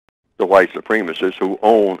the white supremacists who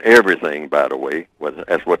own everything, by the way.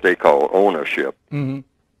 That's what they call ownership. Mm-hmm.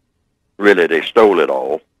 Really, they stole it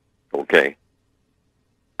all, okay?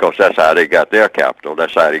 Because that's how they got their capital.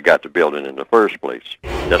 That's how they got the building in the first place.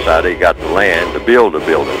 That's how they got the land to build the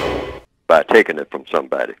building on, by taking it from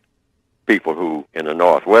somebody. People who, in the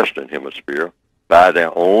northwestern hemisphere, by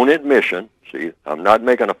their own admission, see, I'm not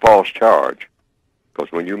making a false charge,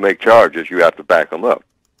 because when you make charges, you have to back them up.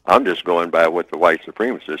 I'm just going by what the white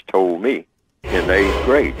supremacists told me in the 8th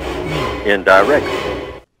grade,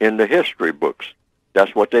 indirectly, in the history books.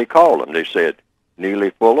 That's what they call them. They said, Neely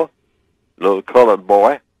Fuller, little colored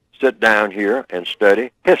boy, sit down here and study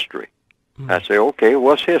history. I say, okay,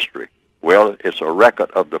 what's history? Well, it's a record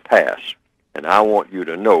of the past, and I want you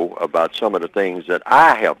to know about some of the things that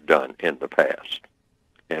I have done in the past.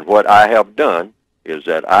 And what I have done is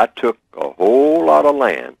that I took a whole lot of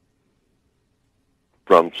land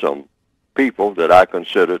from some people that I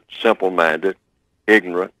considered simple-minded,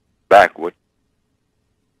 ignorant, backward,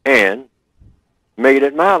 and made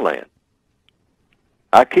it my land.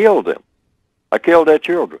 I killed them. I killed their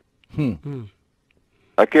children.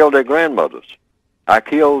 I killed their grandmothers. I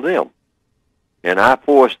killed them. And I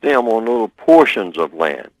forced them on little portions of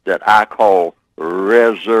land that I call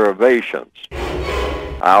reservations.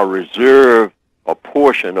 I'll reserve a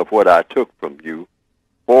portion of what I took from you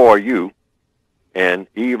for you, and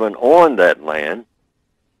even on that land,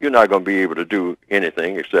 you're not going to be able to do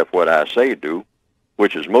anything except what I say do,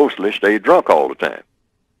 which is mostly stay drunk all the time.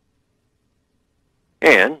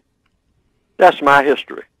 And that's my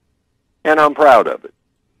history, and I'm proud of it.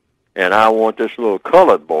 And I want this little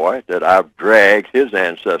colored boy that I've dragged his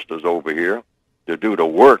ancestors over here to do the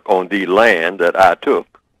work on the land that I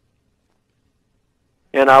took.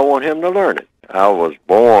 And I want him to learn it. I was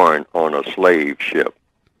born on a slave ship.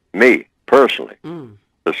 Me, personally.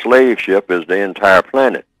 The slave ship is the entire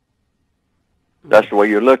planet. That's the way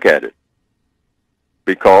you look at it.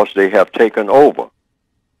 Because they have taken over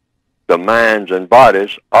the minds and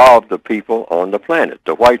bodies of the people on the planet.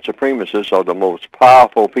 The white supremacists are the most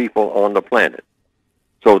powerful people on the planet.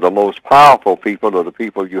 So the most powerful people are the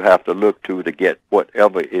people you have to look to get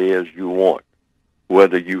whatever it is you want,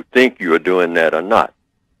 whether you think you are doing that or not.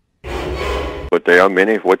 But there are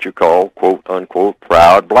many what you call, quote, unquote,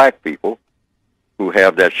 proud black people who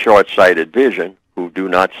have that short-sighted vision who do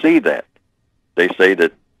not see that. They say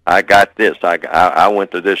that I got this. I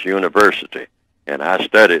went to this university, and I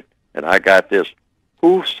studied, and I got this.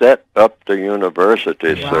 Who set up the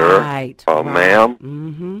university, sir? Or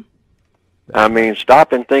ma'am? I mean,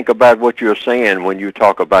 stop and think about what you're saying when you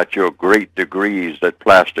talk about your great degrees that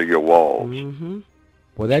plaster your walls.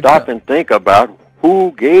 Well, stop and think about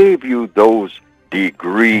who gave you those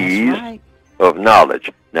degrees of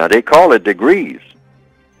knowledge. Now, they call it degrees,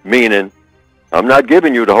 meaning I'm not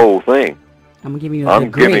giving you the whole thing. I'm giving you a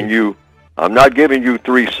degree. I'm not giving you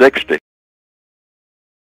 360.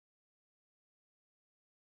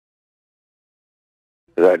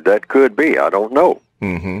 That could be. I don't know.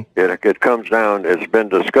 It comes down, it's been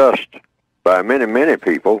discussed by many, many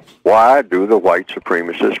people, why do the white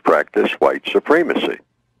supremacists practice white supremacy?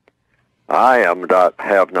 I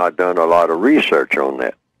have not done a lot of research on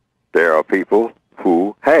that. There are people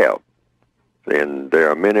who have, and there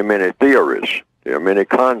are many, many theories. There are many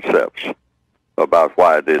concepts about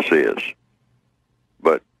why this is.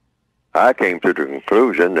 But I came to the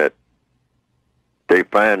conclusion that they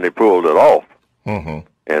finally pulled it off.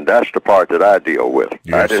 And that's the part that I deal with.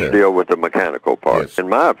 I just deal with the mechanical part. In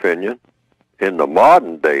my opinion, in the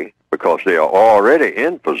modern day, because they are already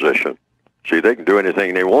in position, see, they can do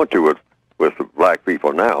anything they want to with the black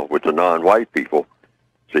people now, with the non-white people.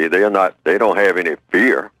 See, they don't have any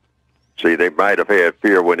fear. See, they might have had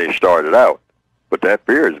fear when they started out, but that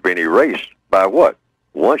fear has been erased by what?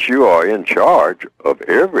 Once you are in charge of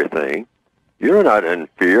everything, you're not in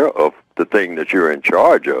fear of the thing that you're in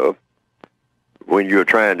charge of. When you're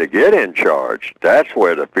trying to get in charge, that's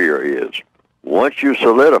where the fear is. Once you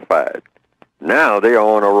solidify it, now they are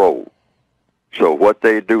on a roll. So what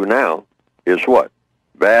they do now is what?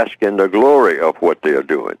 Bask in the glory of what they are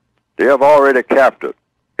doing. They have already captured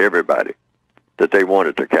everybody that they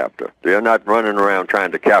wanted to capture. They're not running around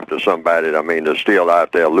trying to capture somebody, they're still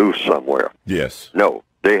out there loose somewhere. No,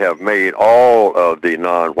 they have made all of the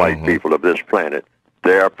non-white people of this planet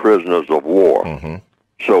their prisoners of war.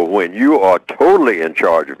 So when you are totally in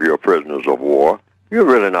charge of your prisoners of war, you're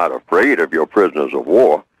really not afraid of your prisoners of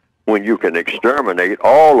war when you can exterminate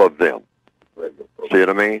all of them. See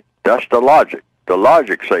what I mean? That's the logic. The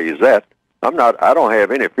logic says that. I don't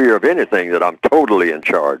have any fear of anything that I'm totally in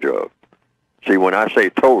charge of. See, when I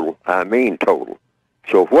say total, I mean total.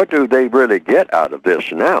 So what do they really get out of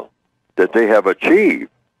this now? that they have achieved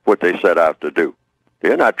what they set out to do.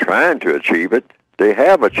 They're not trying to achieve it. They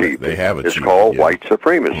have achieved it. It's called white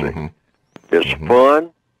supremacy. It's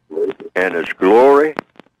fun, and it's glory,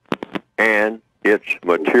 and it's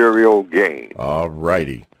material gain. All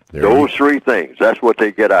righty. Those three things, that's what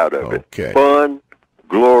they get out of it. Fun,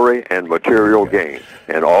 glory, and material gain.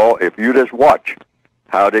 And if you just watch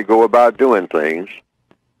how they go about doing things,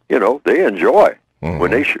 you know, they enjoy.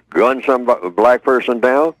 When they gun some black person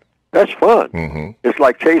down, that's fun. It's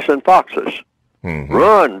like chasing foxes.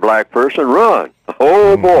 Run, black person, run.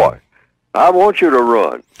 Oh, boy, I want you to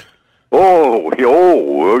run. Oh,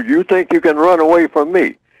 you think you can run away from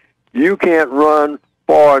me? You can't run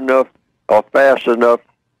far enough or fast enough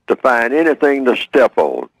to find anything to step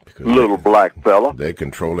on, little black fella. They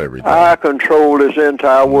control everything. I control this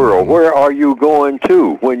entire world. Where are you going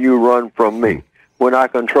to when you run from me? When I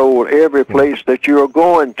control every place that you're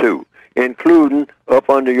going to, including up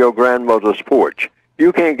under your grandmother's porch.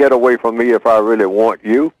 You can't get away from me if I really want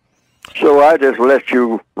you. So I just let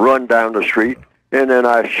you run down the street, and then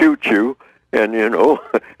I shoot you, and, you know,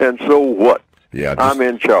 and so what? Yeah, I'm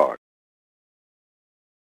in charge.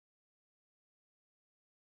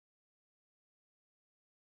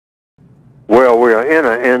 Well, we are in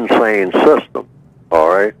an insane system, all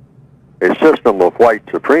right? A system of white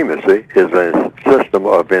supremacy is a system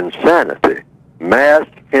of insanity, mass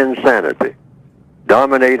insanity,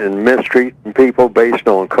 dominating and mistreating people based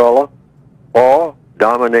on color, or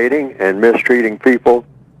dominating and mistreating people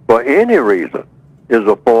for any reason is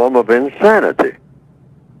a form of insanity.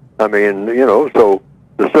 I mean, you know, so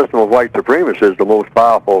the system of white supremacy is the most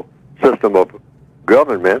powerful system of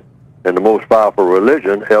government and the most powerful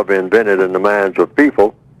religion ever invented in the minds of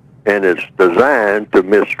people, and it's designed to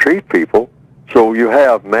mistreat people, so you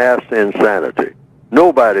have mass insanity.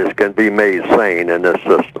 Nobody can be made sane in this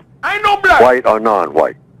system, white or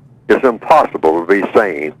non-white. It's impossible to be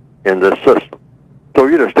sane in this system. So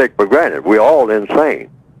you just take for granted we're all insane.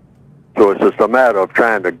 So it's just a matter of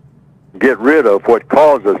trying to get rid of what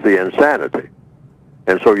causes the insanity.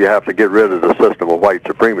 And so you have to get rid of the system of white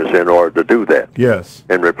supremacy in order to do that. Yes.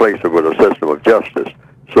 And replace it with a system of justice.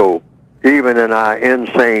 So even in our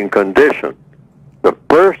insane condition, the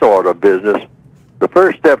first order of business, the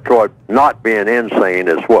first step toward not being insane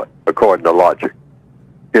is what, according to logic?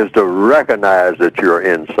 Is to recognize that you're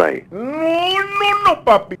insane. No,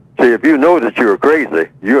 papi. See, if you know that you're crazy,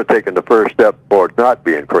 you're taking the first step toward not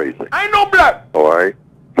being crazy. I know, black. All right?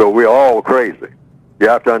 So we're all crazy. You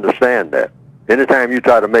have to understand that. Anytime you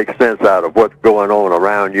try to make sense out of what's going on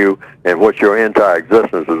around you and what your entire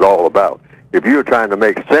existence is all about, if you're trying to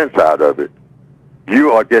make sense out of it,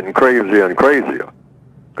 you are getting crazier and crazier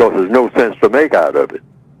because there's no sense to make out of it.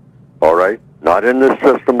 All right? Not in this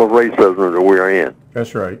system of racism that we're in.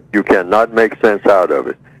 That's right. You cannot make sense out of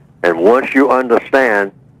it. And once you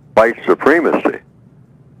understand white supremacy,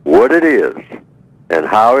 what it is and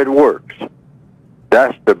how it works,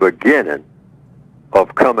 that's the beginning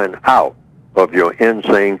of coming out of your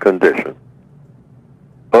insane condition.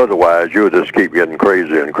 Otherwise, you'll just keep getting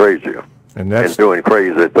crazier and crazier and doing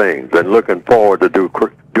crazy things and looking forward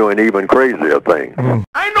to doing even crazier things.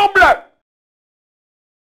 I know, black.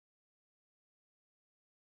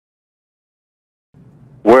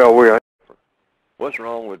 Well, what's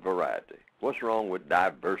wrong with variety? What's wrong with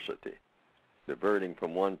diversity? Diverting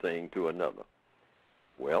from one thing to another.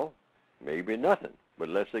 Well, maybe nothing, but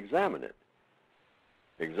let's examine it.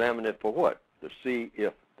 Examine it for what? To see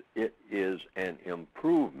if it is an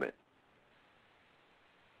improvement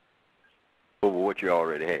over what you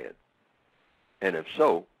already had. And if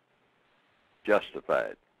so, justify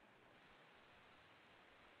it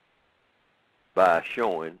by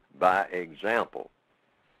showing, by example,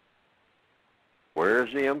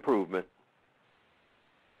 where's the improvement,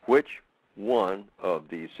 which one of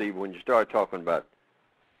these, see, when you start talking about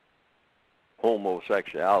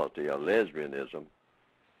homosexuality or lesbianism,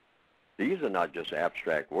 these are not just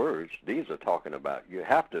abstract words. These are talking about you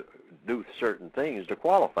have to do certain things to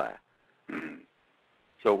qualify.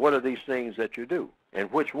 So what are these things that you do?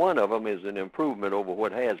 And which one of them is an improvement over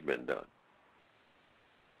what has been done?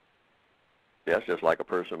 That's just like a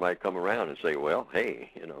person might come around and say, well,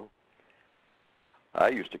 hey, you know, I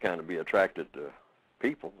used to kind of be attracted to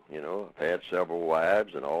people, you know. I've had several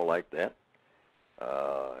wives and all like that.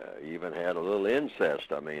 Even had a little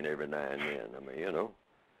incest, I mean, every now and then. I mean, you know.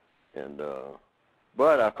 And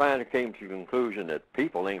but I finally came to the conclusion that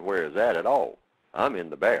people ain't where it's at all. I'm in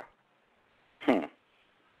the bear. You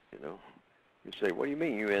know, you say, what do you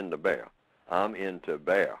mean you in the bear? I'm into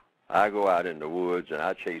bear. I go out in the woods and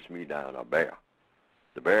I chase me down a bear.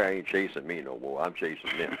 The bear ain't chasing me no more. I'm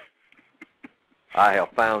chasing them. I have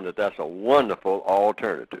found that that's a wonderful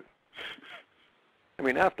alternative. I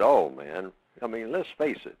mean, after all, man, I mean, let's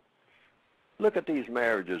face it. Look at these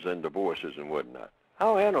marriages and divorces and whatnot. I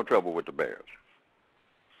don't have no trouble with the bears.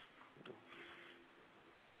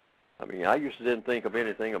 I mean, I used to didn't think of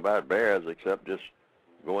anything about bears except just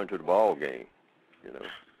going to the ball game, you know.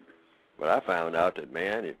 But I found out that,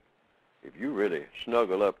 man, if you really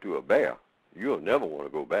snuggle up to a bear, you'll never want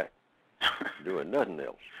to go back doing nothing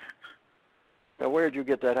else. Now, where'd you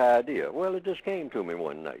get that idea? Well, it just came to me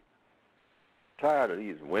one night. Tired of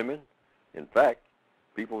these women. In fact,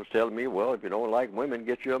 people was telling me, well, if you don't like women,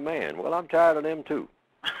 get you a man. Well, I'm tired of them too.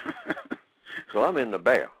 So I'm in the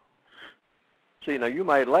bear. See, now you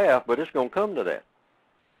might laugh, but it's going to come to that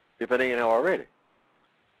if it ain't already.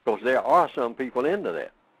 Because there are some people into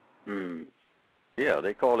that. Mm. Yeah,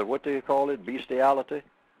 they call it, what do you call it, bestiality?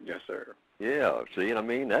 Yes, sir. Yeah, see, I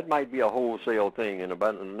mean, that might be a wholesale thing. In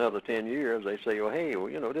about another 10 years, they say, well, hey, well,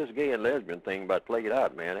 you know, this gay and lesbian thing about played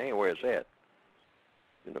out, man, ain't where it's at.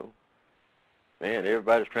 You know, man,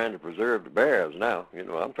 everybody's trying to preserve the bears now. You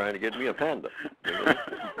know, I'm trying to get me a panda. You know?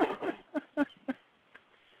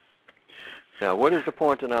 Now, what is the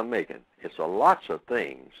point that I'm making? It's a lots of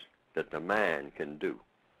things that the mind can do.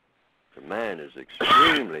 The mind is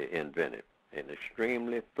extremely inventive and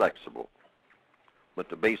extremely flexible. But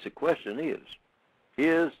the basic question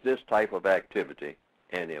is this type of activity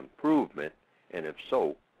an improvement, and if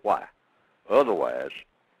so, why? Otherwise,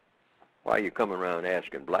 why are you coming around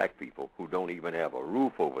asking black people who don't even have a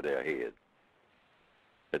roof over their head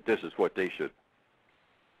that this is what they should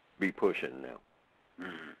be pushing now?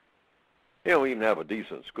 Mm-hmm. They don't even have a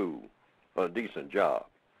decent school or a decent job.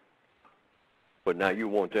 But now you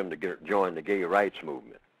want them to join the gay rights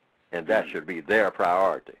movement, and that should be their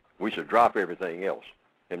priority. We should drop everything else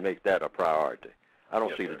and make that a priority. I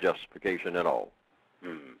don't see the justification at all.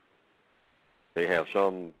 Mm-hmm. They have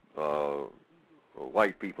some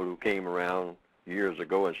white people who came around years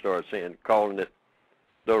ago and started calling it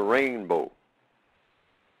the rainbow.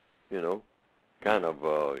 You know, kind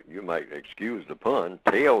of, you might excuse the pun,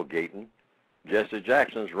 tailgating Jesse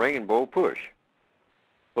Jackson's rainbow push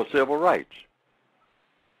for civil rights.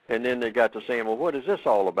 And then they got to saying, well, what is this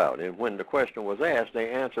all about? And when the question was asked,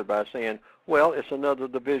 they answered by saying, well, it's another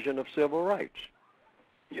division of civil rights.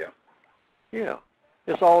 Yeah. Yeah.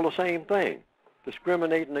 It's all the same thing.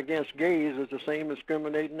 Discriminating against gays is the same as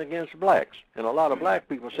discriminating against blacks. And a lot of black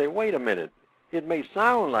people say, wait a minute, it may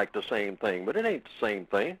sound like the same thing, but it ain't the same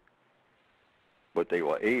thing. But they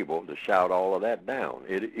were able to shout all of that down.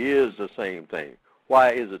 It is the same thing.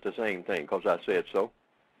 Why is it the same thing? Because I said so.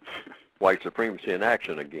 White supremacy in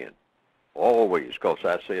action again. Always, because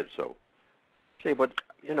I said so. See, but,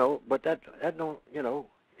 you know, but that don't, you know,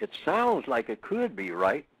 it sounds like it could be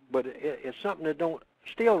right, but it's something that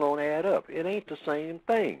still don't add up. It ain't the same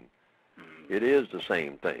thing. It is the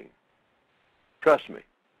same thing. Trust me.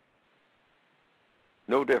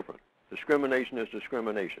 No different. Discrimination is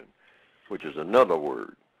discrimination, which is another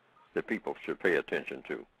word that people should pay attention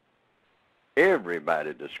to.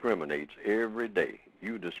 Everybody discriminates every day.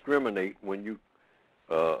 You discriminate when you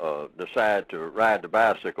decide to ride the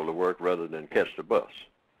bicycle to work rather than catch the bus.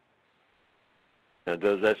 Now,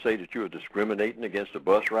 does that say that you are discriminating against the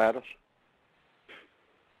bus riders?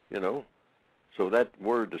 You know, so that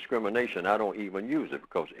word discrimination, I don't even use it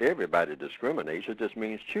because everybody discriminates. It just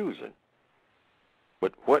means choosing.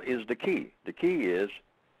 But what is the key? The key is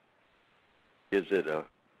it a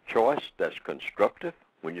choice that's constructive?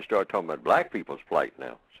 When you start talking about black people's plight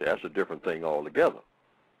now, see, that's a different thing altogether.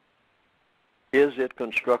 Is it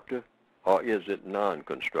constructive or is it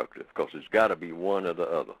non-constructive? Because it's got to be one or the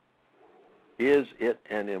other. Is it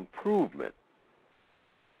an improvement?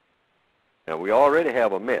 Now, we already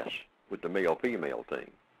have a mess with the male-female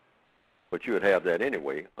thing, but you would have that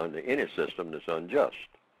anyway under any system that's unjust.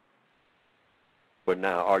 But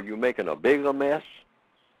now, are you making a bigger mess,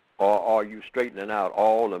 or are you straightening out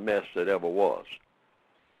all the mess that ever was?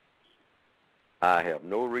 I have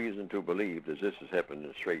no reason to believe that this is helping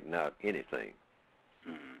to straighten out anything.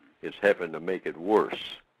 It's helping to make it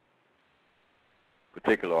worse,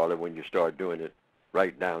 particularly when you start doing it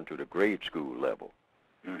right down to the grade school level.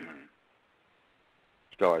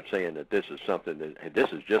 Start saying that this is something that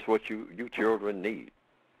this is just what you children need.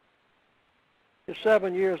 You're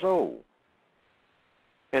 7 years old,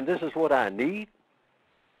 and this is what I need?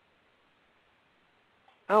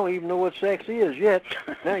 I don't even know what sex is yet.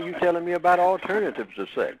 Now you're telling me about alternatives to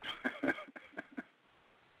sex.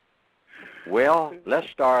 Well, let's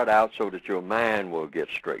start out so that your mind will get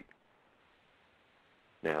straight.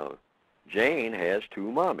 Now, Jane has 2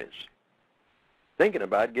 mommies, thinking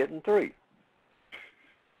about getting 3.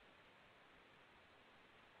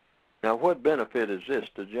 Now, what benefit is this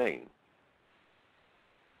to Jane?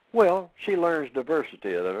 Well, she learns diversity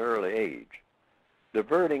at an early age,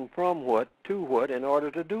 diverting from what to what in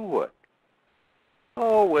order to do what.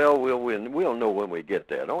 Oh, well, we'll know when we get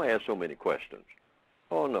there. Don't ask so many questions.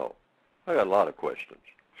 Oh, no. I got a lot of questions.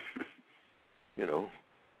 You know,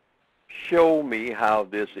 show me how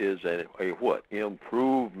this is a what?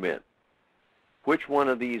 Improvement. Which one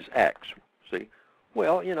of these acts? See?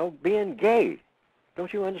 Well, you know, being gay.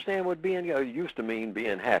 Don't you understand what being gay used to mean?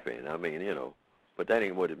 Being happy. I mean, you know, but that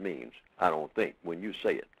ain't what it means, I don't think, when you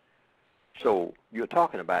say it. So you're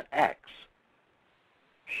talking about acts.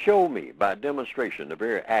 Show me by demonstration the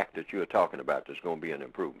very act that you're talking about that's going to be an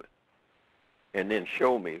improvement. And then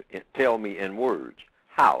show me, tell me in words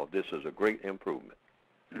how this is a great improvement.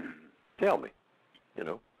 Tell me, you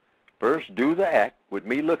know. First, do the act with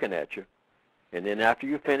me looking at you. And then after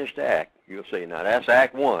you finish the act, you'll say, now that's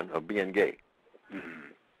act one of being gay.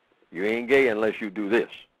 You ain't gay unless you do this.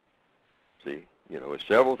 See, you know, there's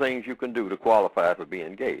several things you can do to qualify for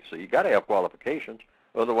being gay. So you got to have qualifications.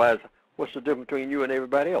 Otherwise, what's the difference between you and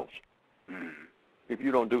everybody else? If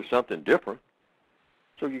you don't do something different.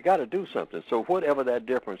 So you got to do something. So whatever that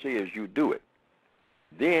difference is, you do it.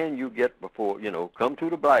 Then you get before, you know, come to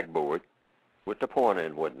the blackboard with the pointer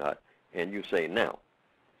and whatnot, and you say, now,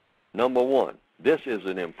 number one, this is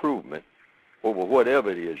an improvement over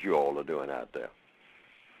whatever it is you all are doing out there.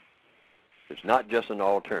 It's not just an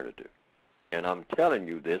alternative. And I'm telling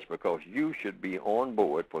you this because you should be on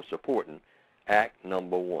board for supporting act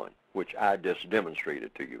number one, which I just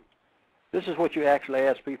demonstrated to you. This is what you actually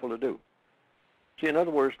ask people to do. See, in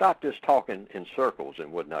other words, stop just talking in circles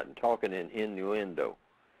and whatnot and talking in innuendo.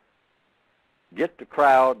 Get the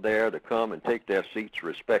crowd there to come and take their seats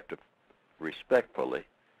respectfully,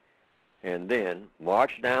 and then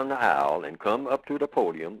march down the aisle and come up to the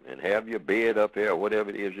podium and have your bed up there or whatever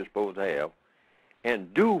it is you're supposed to have,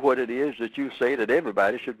 and do what it is that you say that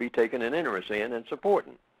everybody should be taking an interest in and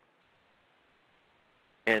supporting.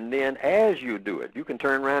 And then as you do it, you can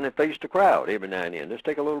turn around and face the crowd every now and then. Just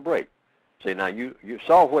take a little break. Say, now, you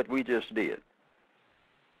saw what we just did.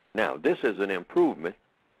 Now, this is an improvement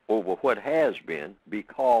over what has been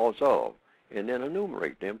because of, and then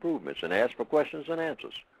enumerate the improvements and ask for questions and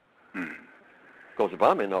answers. Because if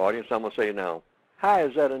I'm in the audience, I'm going to say, now, how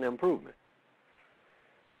is that an improvement?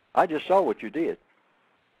 I just saw what you did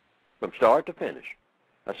from start to finish.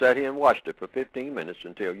 I sat here and watched it for 15 minutes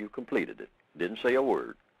until you completed it. Didn't say a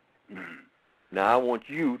word. Now I want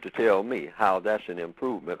you to tell me how that's an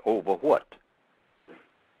improvement over what?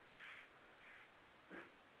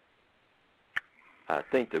 I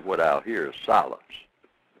think that what I'll hear is silence.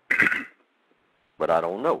 But I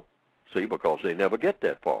don't know. See, because they never get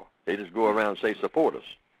that far. They just go around and say, support us.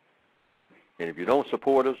 And if you don't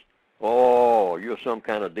support us, oh, you're some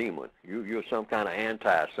kind of demon. You're some kind of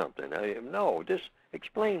anti-something. No, just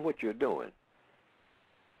explain what you're doing.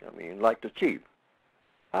 I mean, like the chief.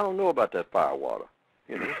 I don't know about that fire water.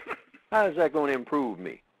 You know, how is that going to improve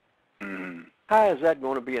me? How is that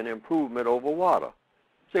going to be an improvement over water?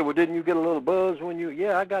 Say, well, didn't you get a little buzz when you?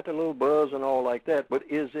 Yeah, I got the little buzz and all like that. But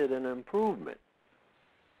is it an improvement?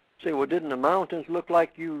 Say, well, didn't the mountains look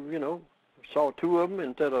like you know, saw two of them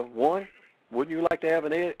instead of one? Wouldn't you like to have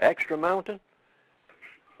an extra mountain?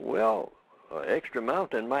 Well, an extra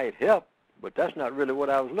mountain might help, but that's not really what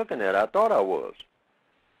I was looking at. I thought I was.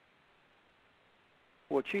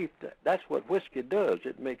 Well, Chief, that's what whiskey does.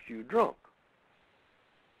 It makes you drunk.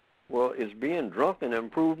 Well, is being drunk an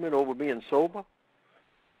improvement over being sober?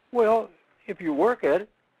 Well, if you work at it,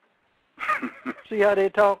 see how they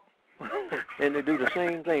talk? And they do the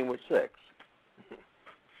same thing with sex.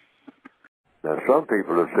 Now, some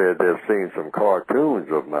people have said they've seen some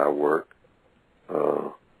cartoons of my work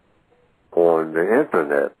on the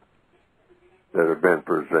Internet that have been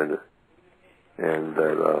presented, and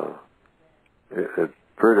that it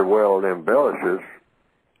pretty well embellishes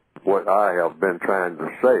what I have been trying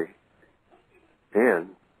to say in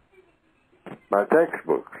my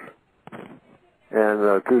textbooks.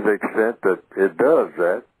 And to the extent that it does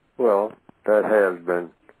that, well, that has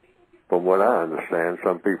been, from what I understand,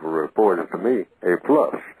 some people reported to me, a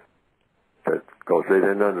plus. Because they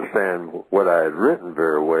didn't understand what I had written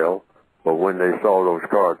very well, but when they saw those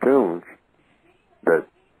cartoons that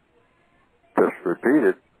just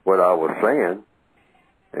repeated what I was saying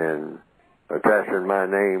and attaching my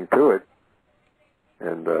name to it,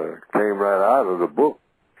 and came right out of the book,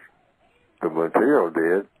 the material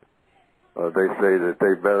did, they say that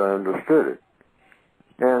they better understood it.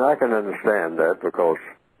 And I can understand that because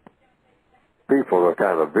people are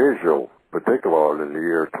kind of visual, particularly in the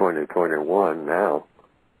year 2021 now.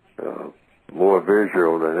 more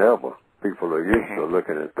visual than ever. People are used to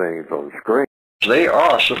looking at things on screen. They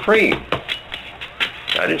are supreme.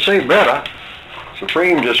 I didn't say better.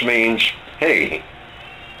 Supreme just means, hey,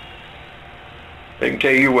 they can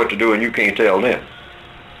tell you what to do and you can't tell them.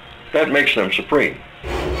 That makes them supreme.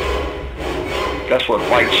 That's what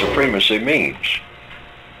white supremacy means.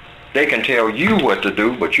 They can tell you what to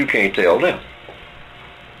do, but you can't tell them.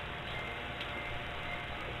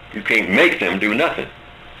 You can't make them do nothing.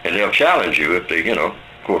 And they'll challenge you if they, of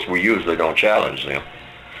course we usually don't challenge them.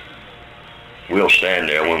 We'll stand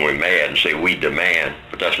there when we're mad and say we demand,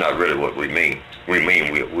 but that's not really what we mean. We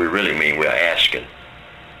really mean we're asking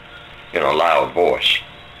in a loud voice,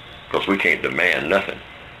 because we can't demand nothing.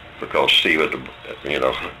 Because see, when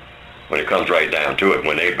it comes right down to it,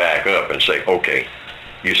 when they back up and say, okay,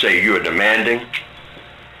 you say you're demanding,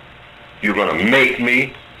 you're going to make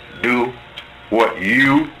me do what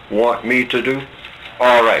you want me to do?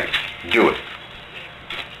 All right, do it.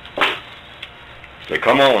 Say,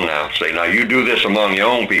 come on now. Say, now you do this among your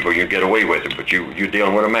own people, you get away with it, but you're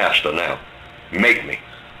dealing with a master now. Make me.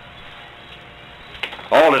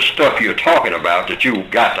 All this stuff you're talking about that you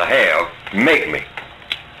got to have, make me.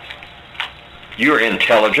 You're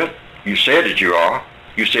intelligent. You said that you are.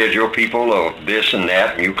 You said your people are this and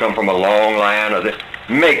that, and you come from a long line of this.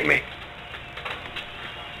 Make me.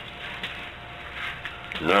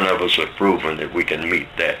 None of us have proven that we can meet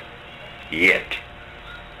that yet.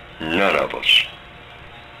 None of us.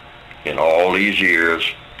 In all these years,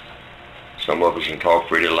 some of us can talk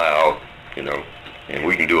pretty loud, and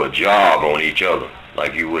we can do a job on each other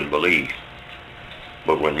like you wouldn't believe.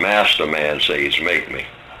 But when Master Man says, make me,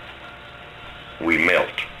 we melt.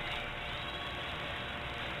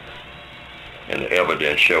 And the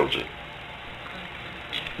evidence shows it.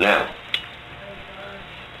 Now,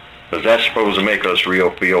 is that supposed to make us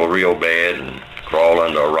feel real bad and crawl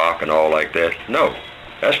under a rock and all like that? No.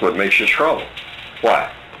 That's what makes you strong. Why?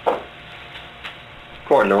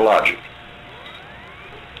 According to logic.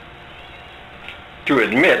 To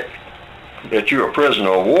admit that you're a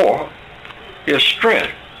prisoner of war is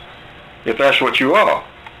strength, if that's what you are.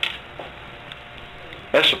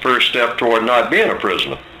 That's the first step toward not being a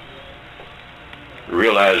prisoner.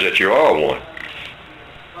 Realize that you are one.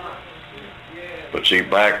 But see,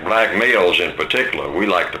 black males in particular, we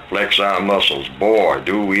like to flex our muscles. Boy,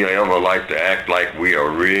 do we ever like to act like we are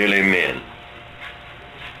really men.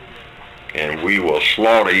 And we will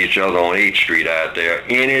slaughter each other on 8th Street out there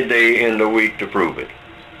any day in the week to prove it.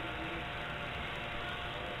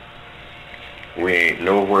 We ain't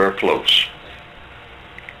nowhere close.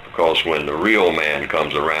 Because when the real man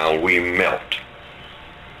comes around, we melt.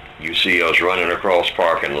 You see us running across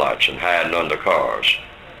parking lots and hiding under cars.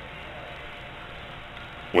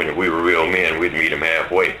 When we were real men, we'd meet him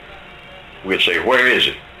halfway. We'd say, where is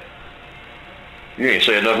it? You ain't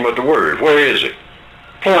saying nothing but the word. Where is it?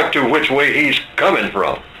 Point to which way he's coming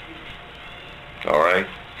from. All right?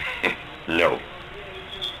 No.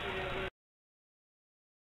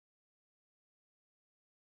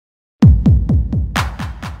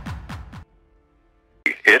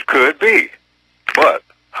 It could be, but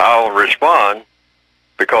I'll respond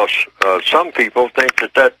because some people think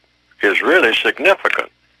that is really significant,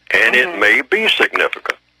 and it may be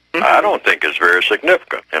significant. I don't think it's very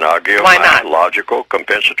significant, and I'll give my logical,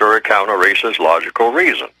 compensatory, counter-racist, logical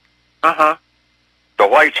reason. The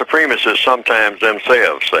white supremacists sometimes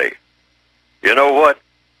themselves say, you know what?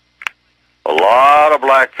 A lot of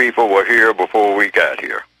black people were here before we got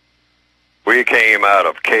here. We came out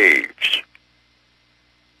of caves.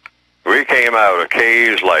 We came out of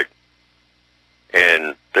caves like,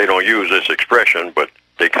 and they don't use this expression, but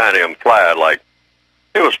they kind of imply like,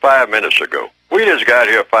 it was 5 minutes ago. We just got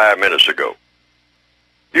here 5 minutes ago.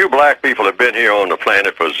 You black people have been here on the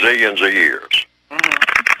planet for zillions of years.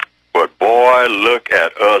 But boy, look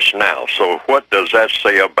at us now. So what does that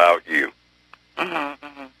say about you? And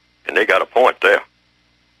they got a point there.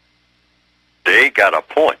 They got a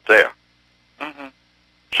point there.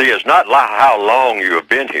 See, it's not how long you have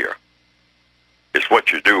been here. It's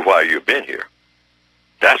what you do while you've been here.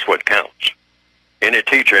 That's what counts. Any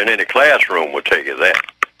teacher in any classroom will tell you that.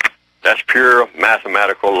 That's pure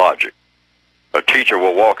mathematical logic. A teacher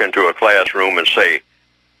will walk into a classroom and say,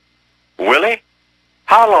 Willie,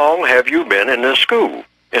 how long have you been in this school,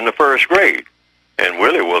 in the 1st grade? And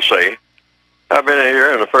Willie will say, I've been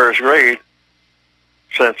here in the 1st grade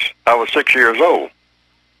since I was 6 years old,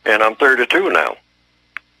 and I'm 32 now.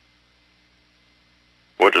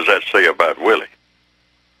 What does that say about Willie?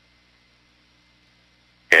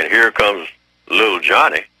 And here comes little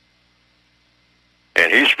Johnny,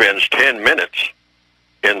 and he spends 10 minutes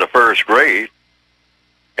in the 1st grade,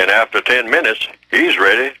 And after 10 minutes, he's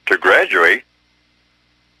ready to graduate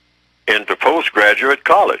into postgraduate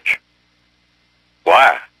college.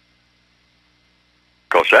 Why?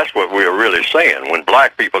 Because that's what we were really saying when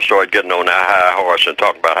black people started getting on that high horse and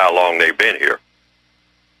talking about how long they've been here.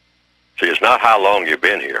 See, it's not how long you've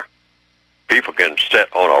been here. People can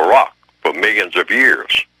sit on a rock for millions of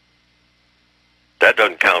years. That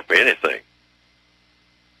doesn't count for anything.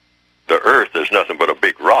 The earth is nothing but a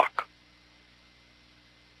big rock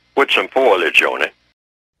with some foliage on it.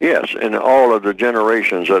 Yes, and all of the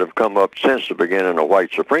generations that have come up since the beginning of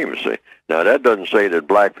white supremacy. Now, that doesn't say that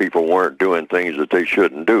black people weren't doing things that they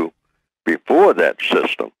shouldn't do before that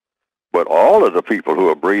system. But all of the people who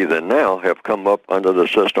are breathing now have come up under the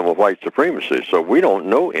system of white supremacy. So we don't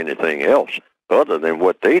know anything else other than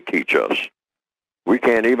what they teach us. We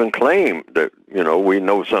can't even claim that, we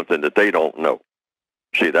know something that they don't know.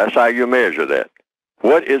 See, that's how you measure that.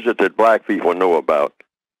 What is it that black people know about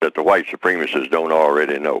that the white supremacists don't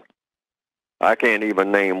already know? I can't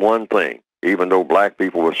even name one thing, even though black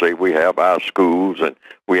people will say we have our schools and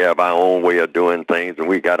we have our own way of doing things and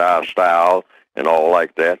we got our style and all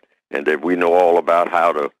like that, and that we know all about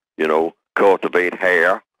how to, cultivate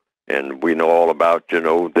hair, and we know all about,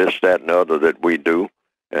 this, that, and other that we do,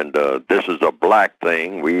 and this is a black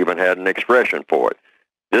thing. We even had an expression for it.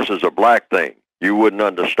 This is a black thing. You wouldn't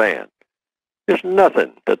understand. There's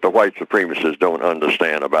nothing that the white supremacists don't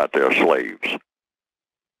understand about their slaves.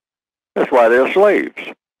 That's why they're slaves.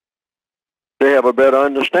 They have a better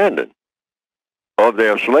understanding of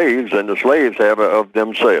their slaves than the slaves have of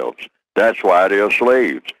themselves. That's why they're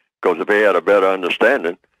slaves. Because if they had a better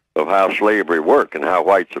understanding of how slavery worked and how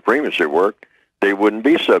white supremacy worked, they wouldn't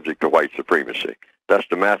be subject to white supremacy. That's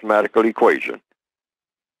the mathematical equation.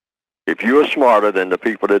 If you are smarter than the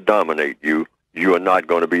people that dominate you, you are not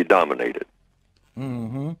going to be dominated.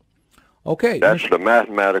 Mm-hmm. Okay. That's the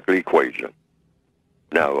mathematical equation.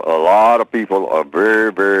 Now, a lot of people are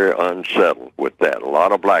very, very unsettled with that. A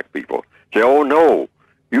lot of black people say, "Oh no,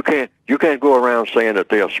 you can't go around saying that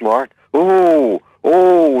they're smart. Oh,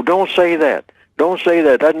 don't say that. Don't say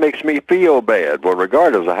that. That makes me feel bad." Well,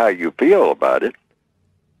 regardless of how you feel about it,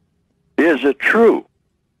 is it true?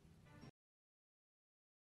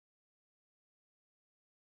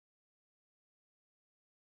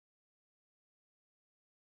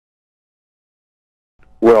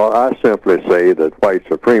 Well, I simply say that white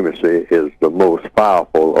supremacy is the most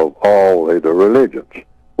powerful of all of the religions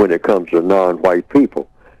when it comes to non-white people.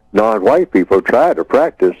 Non-white people try to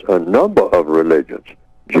practice a number of religions: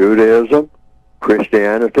 Judaism,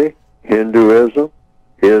 Christianity, Hinduism,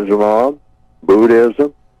 Islam,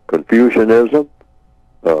 Buddhism, Confucianism,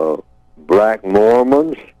 black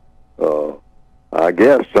Mormons, I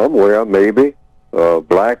guess somewhere maybe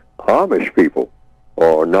black Amish people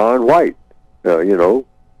or non-white,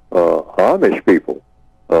 Amish people.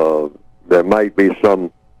 There might be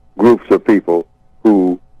some groups of people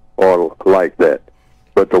who are like that.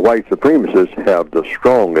 But the white supremacists have the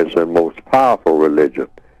strongest and most powerful religion.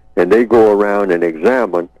 And they go around and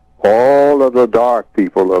examine all of the dark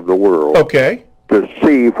people of the world to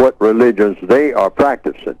see what religions they are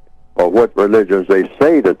practicing or what religions they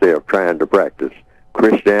say that they are trying to practice.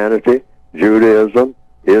 Christianity, Judaism,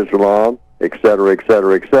 Islam, etc.,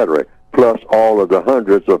 etc., etc., plus all of the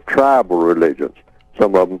hundreds of tribal religions.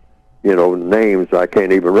 Some of them, names I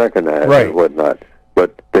can't even recognize and whatnot.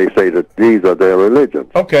 But they say that these are their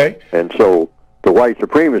religions. Okay. And so the white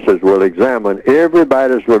supremacists will examine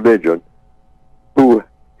everybody's religion who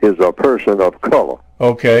is a person of color.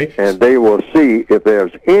 Okay. And they will see if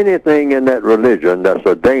there's anything in that religion that's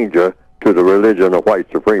a danger to the religion of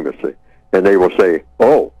white supremacy. And they will say,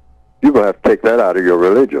 "Oh, you're going to have to take that out of your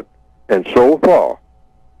religion." And so far,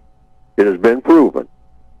 it has been proven,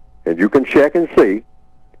 and you can check and see,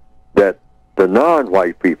 that the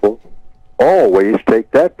non-white people always take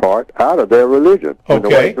that part out of their religion. When the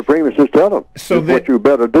white supremacists tell them, "This is what you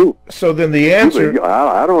better do." So then the answer...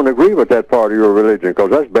 I don't agree with that part of your religion because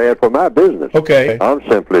that's bad for my business. Okay. I'm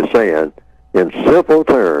simply saying, in simple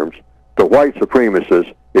terms, the white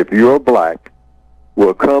supremacists, if you're black,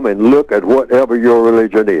 will come and look at whatever your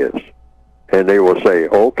religion is. And they will say,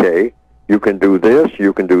 "Okay, you can do this,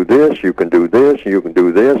 you can do this, you can do this, you can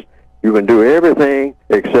do this. You can do everything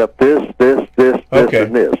except this, and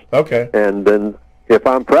this." Okay. And then if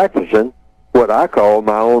I'm practicing what I call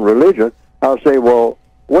my own religion, I'll say, "Well,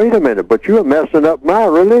 wait a minute, but you're messing up my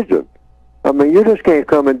religion. I mean, you just can't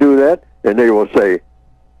come and do that." And they will say,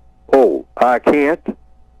 "Oh, I can't?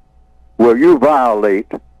 Well, you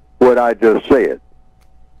violate what I just said.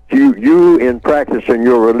 You in practicing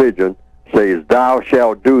your religion says, 'Thou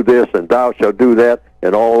shalt do this and thou shalt do that,'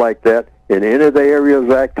 and all like that. in any of the areas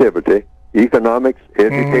of activity, economics,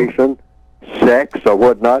 education, sex, or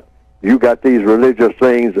whatnot, you got these religious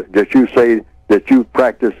things that you say that you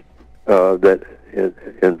practice that is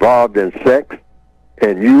involved in sex,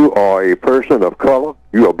 and you are a person of color,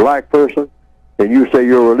 you're a black person, and you say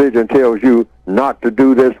your religion tells you not to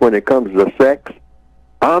do this when it comes to sex.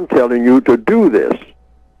 I'm telling you to do this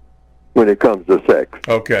when it comes to sex.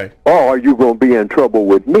 Okay. Or you're going to be in trouble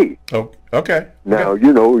with me. Okay. Now,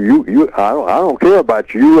 you know, I don't care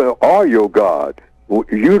about you or your God.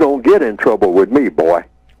 You don't get in trouble with me, boy.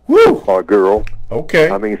 Woo! Or girl. Okay.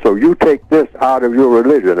 I mean, so you take this out of your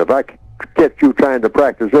religion. If I catch you trying to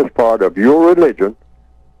practice this part of your religion,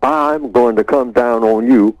 I'm going to come down on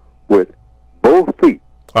you with both feet.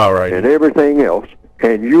 All right. And everything else,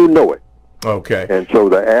 and you know it. Okay. And so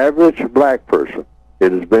the average black person,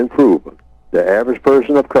 it has been proven, the average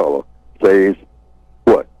person of color says,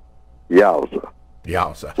 what? Yowza.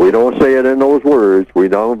 Yowza. We don't say it in those words. We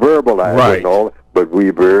don't verbalize it and all, but we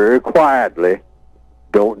very quietly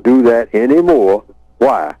don't do that anymore.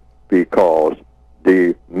 Why? Because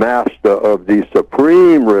the master of the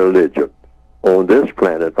supreme religion on this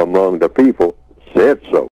planet among the people said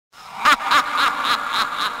so.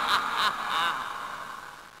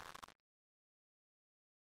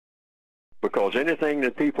 Because anything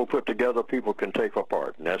that people put together, people can take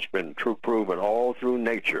apart. And that's been proven all through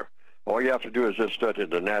nature. All you have to do is just study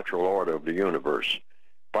the natural order of the universe.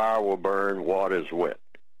 Fire will burn, water is wet.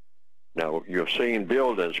 Now, you've seen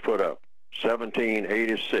buildings put up.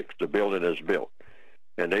 1786, the building is built.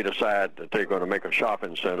 And they decide that they're going to make a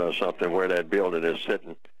shopping center or something where that building is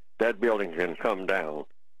sitting. That building can come down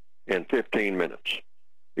in 15 minutes,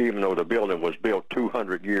 even though the building was built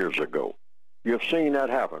 200 years ago. You've seen that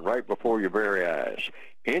happen right before your very eyes.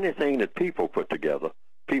 Anything that people put together,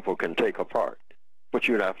 people can take apart. But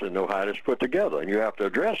you have to know how it's put together, and you have to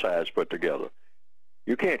address how it's put together.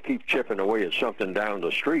 You can't keep chipping away at something down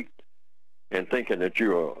the street and thinking that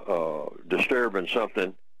you're disturbing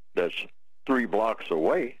something that's 3 blocks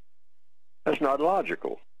away. That's not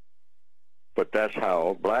logical. But that's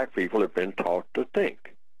how black people have been taught to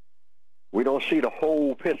think. We don't see the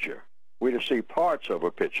whole picture. We just see parts of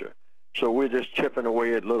a picture. So we're just chipping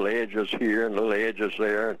away at little edges here and little edges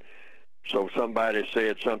there. And so somebody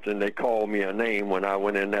said something, they called me a name when I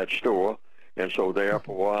went in that store, and so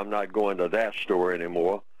therefore I'm not going to that store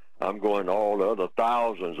anymore. I'm going to all the other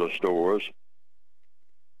thousands of stores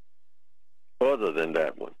other than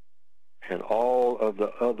that one. And all of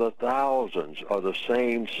the other thousands are the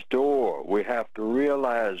same store. We have to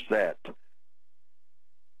realize that.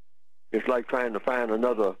 It's like trying to find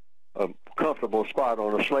another comfortable spot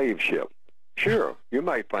on a slave ship. Sure, you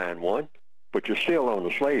might find one, but you're still on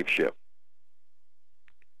a slave ship.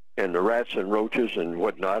 And the rats and roaches and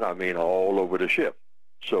whatnot, I mean, are all over the ship.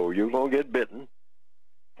 So you're going to get bitten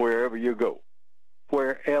wherever you go.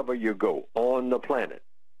 Wherever you go on the planet.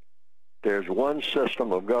 There's one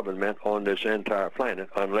system of government on this entire planet,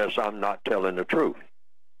 unless I'm not telling the truth.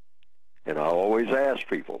 And I always ask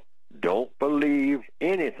people, don't believe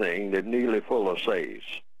anything that Neely Fuller says,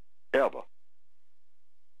 ever.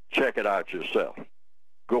 Check it out yourself.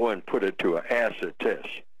 Go and put it to an acid test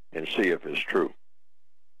and see if it's true.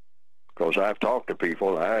 Because I've talked to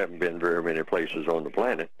people, I haven't been very many places on the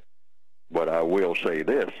planet, but I will say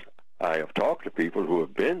this, I have talked to people who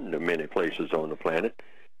have been to many places on the planet,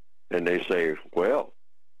 and they say, well,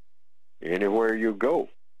 anywhere you go,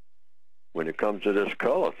 when it comes to this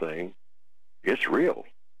color thing, it's real.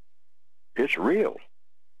 It's real.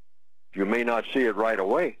 You may not see it right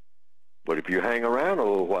away, but if you hang around a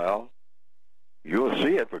little while, you'll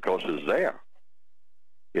see it because it's there.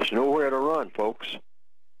 It's nowhere to run, folks.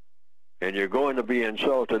 And you're going to be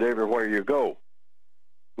insulted everywhere you go.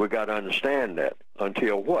 We got to understand that.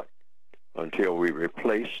 Until what? Until we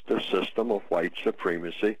replace the system of white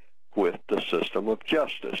supremacy with the system of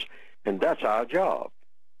justice. And that's our job.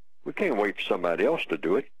 We can't wait for somebody else to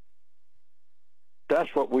do it.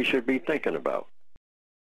 That's what we should be thinking about.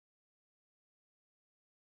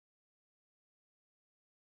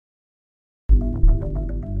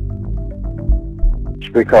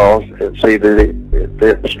 Because, see,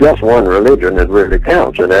 it's just one religion that really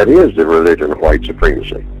counts, and that is the religion of white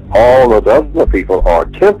supremacy. All of the other people are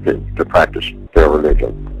tempted to practice their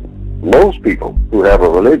religion. Most people who have a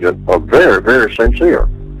religion are very, very sincere.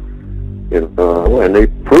 And they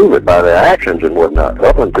prove it by their actions and whatnot,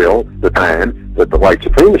 up until the time that the white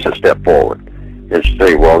supremacists step forward and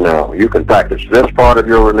say, well, now, you can practice this part of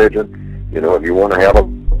your religion. If you want to have a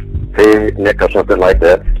picnic or something like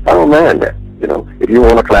that, I don't mind that. If you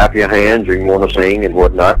want to clap your hands or you want to sing and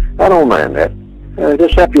whatnot, I don't mind that.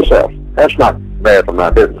 Just help yourself. That's not bad for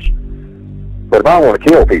my business. But if I want to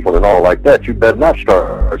kill people and all like that, you better not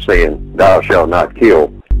start saying, thou shalt not kill,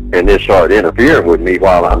 and then start interfering with me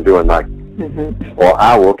while I'm doing my, or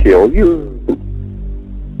I will kill you.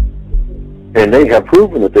 And they have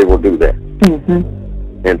proven that they will do that.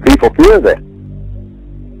 And people fear that.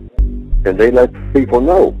 And they let people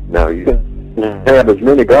know. Now, you can have as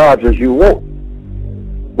many gods as you want.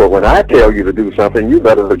 But when I tell you to do something, you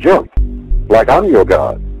better jump like I'm your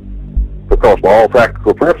God. Because for all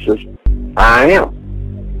practical purposes, I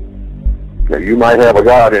am. Now, you might have a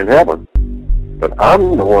God in heaven, but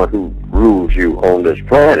I'm the one who rules you on this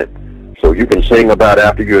planet. So you can sing about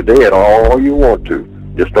after you're dead all you want to.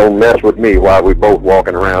 Just don't mess with me while we're both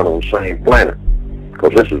walking around on the same planet.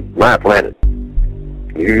 Because this is my planet.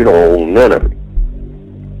 You don't own none of it.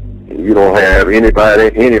 And you don't have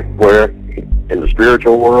anybody anywhere in the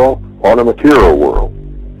spiritual world or the material world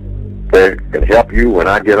that can help you when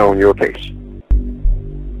I get on your case.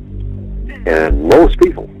 And most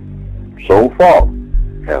people, so far,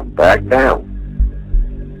 have backed down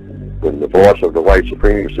when the voice of the white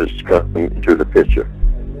supremacists come into the picture.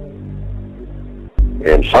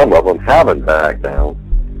 And some of them haven't backed down.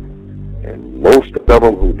 And most of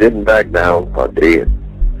them who didn't back down are dead.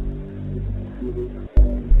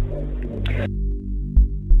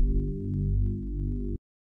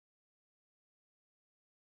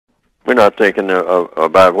 We're not thinking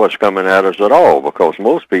about what's coming at us at all, because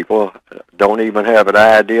most people don't even have an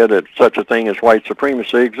idea that such a thing as white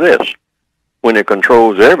supremacy exists. When it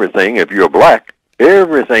controls everything, if you're black,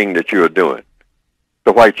 everything that you're doing,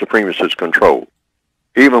 the white supremacists control.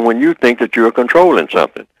 Even when you think that you're controlling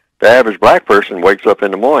something. The average black person wakes up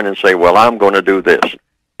in the morning and say, well, I'm going to do this,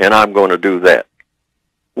 and I'm going to do that.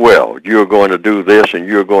 Well, you're going to do this and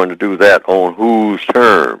you're going to do that on whose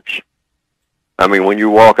terms? I mean, when you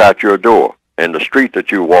walk out your door and the street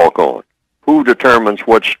that you walk on, who determines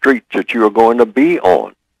what street that you're going to be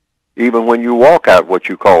on? Even when you walk out what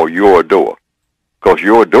you call your door. Because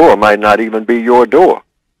your door might not even be your door.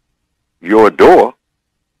 Your door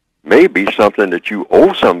may be something that you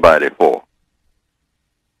owe somebody for.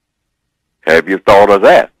 Have you thought of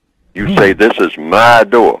that? You say, this is my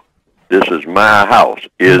door. This is my house.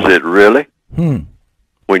 Is it really? When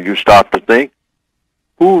you stop to think,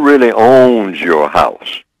 who really owns your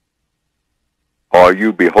house? Are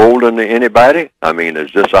you beholden to anybody? I mean,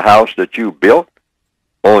 is this a house that you built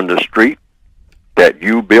on the street that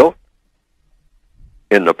you built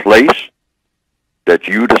in the place that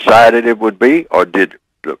you decided it would be? Or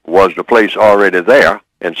was the place already there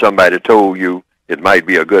and somebody told you it might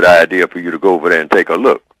be a good idea for you to go over there and take a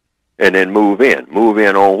look and then move in? Move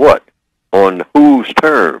in on what? On whose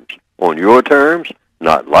terms? On your terms?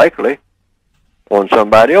 Not likely. On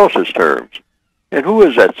somebody else's terms. And who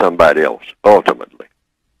is that somebody else, ultimately?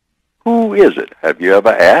 Who is it? Have you ever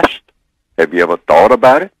asked? Have you ever thought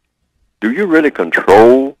about it? Do you really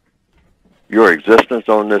control your existence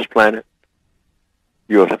on this planet?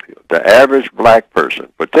 The average black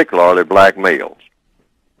person, particularly black males,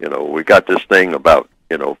 you know, we got this thing about,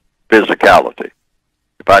 you know, physicality.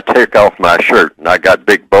 If I take off my shirt and I got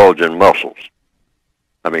big bulging muscles,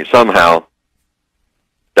 I mean, somehow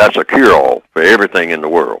that's a cure-all for everything in the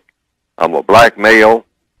world. I'm a black male,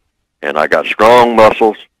 and I got strong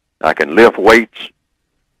muscles. I can lift weights,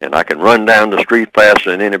 and I can run down the street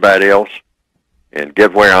faster than anybody else and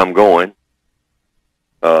get where I'm going.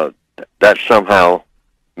 That somehow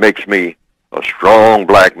makes me a strong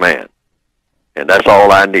black man, and that's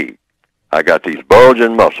all I need. I got these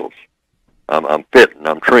bulging muscles. I'm fit and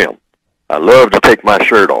I'm trim. I love to take my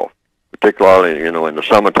shirt off, particularly, you know, in the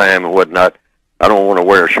summertime and whatnot. I don't want to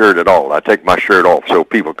wear a shirt at all. I take my shirt off so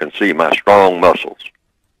people can see my strong muscles.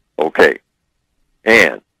 Okay.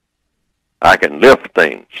 And I can lift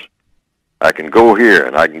things. I can go here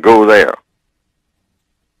and I can go there.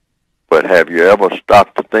 But have you ever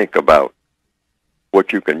stopped to think about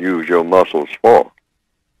what you can use your muscles for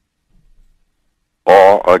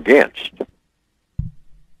or against?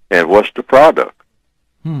 And what's the product?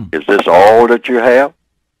 Is this all that you have?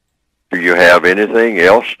 Do you have anything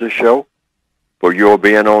else to show for your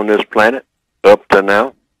being on this planet up to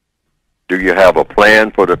now? Do you have a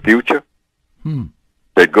plan for the future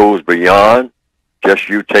that goes beyond just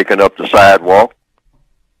you taking up the sidewalk,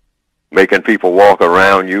 making people walk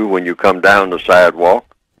around you when you come down the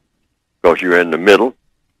sidewalk because you're in the middle,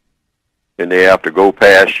 and they have to go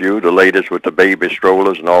past you, the ladies with the baby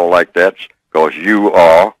strollers and all like that, because you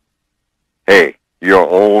are, hey, your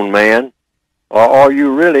own man? Or are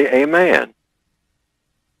you really a man?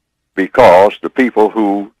 Because the people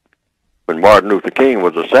who, when Martin Luther King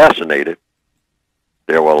was assassinated,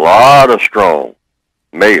 there were a lot of strong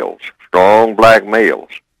males, strong black males.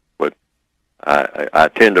 But I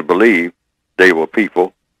tend to believe they were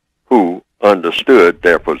people who understood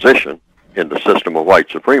their position in the system of white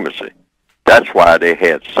supremacy. That's why they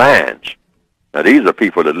had signs. Now, these are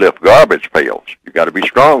people that lift garbage pails. You got to be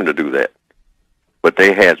strong to do that. But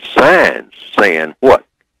they had signs saying what?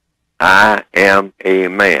 I am a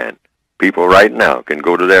man. People right now can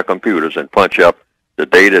go to their computers and punch up the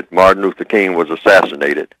day that Martin Luther King was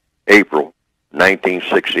assassinated, April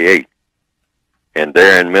 1968. And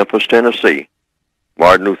there in Memphis, Tennessee,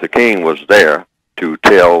 Martin Luther King was there to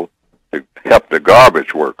help the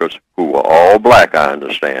garbage workers, who were all black, I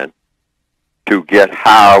understand, to get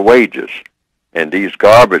higher wages. And these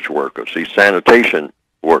garbage workers, these sanitation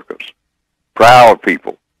workers, proud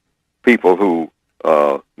people, people who,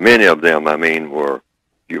 many of them, I mean, were,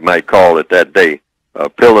 you might call it that day,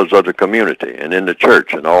 pillars of the community and in the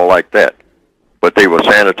church and all like that. But they were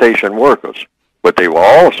sanitation workers. But they were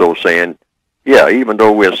also saying, yeah, even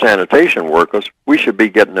though we're sanitation workers, we should be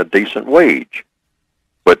getting a decent wage.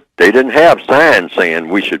 But they didn't have signs saying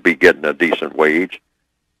we should be getting a decent wage.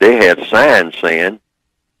 They had signs saying,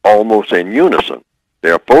 almost in unison,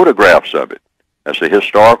 there are photographs of it. That's a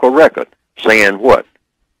historical record, saying what?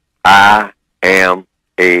 I am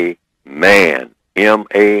a man.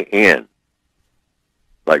 M-A-N.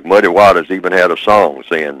 Like Muddy Waters even had a song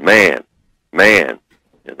saying, man, man,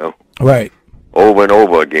 you know. Right. Over and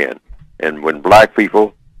over again. And when black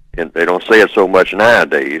people, and they don't say it so much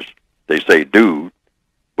nowadays, they say dude,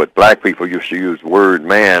 but black people used to use the word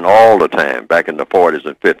man all the time back in the 40s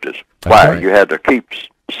and 50s. Why? Right. You had to keep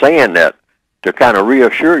saying that to kind of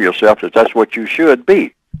reassure yourself that that's what you should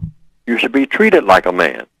be. You should be treated like a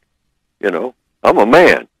man. You know, I'm a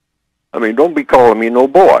man. I mean, don't be calling me no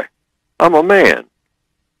boy. I'm a man.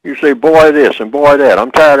 You say boy this and boy that.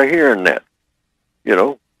 I'm tired of hearing that. You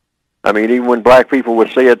know, I mean, even when black people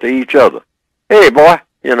would say it to each other. Hey, boy,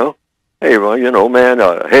 you know. Hey, well, you know, man,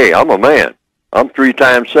 hey, I'm a man. I'm 3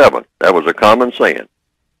 times 7. That was a common saying.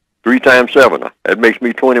 3 times 7. That makes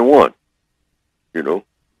me 21. You know,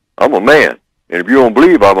 I'm a man. And if you don't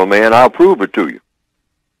believe I'm a man, I'll prove it to you.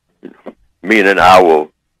 You know, meaning I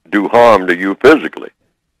will do harm to you physically.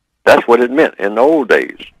 That's what it meant in the old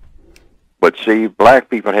days. But see, black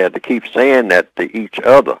people had to keep saying that to each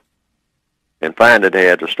other. And finally they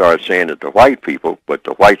had to start saying it to white people, but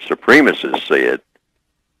the white supremacists said,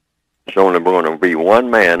 it's only going to be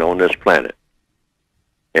one man on this planet.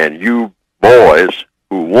 And you boys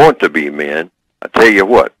who want to be men, I tell you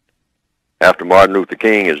what, after Martin Luther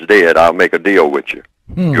King is dead, I'll make a deal with you.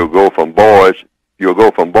 You'll go from boys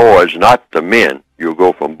not to men. You'll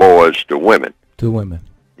go from boys to women. To women.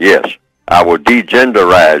 Yes. I will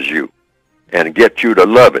degenderize you and get you to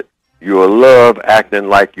love it. You will love acting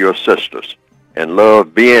like your sisters and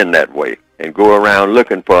love being that way and go around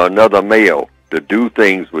looking for another male to do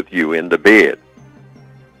things with you in the bed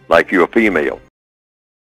like you're a female.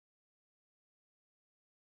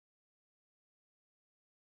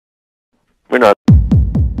 We're not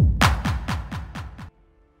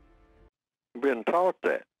been taught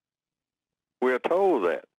that. We're told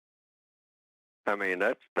that. I mean,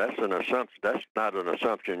 that's an assumption. That's not an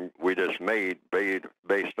assumption we just made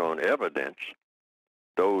based on evidence.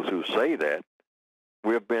 Those who say that,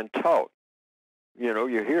 we've been taught. You know,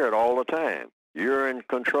 you hear it all the time. You're in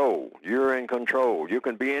control. You're in control. You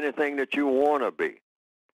can be anything that you want to be.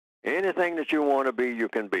 Anything that you want to be, you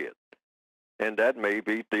can be it. And that may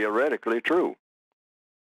be theoretically true.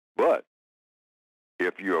 But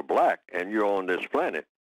if you're black and you're on this planet,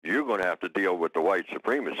 you're going to have to deal with the white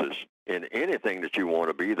supremacists in anything that you want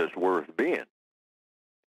to be that's worth being.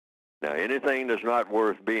 Now, anything that's not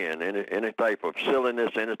worth being, any type of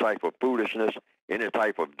silliness, any type of foolishness, any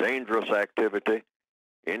type of dangerous activity,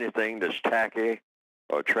 anything that's tacky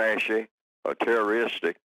or trashy or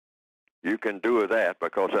terroristic, you can do that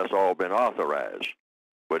because that's all been authorized.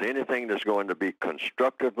 But anything that's going to be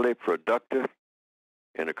constructively productive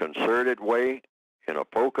in a concerted way, in a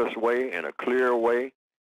focused way, in a clear way,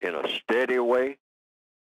 in a steady way,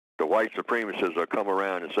 the white supremacists will come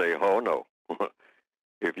around and say, oh, no.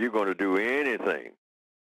 If you're going to do anything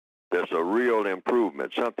that's a real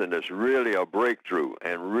improvement, something that's really a breakthrough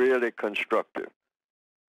and really constructive,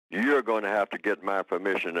 you're going to have to get my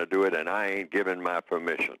permission to do it, and I ain't giving my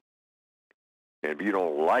permission. And if you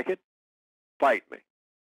don't like it, fight me.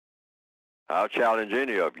 I'll challenge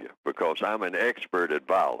any of you because I'm an expert at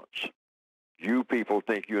violence. You people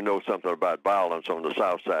think you know something about violence on the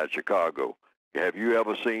south side of Chicago. Have you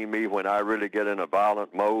ever seen me when I really get in a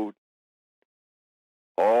violent mode?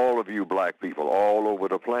 All of you black people all over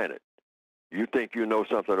the planet, you think you know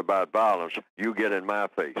something about violence, you get in my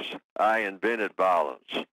face. I invented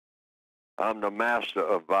violence. I'm the master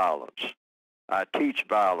of violence. I teach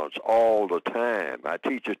violence all the time. I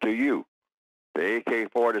teach it to you. The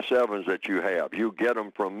AK-47s that you have, you get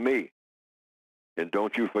them from me. And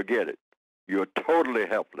don't you forget it. You're totally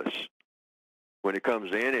helpless when it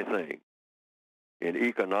comes to anything. In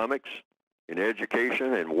economics, in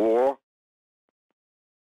education, in war,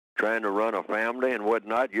 trying to run a family and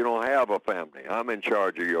whatnot. You don't have a family. I'm in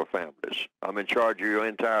charge of your families. I'm in charge of your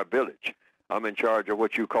entire village. I'm in charge of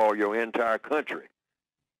what you call your entire country.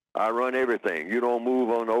 I run everything. You don't move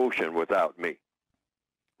on the ocean without me,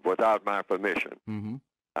 without my permission. Mm-hmm.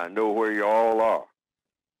 I know where you all are.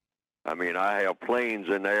 I mean, I have planes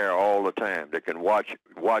in the air all the time that can watch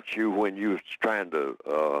you when you're trying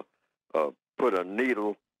to put a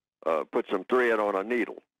needle, put some thread on a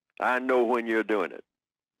needle. I know when you're doing it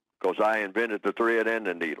because I invented the thread and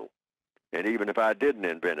the needle. And even if I didn't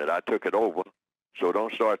invent it, I took it over. So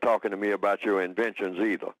don't start talking to me about your inventions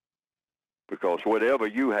either. Because whatever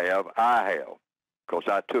you have, I have. Because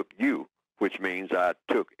I took you, which means I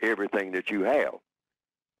took everything that you have,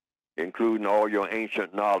 including all your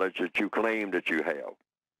ancient knowledge that you claim that you have.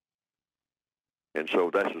 And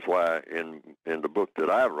so this is why in the book that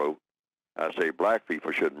I wrote, I say black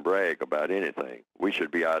people shouldn't brag about anything. We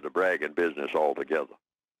should be out of the bragging business altogether.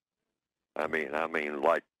 I mean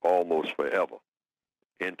like almost forever,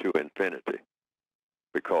 into infinity.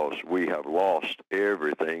 Because we have lost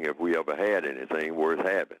everything if we ever had anything worth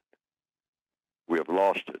having. We have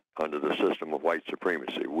lost it under the system of white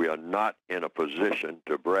supremacy. We are not in a position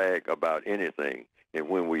to brag about anything. And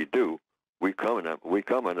when we do, we come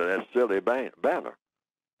under that silly banner.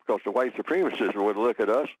 Because the white supremacists would look at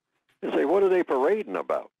us and say, what are they parading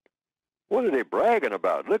about? What are they bragging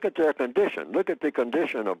about? Look at their condition. Look at the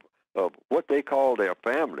condition of what they call their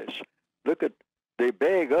families. They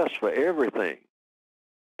beg us for everything.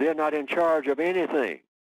 They're not in charge of anything.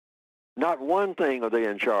 Not one thing are they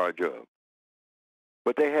in charge of.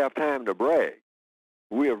 But they have time to brag.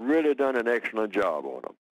 We have really done an excellent job on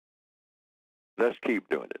them. Let's keep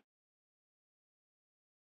doing it.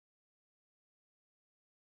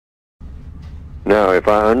 Now, if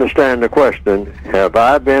I understand the question, have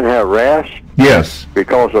I been harassed? Yes.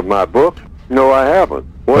 Because of my book? No, I haven't.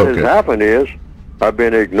 What has happened is I've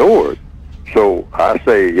been ignored. So I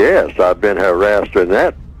say, yes, I've been harassed in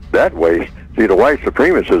that way. See, the white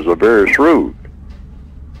supremacists are very shrewd.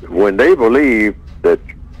 When they believe that,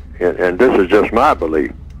 and this is just my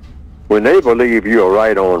belief, when they believe you're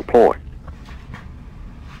right on point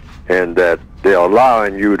and that they're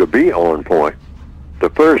allowing you to be on point, the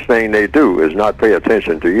first thing they do is not pay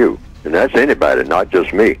attention to you. And that's anybody, not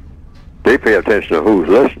just me. They pay attention to who's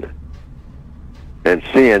listening and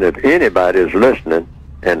seeing if anybody is listening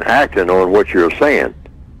and acting on what you're saying.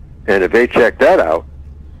 And if they check that out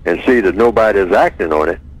and see that nobody is acting on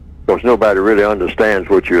it, because nobody really understands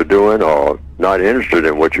what you're doing or not interested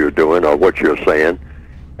in what you're doing or what you're saying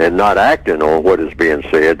and not acting on what is being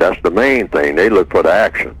said, that's the main thing. They look for the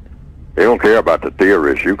action. They don't care about the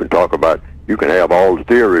theories. You can have all the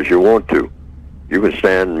theories you want to. You can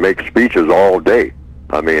stand and make speeches all day.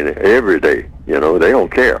 I mean, every day. They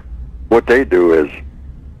don't care. What they do is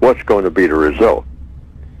what's going to be the result.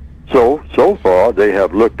 So far, they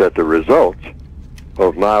have looked at the results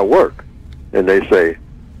of my work, and they say,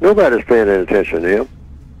 nobody's paying any attention to him.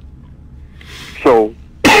 So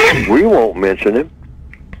we won't mention him,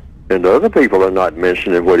 and the other people are not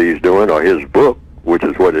mentioning what he's doing or his book, which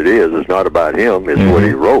is what it is. It's not about him. It's what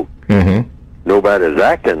he wrote. Mm-hmm. Nobody's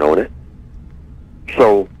acting on it.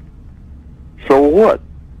 So what?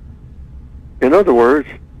 In other words,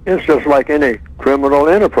 it's just like any criminal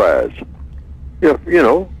enterprise.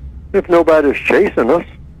 If nobody's chasing us,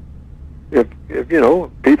 if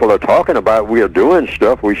people are talking about we are doing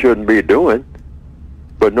stuff we shouldn't be doing,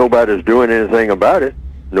 but nobody's doing anything about it,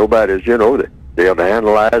 nobody's, they have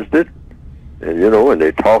analyzed it, and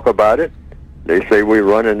they talk about it. They say we're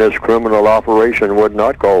running this criminal operation and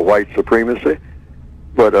whatnot called white supremacy,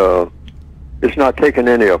 but it's not taking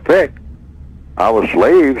any effect. Our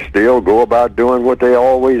slaves still go about doing what they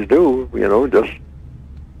always do, just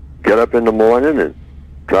get up in the morning and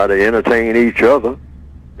try to entertain each other.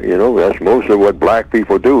 That's mostly what black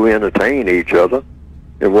people do, entertain each other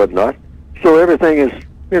and whatnot. So everything is,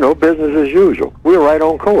 business as usual. We're right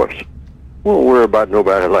on course. We don't worry about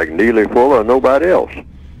nobody like Neely Fuller or nobody else.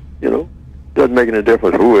 Doesn't make any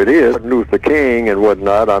difference who it is. Luther King and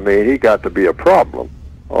whatnot, I mean, he got to be a problem,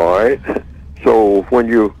 all right? So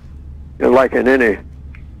when like in any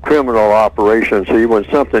criminal operation, see, when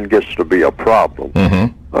something gets to be a problem,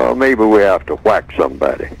 maybe we have to whack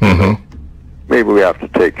somebody. Maybe we have to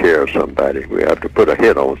take care of somebody. We have to put a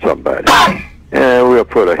hit on somebody. And we'll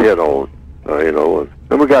put a hit on,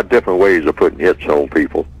 And we got different ways of putting hits on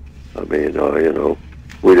people. I mean,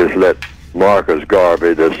 we just let Marcus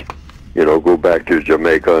Garvey just, go back to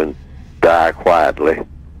Jamaica and die quietly.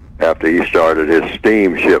 After he started his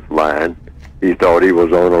steamship line, he thought he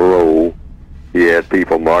was on a roll. He had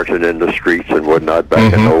people marching in the streets and whatnot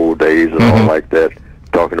back in the old days and all like that,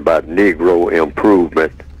 talking about Negro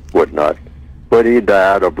improvement, whatnot. But he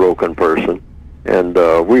died a broken person, and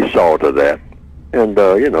we saw to that. And,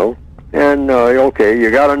 okay,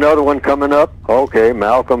 you got another one coming up? Okay,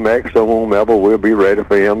 Malcolm X or whomever, we'll be ready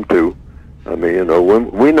for him too. I mean,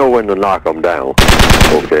 we know when to knock them down,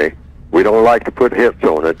 okay? We don't like to put hits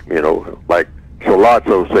on it, like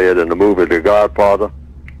Solazzo said in the movie The Godfather.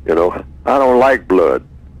 I don't like blood,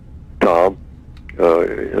 Tom.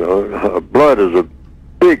 Blood is a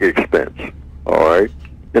big expense, all right?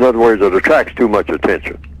 In other words, it attracts too much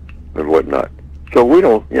attention and whatnot. So we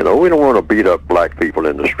don't want to beat up black people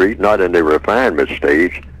in the street, not in the refinement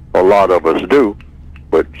stage. A lot of us do,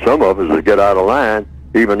 but some of us that get out of line,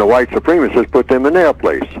 even the white supremacists put them in their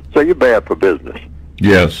place. So you're bad for business.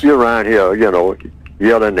 Yes. You're around here,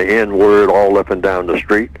 yelling the N-word all up and down the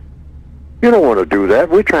street. You don't want to do that.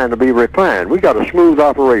 We're trying to be refined. We got a smooth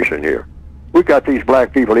operation here. We got these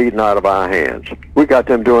black people eating out of our hands. We got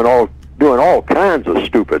them doing all kinds of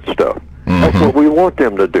stupid stuff. That's what we want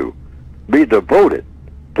them to do. Be devoted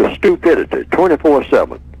to stupidity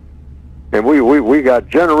 24/7. And we got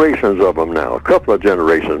generations of them now, a couple of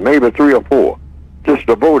generations, maybe 3 or 4, just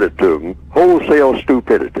devoted to wholesale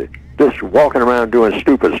stupidity. Just walking around doing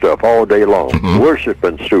stupid stuff all day long,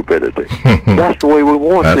 worshiping stupidity. That's the way we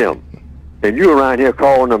want them. And you around here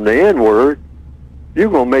calling them the N-word, you're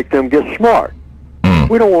going to make them get smart.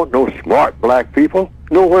 We don't want no smart black people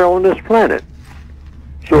nowhere on this planet.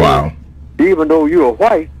 So even though you're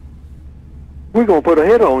white, we're going to put a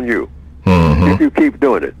hit on you if you keep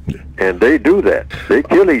doing it. And they do that. They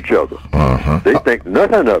kill each other. They think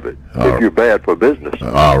nothing of it if you're bad for business.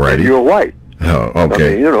 And you're white.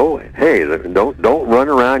 Okay. I mean, hey, don't run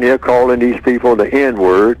around here calling these people the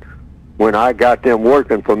N-word when I got them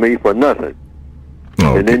working for me for nothing.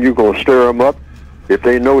 And then you're going to stir them up. If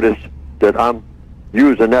they notice that I'm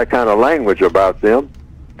using that kind of language about them,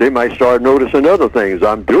 they might start noticing other things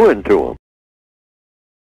I'm doing to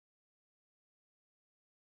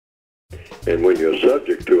them. And when you're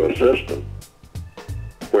subject to a system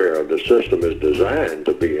where the system is designed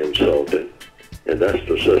to be insulting, and that's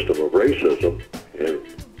the system of racism, and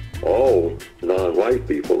all non-white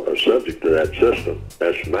people are subject to that system.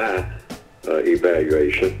 That's my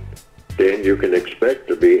evaluation. Then you can expect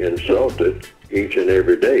to be insulted each and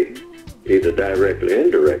every day, either directly or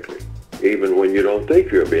indirectly, even when you don't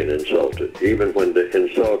think you're being insulted, even when the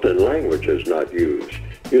insulting language is not used.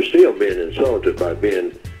 You're still being insulted by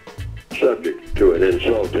being subject to an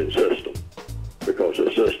insulting system, because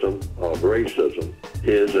a system of racism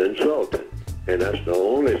is insulting. And that's the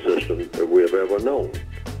only system that we've ever known.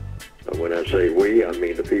 And when I say we, I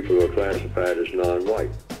mean the people who are classified as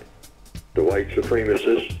non-white. The white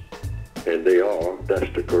supremacists, and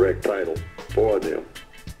that's the correct title for them,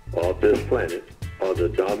 of this planet, are the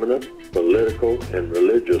dominant political and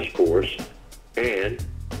religious force and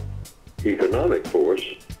economic force,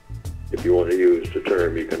 if you want to use the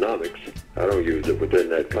term economics. I don't use it within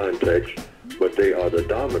that context, but they are the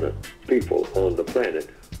dominant people on the planet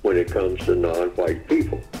when it comes to non-white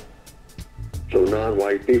people. So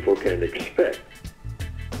non-white people can expect.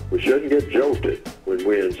 We shouldn't get jolted when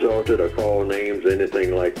we're insulted or call names,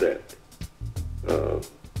 anything like that.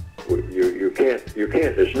 You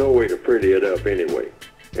can't, there's no way to pretty it up anyway.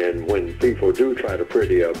 And when people do try to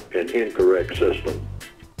pretty up an incorrect system,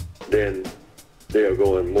 then they're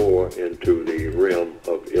going more into the realm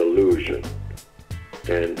of illusion.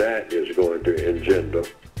 And that is going to engender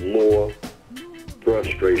more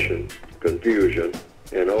frustration, confusion,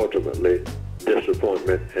 and ultimately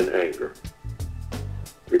disappointment and anger.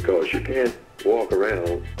 Because you can't walk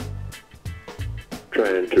around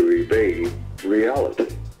trying to evade reality.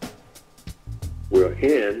 We're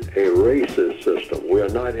in a racist system. We're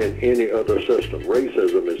not in any other system.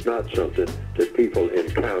 Racism is not something that people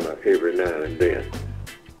encounter every now and then.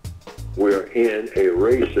 We're in a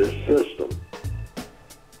racist system.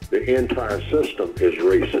 The entire system is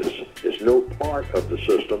racist. There's no part of the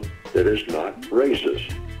system that is not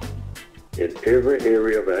racist. In every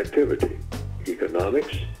area of activity,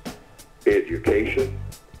 economics, education,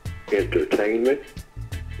 entertainment,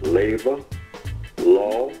 labor,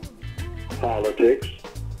 law, politics,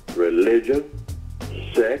 religion,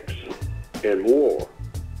 sex, and war.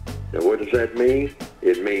 Now what does that mean?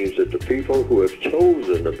 It means that the people who have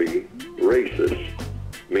chosen to be racist,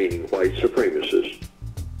 meaning white supremacists,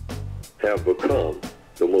 have become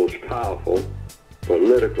the most powerful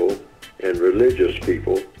political and religious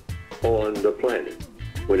people on the planet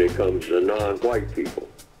when it comes to non-white people.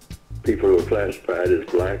 People who are classified as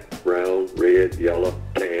black, brown, red, yellow,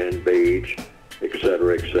 tan, beige,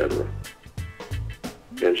 etc., etc.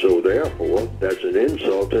 And so therefore, that's an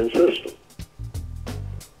insulting system.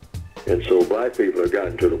 And so black people have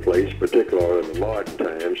gotten to the place, particularly in the modern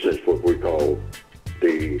times, since what we call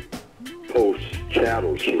the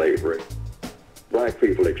post-chattel slavery, black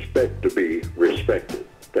people expect to be respected.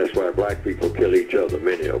 That's why black people kill each other,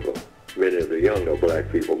 many of them, many of the younger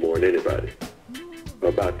black people more than anybody,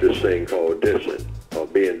 about this thing called dissing or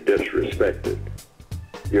being disrespected.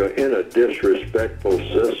 You're in a disrespectful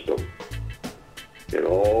system, and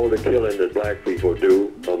all the killing that black people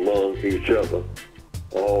do among each other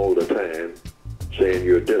all the time, saying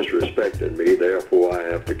you're disrespecting me, therefore I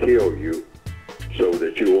have to kill you so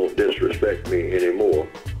that you won't disrespect me anymore.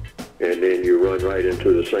 And then you run right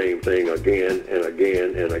into the same thing again and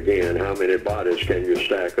again and again. How many bodies can you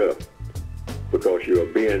stack up? Because you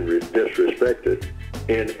are being disrespected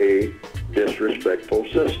in a disrespectful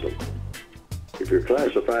system. If you're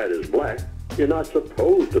classified as black, you're not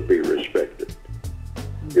supposed to be respected.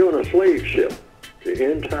 You're on a slave ship.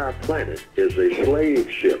 The entire planet is a slave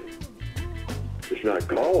ship. It's not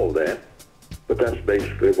called that, but that's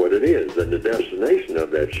basically what it is. And the destination of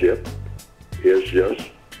that ship is just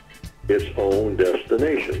its own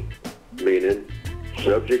destination, meaning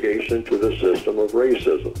subjugation to the system of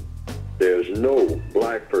racism. There's no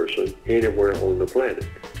black person anywhere on the planet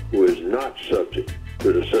who is not subject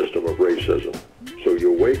to the system of racism. So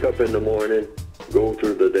you wake up in the morning, go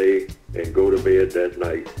through the day, and go to bed that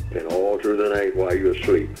night, and all through the night while you're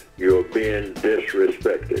asleep, you're being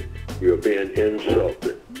disrespected. You're being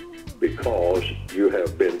insulted because you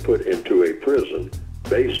have been put into a prison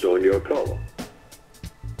based on your color.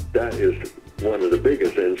 That is one of the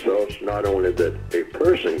biggest insults, not only that a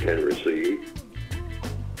person can receive,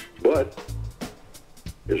 but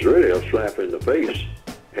it's really a slap in the face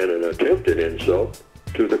and an attempted insult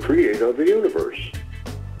to the creator of the universe.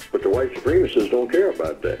 But the white supremacists don't care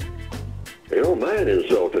about that. They don't mind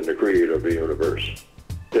insulting the creator of the universe.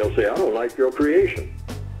 They'll say, I don't like your creation.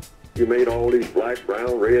 You made all these black,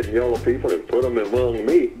 brown, red, and yellow people and put them among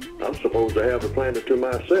me. I'm supposed to have the planet to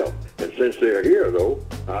myself. And since they're here, though,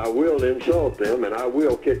 I will insult them and I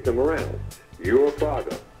will kick them around. Your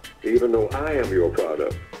product, even though I am your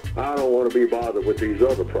product, I don't want to be bothered with these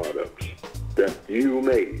other products that you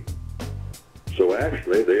made. So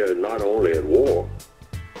actually, they are not only at war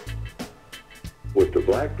with the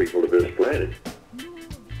black people of this planet,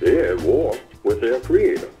 they're at war with their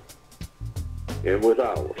creator and with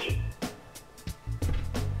ours.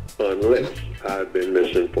 Unless I've been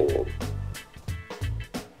misinformed.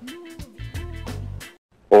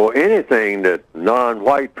 Or anything that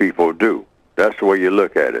non-white people do, that's the way you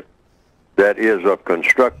look at it, that is of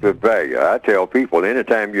constructive value. I tell people,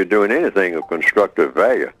 anytime you're doing anything of constructive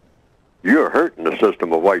value, you're hurting the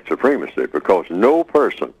system of white supremacy, because no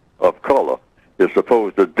person of color is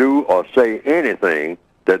supposed to do or say anything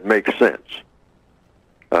that makes sense.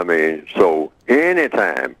 I mean, so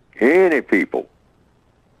anytime any people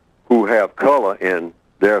who have color in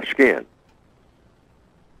their skin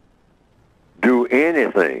do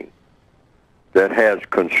anything that has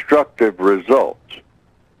constructive results,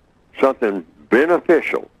 something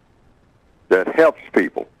beneficial that helps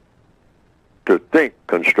people to think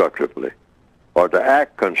constructively or to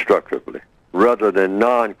act constructively rather than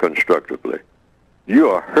non-constructively, you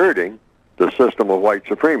are hurting the system of white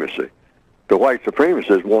supremacy. The white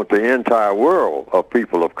supremacists want the entire world of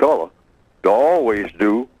people of color to always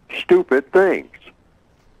do stupid things.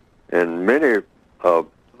 And many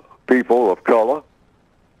people of color,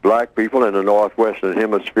 black people in the northwestern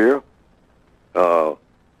hemisphere, under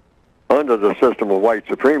the system of white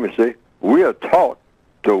supremacy, we are taught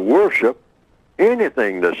to worship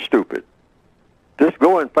anything that's stupid. Just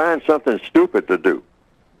go and find something stupid to do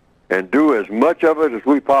and do as much of it as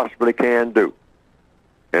we possibly can do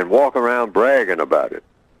and walk around bragging about it.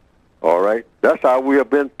 All right? That's how we have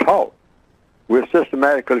been taught. We're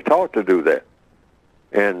systematically taught to do that.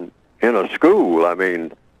 And in a school, I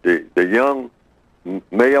mean, the young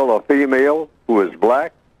male or female who is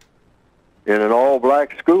black in an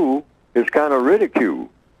all-black school is kind of ridiculed,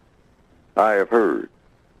 I have heard.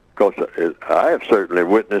 Because I have certainly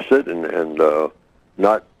witnessed it, and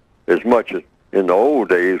not as much as in the old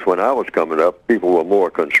days when I was coming up, people were more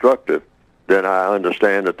constructive than I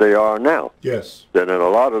understand that they are now. Yes. That in a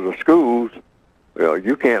lot of the schools,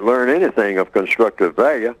 you can't learn anything of constructive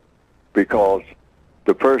value because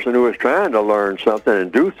the person who is trying to learn something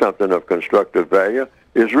and do something of constructive value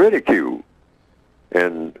is ridiculed.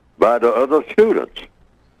 and by the other students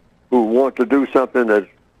who want to do something that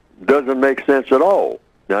doesn't make sense at all.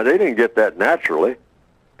 Now, they didn't get that naturally.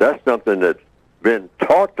 That's something that's been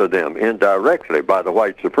taught to them indirectly by the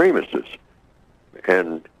white supremacists.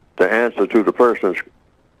 And the answer to the persons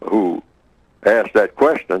who asked that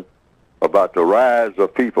question about the rise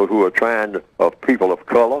of people who are of people of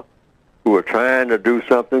color, who are trying to do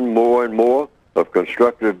something more and more of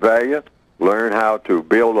constructive value, learn how to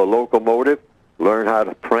build a locomotive, learn how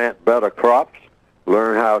to plant better crops,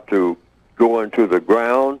 learn how to go into the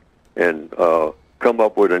ground and come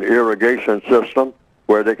up with an irrigation system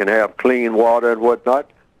where they can have clean water and whatnot.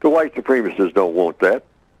 The white supremacists don't want that.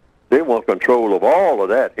 They want control of all of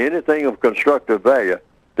that. Anything of constructive value,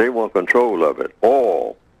 they want control of it.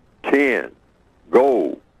 Oil, tin,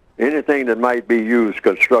 gold, anything that might be used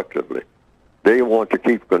constructively. They want to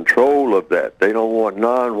keep control of that. They don't want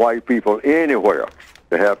non-white people anywhere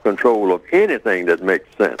to have control of anything that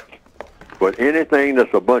makes sense. But anything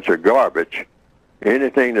that's a bunch of garbage,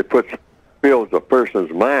 anything that fills a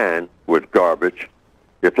person's mind with garbage,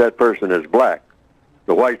 if that person is black,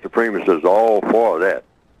 the white supremacists are all for that.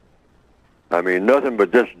 I mean, nothing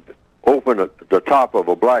but just open the top of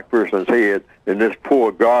a black person's head and just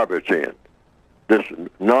pour garbage in, this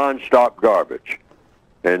non-stop garbage,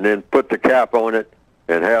 and then put the cap on it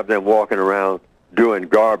and have them walking around doing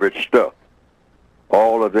garbage stuff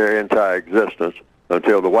all of their entire existence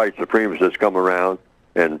until the white supremacists come around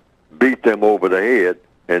and beat them over the head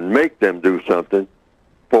and make them do something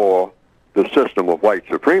for the system of white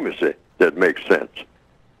supremacy that makes sense.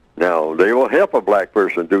 Now, they will help a black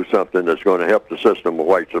person do something that's going to help the system of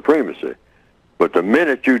white supremacy. But the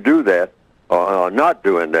minute you do that, or not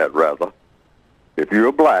doing that rather, if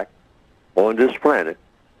you're black on this planet,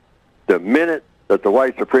 the minute that the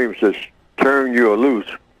white supremacists turn you loose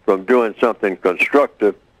from doing something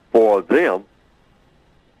constructive for them,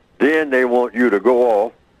 then they want you to go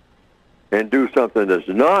off and do something that's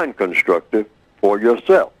non-constructive for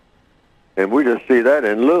yourself. And we just see that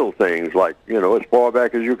in little things like, as far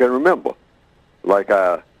back as you can remember. Like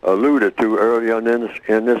I alluded to earlier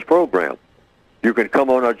in this program. You can come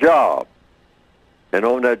on a job, and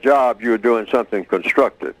on that job you're doing something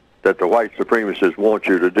constructive that the white supremacists want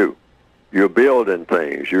you to do. You're building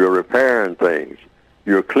things, you're repairing things,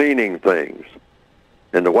 you're cleaning things.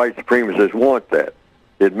 And the white supremacists want that.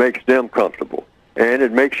 It makes them comfortable. And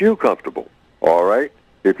it makes you comfortable, all right,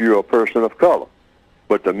 if you're a person of color.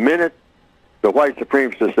 But the minute the white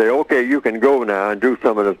supremacists say, okay, you can go now and do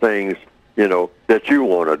some of the things, that you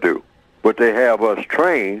want to do. But they have us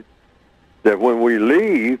trained that when we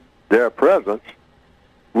leave their presence,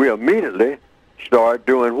 we immediately start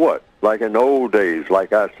doing what? Like in the old days,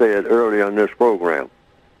 like I said earlier in this program.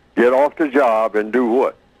 Get off the job and do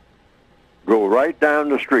what? Go right down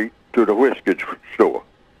the street to the whiskey store.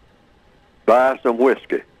 Buy some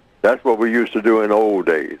whiskey. That's what we used to do in the old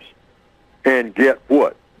days. And get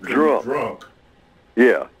what? Drunk.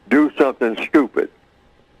 Yeah, do something stupid.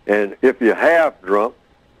 And if you're half drunk,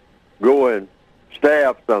 go and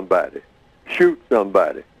stab somebody, shoot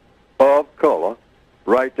somebody of color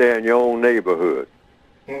right there in your own neighborhood.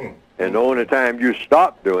 And the only time you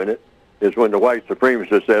stop doing it is when the white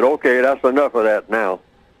supremacists said, okay, that's enough of that now.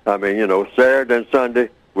 I mean, Saturday and Sunday,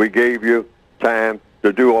 we gave you time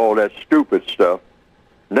to do all that stupid stuff.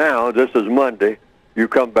 Now, this is Monday, you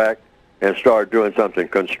come back and start doing something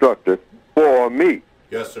constructive for me.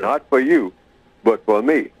 Yes, sir. Not for you, but for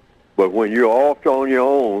me. But when you're off on your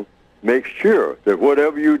own, make sure that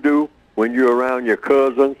whatever you do when you're around your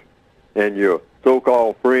cousins and your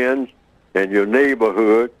so-called friends and your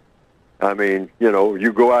neighborhood, I mean,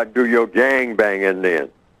 you go out and do your gang banging then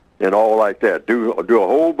and all like that. Do a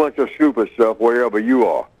whole bunch of stupid stuff wherever you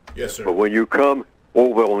are. Yes, sir. But when you come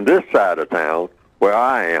over on this side of town, where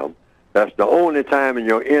I am, that's the only time in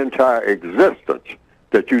your entire existence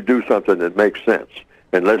that you do something that makes sense.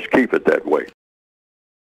 And let's keep it that way.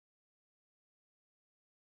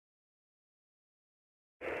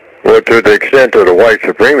 Well, to the extent that the white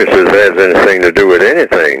supremacists has anything to do with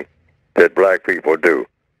anything that black people do,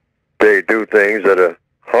 they do things that are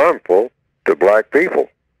harmful to black people.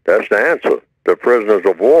 That's the answer. The prisoners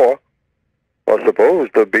of war are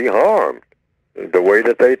supposed to be harmed the way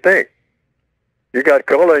that they think. You got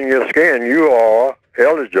color in your skin, you are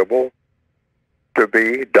eligible to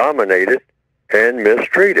be dominated and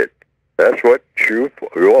mistreated. That's what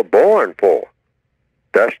you're born for.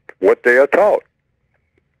 That's what they are taught.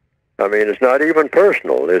 I mean, it's not even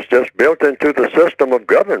personal. It's just built into the system of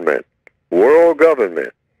government, world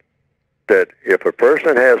government, that if a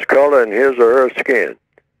person has color in his or her skin,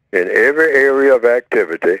 in every area of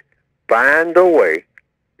activity, find a way,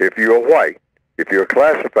 if you're white, if you're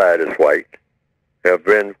classified as white, have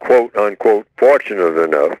been, quote, unquote, fortunate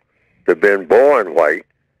enough to have been born white,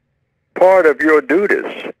 part of your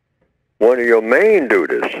duties, one of your main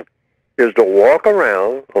duties, is to walk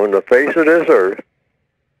around on the face of this earth,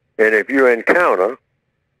 and if you encounter,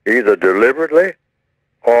 either deliberately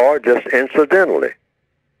or just incidentally,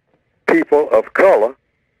 people of color,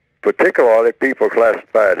 particularly people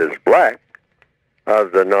classified as black, out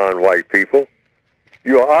of the non-white people,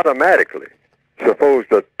 you are automatically supposed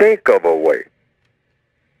to think of a way,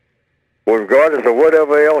 regardless of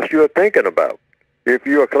whatever else you're thinking about. If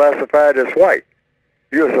you are classified as white,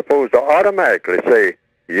 you're supposed to automatically say,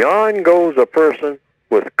 yon goes a person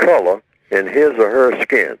with color in his or her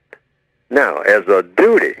skin. Now, as a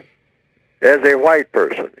duty, as a white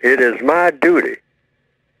person, it is my duty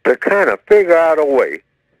to kind of figure out a way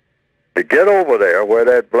to get over there where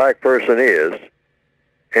that black person is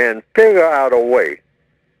and figure out a way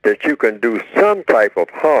that you can do some type of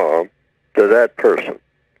harm to that person.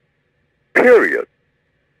 Period.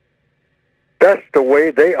 That's the way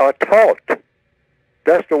they are taught.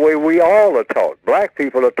 That's the way we all are taught. Black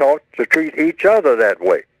people are taught to treat each other that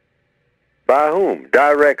way. By whom?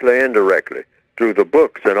 Directly, indirectly, through the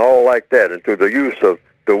books and all like that, and through the use of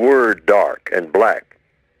the word dark and black,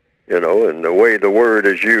 and the way the word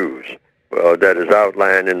is used, that is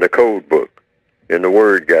outlined in the code book, in the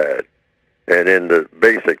word guide, and in the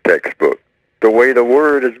basic textbook. The way the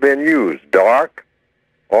word has been used, dark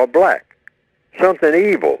or black, something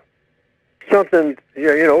evil, something,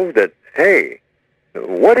 that, hey,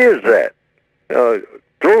 what is that?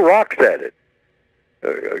 Throw rocks at it.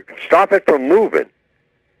 Stop it from moving.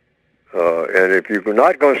 And if you're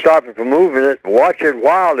not going to stop it from moving, watch it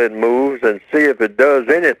while it moves and see if it does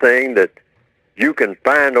anything that you can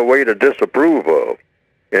find a way to disapprove of,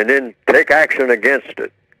 and then take action against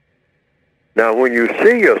it. Now, when you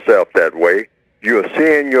see yourself that way, you're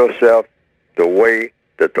seeing yourself the way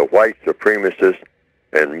that the white supremacists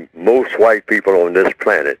and most white people on this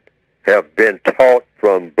planet have been taught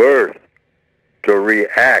from birth to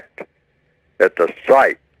react at the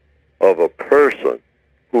sight of a person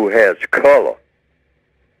who has color.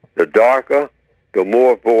 The darker, the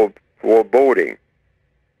more foreboding,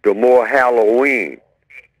 the more Halloween,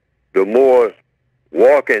 the more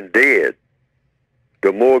Walking Dead,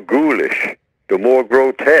 the more ghoulish, the more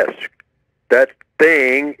grotesque that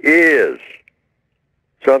thing is.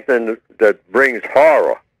 Something that brings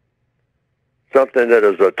horror, something that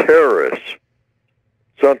is a terrorist,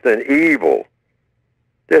 something evil.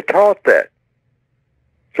 They're taught that.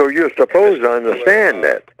 So you're supposed to understand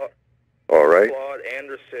that. All right? Claude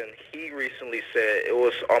Anderson, he recently said, it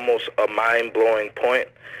was almost a mind-blowing point.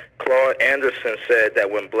 Claude Anderson said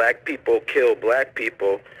that when black people kill black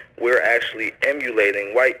people, we're actually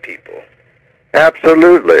emulating white people.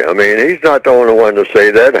 Absolutely. I mean, he's not the only one to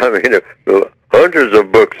say that. I mean, hundreds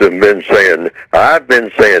of books have been saying, I've been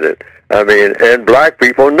saying it. I mean, and black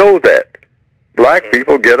people know that. Black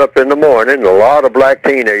people get up in the morning, a lot of black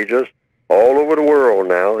teenagers all over the world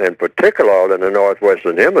now, and particularly in the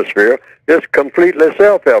Northwestern Hemisphere, it's completely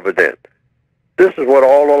self-evident. This is what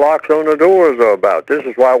all the locks on the doors are about. This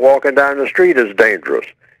is why walking down the street is dangerous.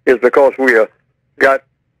 It's because we have got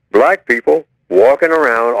black people walking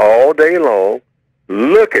around all day long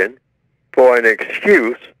looking for an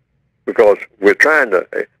excuse, because we're trying to,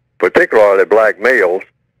 particularly black males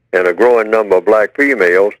and a growing number of black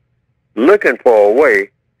females, looking for a way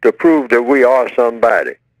to prove that we are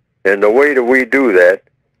somebody. And the way that we do that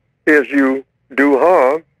is you do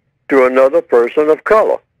harm to another person of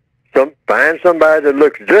color. Find somebody that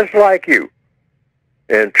looks just like you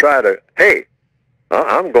and try to, hey,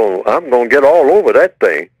 I'm going to get all over that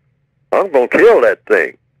thing. I'm going to kill that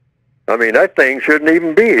thing. I mean, that thing shouldn't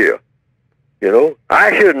even be here.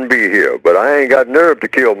 I shouldn't be here, but I ain't got nerve to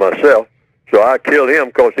kill myself, so I kill him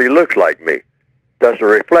because he looks like me. That's a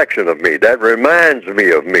reflection of me. That reminds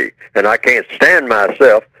me of me, and I can't stand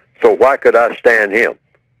myself, so why could I stand him?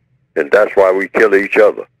 And that's why we kill each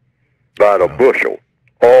other by the bushel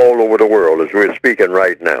all over the world as we're speaking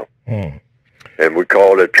right now. And we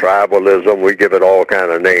call it tribalism. We give it all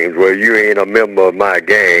kind of names. Well, you ain't a member of my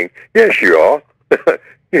gang. Yes, you are.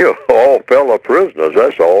 You're all fellow prisoners,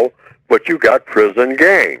 that's all. But you got prison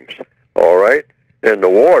gangs, all right? And the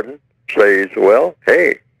warden says, well,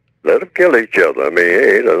 hey, let them kill each other. I mean,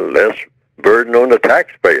 hey, less burden on the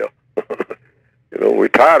taxpayer. We're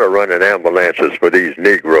tired of running ambulances for these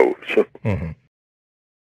Negroes.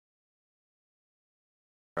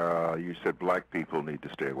 You said black people need to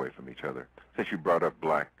stay away from each other. Since you brought up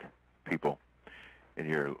black people in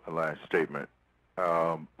your last statement,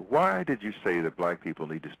 why did you say that black people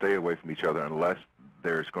need to stay away from each other unless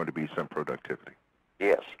there's going to be some productivity.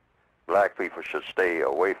 Yes. Black people should stay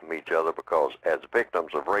away from each other because as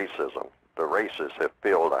victims of racism, the racists have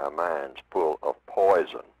filled our minds full of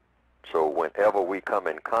poison. So whenever we come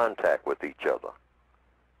in contact with each other,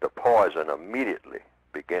 the poison immediately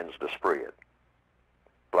begins to spread.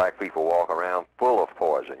 Black people walk around full of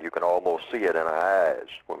poison. You can almost see it in our eyes.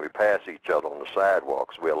 When we pass each other on the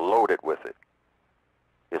sidewalks, we're loaded with it.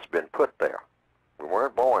 It's been put there. We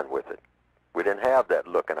weren't born with it. We didn't have that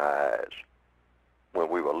look in our eyes when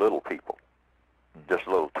we were little people, just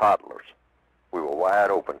little toddlers. We were wide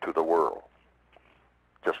open to the world,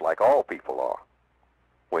 just like all people are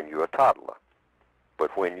when you're a toddler.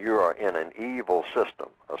 But when you are in an evil system,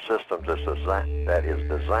 a system that is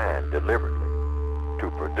designed deliberately to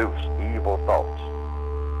produce evil thoughts,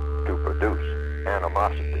 to produce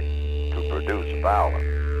animosity, to produce violence,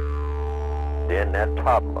 then that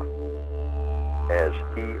toddler, as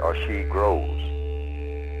he or she grows,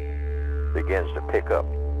 begins to pick up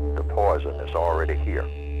the poison that's already here.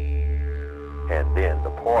 And then the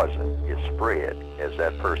poison is spread as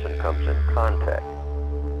that person comes in contact,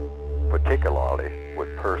 particularly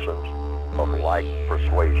with persons of like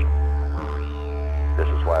persuasion. This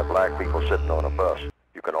is why black people sitting on a bus,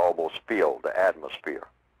 you can almost feel the atmosphere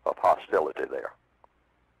of hostility there.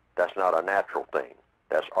 That's not a natural thing.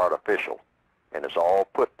 That's artificial. And it's all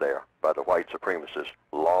put there by the white supremacists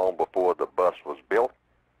long before the bus was built,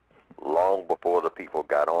 long before the people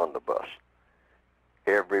got on the bus.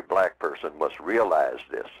 Every black person must realize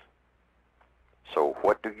this. So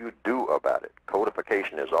what do you do about it?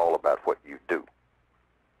 Codification is all about what you do.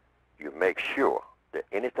 You make sure that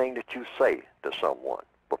anything that you say to someone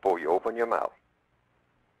before you open your mouth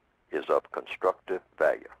is of constructive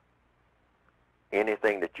value.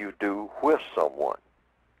 Anything that you do with someone,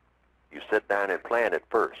 you sit down and plan it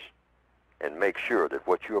first and make sure that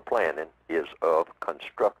what you're planning is of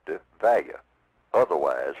constructive value.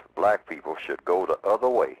 Otherwise, black people should go the other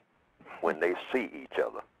way when they see each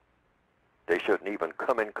other. They shouldn't even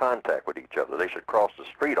come in contact with each other. They should cross the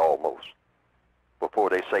street almost before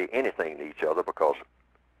they say anything to each other, because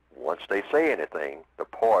once they say anything, the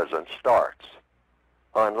poison starts,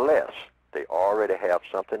 unless they already have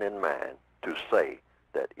something in mind to say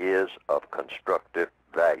that is of constructive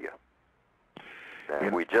value. Now,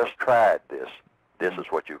 we just tried this. This is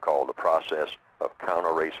what you call the process of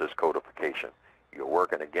counter-racist codification. You're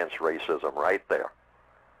working against racism right there.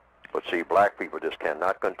 But see, black people just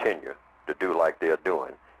cannot continue to do like they're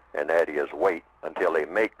doing, and that is wait until they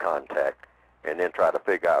make contact and then try to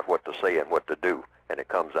figure out what to say and what to do, and it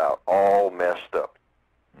comes out all messed up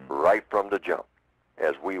right from the jump.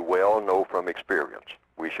 As we well know from experience,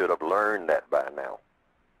 we should have learned that by now.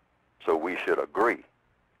 So we should agree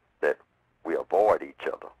that we avoid each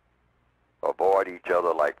other. Avoid each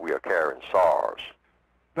other like we are carrying SARS.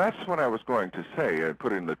 That's what I was going to say,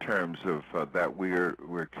 put in the terms of that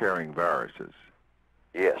we're carrying viruses.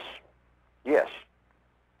 Yes. Yes.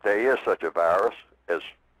 There is such a virus as,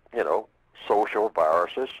 social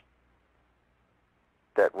viruses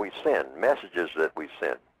that we send, messages that we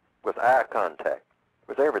send with eye contact,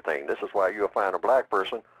 with everything. This is why you'll find a black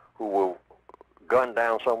person who will gun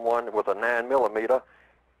down someone with a 9mm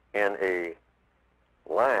in a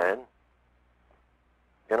line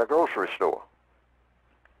in a grocery store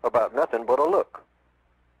about nothing but a look.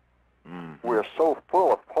 We're so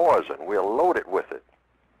full of poison, we're loaded with it.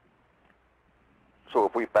 So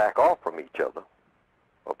if we back off from each other,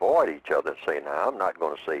 avoid each other, and say, now I'm not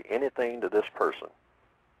going to say anything to this person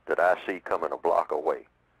that I see coming a block away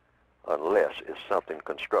unless it's something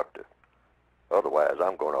constructive. Otherwise,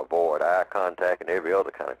 I'm going to avoid eye contact and every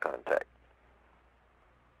other kind of contact.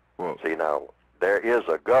 Well, see, now, there is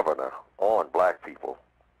a governor on black people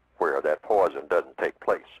where that poison doesn't take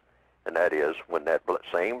place. And that is when that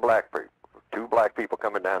same black people, two black people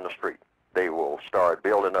coming down the street, they will start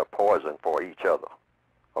building up poison for each other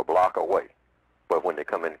a block away. But when they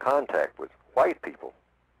come in contact with white people,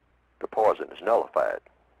 the poison is nullified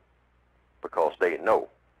because they know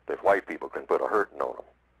that white people can put a hurting on them.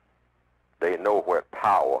 They know where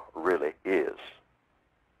power really is.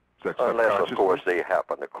 Unless, of course, they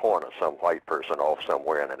happen to corner some white person off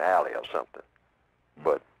somewhere in an alley or something.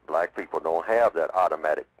 But black people don't have that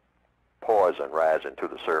automatic poison rising to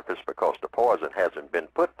the surface because the poison hasn't been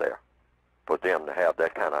put there for them to have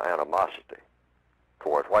that kind of animosity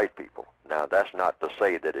toward white people. Now, that's not to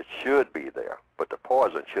say that it should be there, but the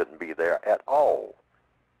poison shouldn't be there at all.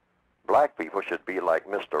 Black people should be like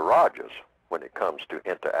Mr. Rogers when it comes to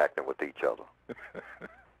interacting with each other.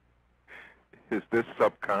 Is this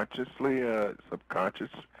subconscious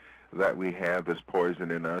that we have this poison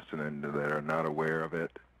in us and that are not aware of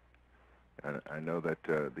it? I know that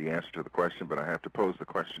the answer to the question, but I have to pose the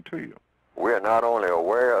question to you. We're not only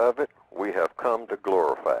aware of it, we have come to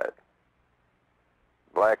glorify it.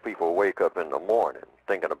 Black people wake up in the morning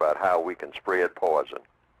thinking about how we can spread poison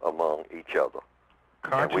among each other.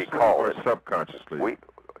 Consciously and we call or it, subconsciously?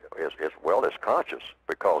 It's conscious,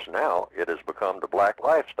 because now it has become the black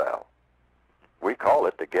lifestyle. We call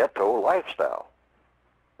it the ghetto lifestyle.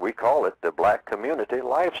 We call it the black community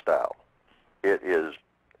lifestyle. It is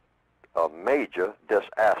a major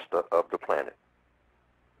disaster of the planet.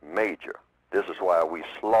 Major. This is why we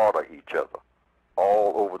slaughter each other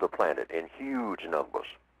all over the planet in huge numbers,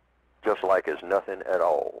 just like it's nothing at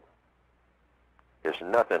all. It's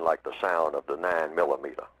nothing like the sound of the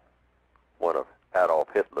 9mm, one of Adolf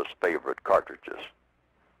Hitler's favorite cartridges.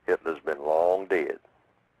 Hitler's been long dead,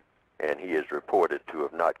 and he is reported to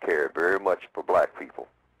have not cared very much for black people.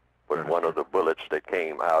 But one of the bullets that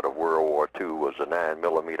came out of World War II was a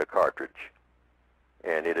 9mm cartridge,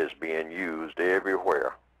 and it is being used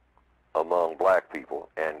everywhere among black people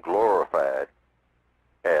and glorified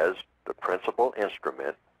as the principal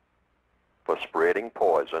instrument for spreading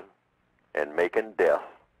poison and making death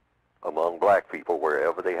among black people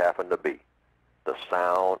wherever they happen to be. The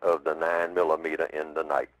sound of the 9mm in the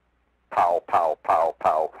night. Pow, pow, pow,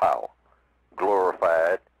 pow, pow.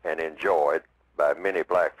 Glorified and enjoyed by many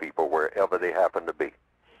black people wherever they happen to be.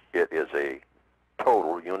 It is a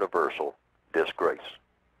total universal disgrace.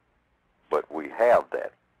 But we have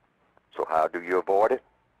that. So how do you avoid it?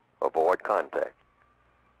 Avoid contact.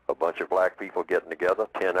 A bunch of black people getting together,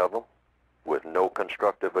 10 of them, with no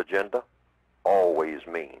constructive agenda, always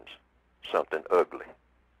means something ugly.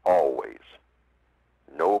 Always.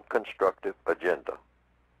 No constructive agenda.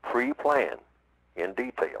 Pre-planned in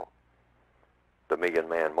detail. The Million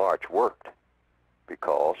Man March worked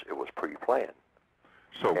because it was pre-planned.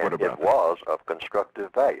 So what about it was of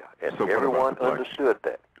constructive value, and so everyone understood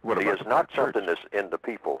that. See, it's not something that's in the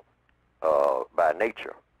people by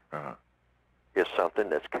nature. It's something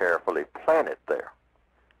that's carefully planted there.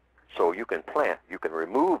 So you can plant, you can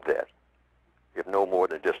remove that, if no more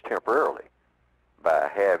than just temporarily, by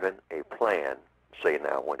having a plan. Say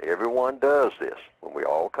now, when everyone does this, when we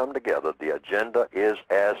all come together, the agenda is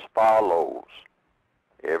as follows.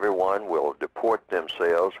 Everyone will deport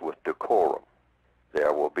themselves with decorum.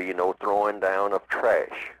 There will be no throwing down of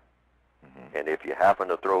trash. And if you happen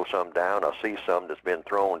to throw some down or see some that's been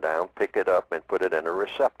thrown down, pick it up and put it in a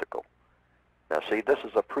receptacle. Now see, this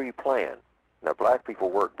is a pre-plan. Now black people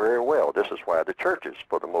work very well. This is why the churches,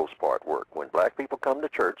 for the most part, work. When black people come to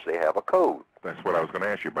church, they have a code. That's what I was going to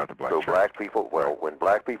ask you about the black church. So black people, well, when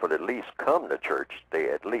black people at least come to church, they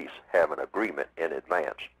at least have an agreement in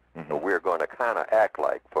advance. So we're going to kind of act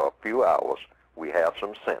like for a few hours we have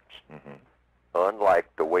some sense. Unlike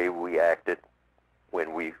the way we acted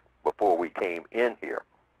before we came in here,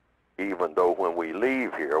 even though when we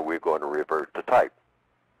leave here we're going to revert to type.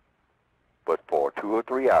 But for 2 or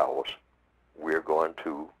 3 hours, we're going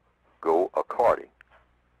to go according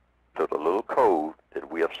to the little code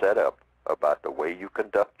that we have set up about the way you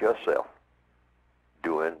conduct yourself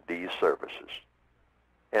during these services.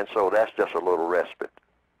 And so that's just a little respite.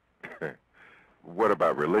 What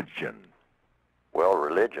about religion? Well,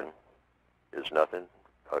 religion is nothing.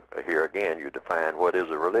 Here again, you define what is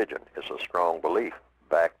a religion. It's a strong belief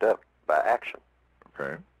backed up by action.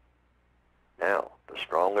 Okay. Now, the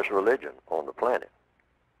strongest religion on the planet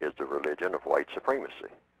is the religion of white supremacy.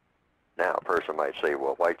 Now, a person might say,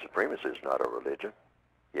 well, white supremacy is not a religion.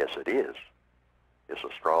 Yes, it is. It's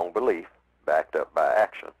a strong belief backed up by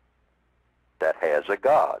action that has a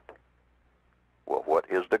God. Well, what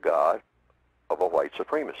is the God of a white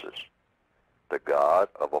supremacist? The God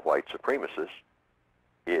of a white supremacist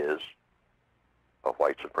is a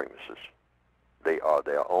white supremacist. They are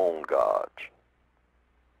their own gods.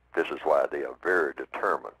 This is why they are very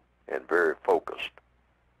determined and very focused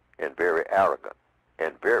and very arrogant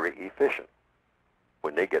and very efficient.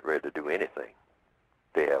 When they get ready to do anything,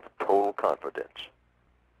 they have total confidence,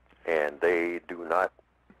 and they do not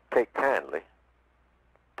take kindly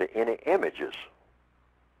to any images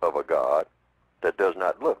of a God that does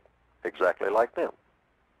not look exactly like them.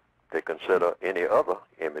 They consider any other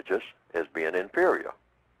images as being inferior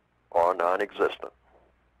or non-existent.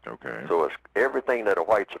 Okay. So it's everything that a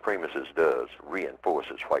white supremacist does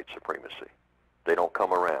reinforces white supremacy. They don't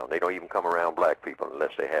come around. They don't even come around black people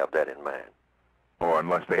unless they have that in mind. Or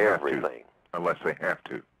unless they have to. Everything. Unless they have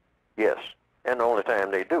to. Yes. And the only time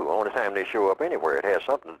they do, the only time they show up anywhere, it has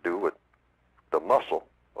something to do with the muscle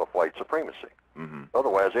of white supremacy.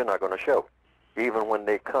 Otherwise, they're not going to show. Even when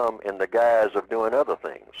they come in the guise of doing other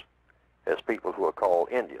things, as people who are called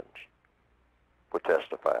Indians would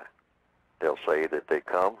testify. they'll say that they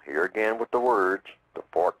come, here again with the words, the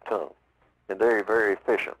forked tongue. And they're very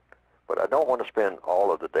efficient. But I don't want to spend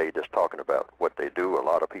all of the day just talking about what they do. A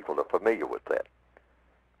lot of people are familiar with that.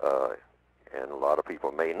 And a lot of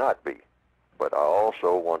people may not be. But I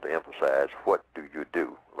also want to emphasize, what do you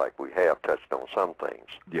do? Like we have touched on some things.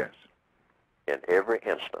 Yes. In every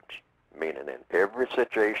instance, meaning in every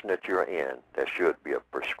situation that you're in, there should be a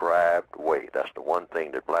prescribed way. That's the one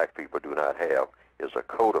thing that black people do not have, is a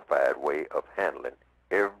codified way of handling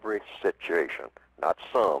every situation. Not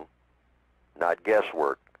some, not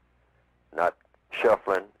guesswork, not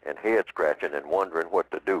shuffling and head scratching and wondering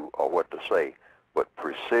what to do or what to say, but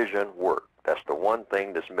precision work. That's the one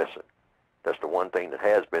thing that's missing. That's the one thing that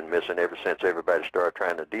has been missing ever since everybody started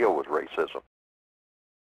trying to deal with racism.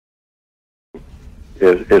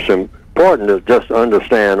 It's important to just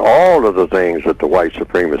understand all of the things that the white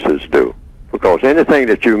supremacists do, because anything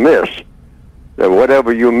that you miss, that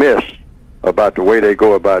whatever you miss about the way they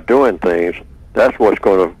go about doing things, that's what's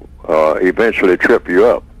going to eventually trip you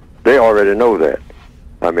up. They already know that.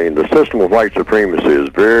 I mean, the system of white supremacy is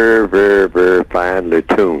very, very, very finely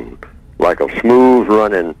tuned, like a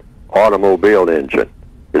smooth-running automobile engine.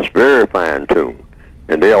 It's very fine-tuned,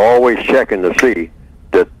 and they're always checking to see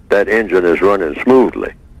that that engine is running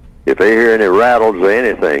smoothly. If they hear any rattles or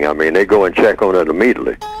anything, I mean, they go and check on it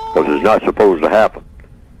immediately, because it's not supposed to happen.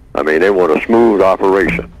 I mean, they want a smooth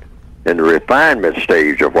operation. And the refinement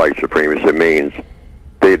stage of white supremacy means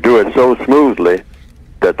they do it so smoothly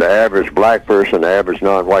that the average black person, the average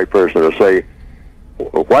non-white person will say,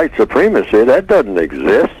 white supremacy, that doesn't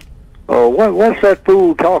exist. Oh, what's that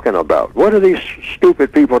fool talking about? What are these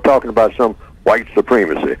stupid people talking about some white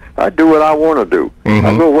supremacy? I do what I want to do.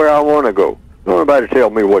 I go where I want to go. Nobody tell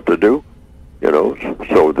me what to do. You know,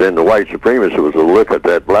 so then the white supremacist was to look at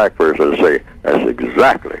that black person and say, that's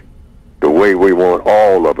exactly the way we want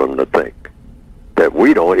all of them to think, that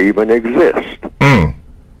we don't even exist.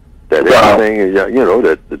 That everything, you know,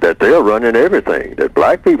 that they're running everything, that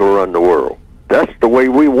black people run the world. That's the way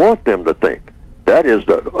we want them to think. That is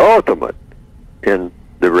the ultimate in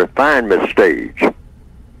the refinement stage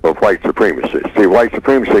of white supremacy. See, white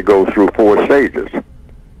supremacy goes through 4 stages.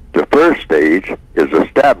 The first stage is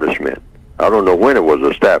establishment. I don't know when it was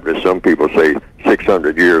established. Some people say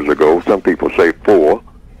 600 years ago. Some people say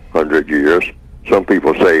 400 years. Some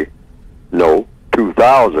people say, no,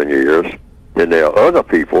 2,000 years. Then there are other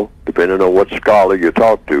people, depending on what scholar you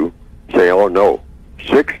talk to, say, oh no,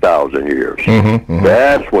 6,000 years.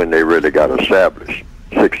 That's when they really got established,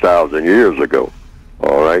 6,000 years ago.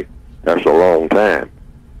 All right? That's a long time.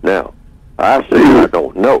 Now, I say I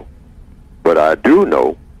don't know, but I do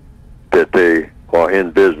know that they are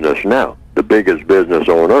in business now, the biggest business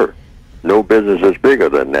on earth. No business is bigger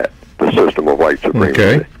than that, the system of white supremacy.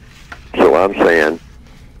 Okay. So I'm saying,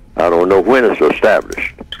 I don't know when it's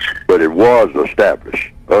established, but it was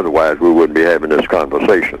established. Otherwise, we wouldn't be having this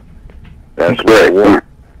conversation. That's number one.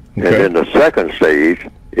 And then the second stage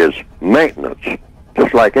is maintenance.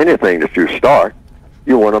 Just like anything that you start,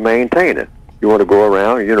 you want to maintain it. You want to go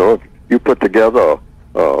around, you know, if you put together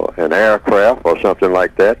an aircraft or something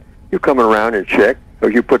like that, you come around and check. Or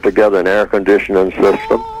you put together an air conditioning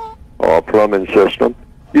system or a plumbing system,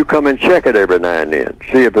 you come and check it every now and then,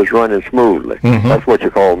 see if it's running smoothly. That's what you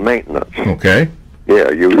call maintenance. Okay. Yeah,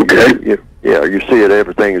 you see it,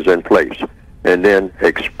 everything is in place. And then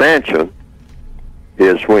expansion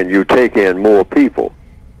is when you take in more people.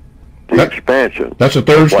 Expansion. That's the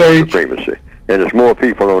third stage? Supremacy. And there's more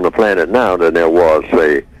people on the planet now than there was,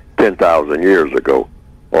 say, 10,000 years ago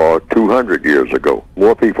or 200 years ago.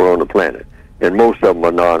 More people on the planet. And most of them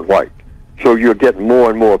are non-white. So you're getting more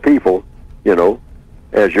and more people, you know,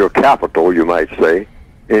 as your capital, you might say,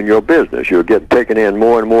 in your business. You're getting taking in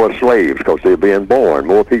more and more slaves because they're being born.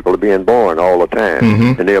 More people are being born all the time.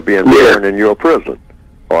 And they're being born in your prison.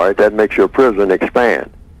 All right, that makes your prison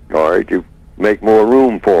expand. All right, you make more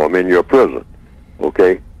room for them in your prison.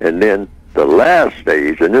 Okay, and then the last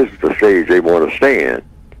stage, and this is the stage they want to stay in,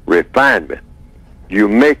 refinement. You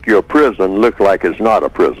make your prison look like it's not a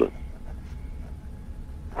prison,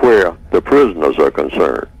 where the prisoners are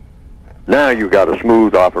concerned. Now you got a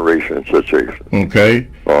smooth operation situation. Okay.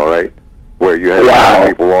 All right, where you have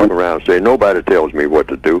people walking around and say, nobody tells me what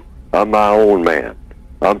to do. I'm my own man.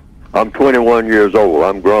 I'm 21 years old.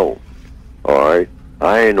 I'm grown. All right,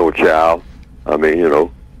 I ain't no child. I mean, you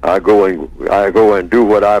know, I go and do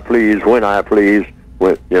what I please, when I please,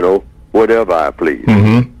 when, you know, whatever I please,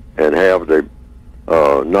 and have the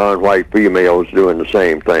non-white females doing the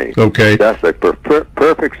same thing. Okay. That's a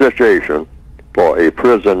perfect situation for a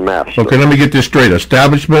prison master. Okay, let me get this straight.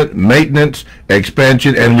 Establishment, maintenance,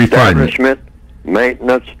 expansion, and refinement. Establishment,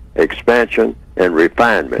 maintenance, expansion, and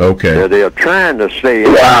refinement. Okay. Now, they're trying to stay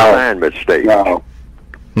in the refinement stage.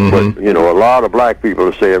 But, you know, a lot of black people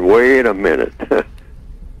are saying, wait a minute.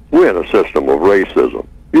 We're in a system of racism.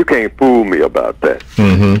 You can't fool me about that.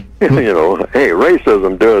 You know, hey,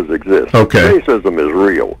 racism does exist. Okay. Racism is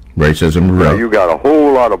real. Racism is real. Now, you got a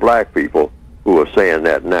whole lot of black people who are saying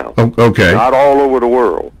that now. Okay. Not all over the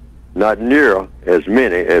world. Not near as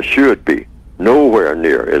many as should be. Nowhere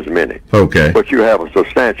near as many. Okay. But you have a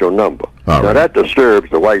substantial number. All now, right. that disturbs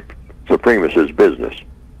the white supremacist business.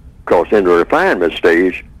 Because in the refinement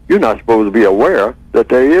stage, you're not supposed to be aware that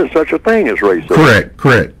there is such a thing as racism.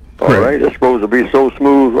 Correct. All right, it's supposed to be so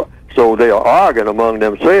smooth, so they are arguing among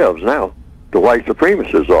themselves now. The white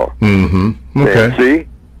supremacists are. Okay. And see,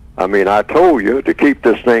 I mean, I told you to keep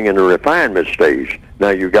this thing in the refinement stage. Now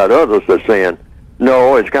you got others that are saying,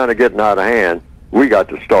 no, it's kind of getting out of hand. We got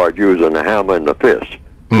to start using the hammer and the fist.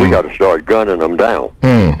 We got to start gunning them down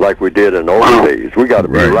like we did in the old days. We got to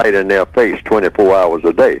be right in their face 24 hours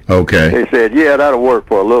a day. Okay. They said, yeah, that'll work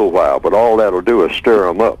for a little while, but all that'll do is stir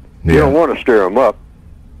them up. You don't want to stir them up.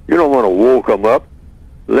 You don't want to woke them up.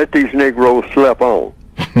 Let these Negroes sleep on.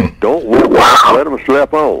 Don't woke them up. Let them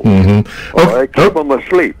sleep on. All right, keep them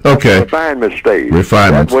asleep. Okay. Refinement stage.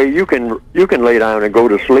 Refinement. That way you can lay down and go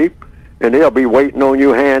to sleep, and they'll be waiting on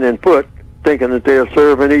you hand and foot, thinking that they're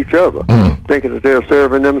serving each other, thinking that they're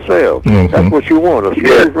serving themselves. That's what you want, a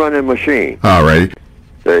smooth-running machine. All right.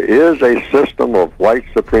 There is a system of white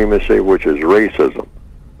supremacy, which is racism,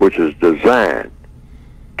 which is designed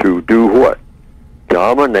to do what?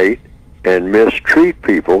 Dominate and mistreat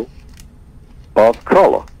people of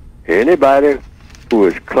color. Anybody who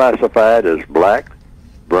is classified as black,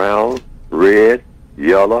 brown, red,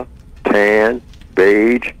 yellow, tan,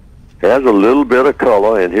 beige, has a little bit of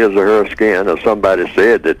color in his or her skin, or somebody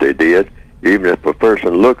said that they did, even if a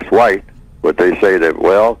person looks white, but they say that,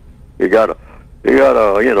 well, you got a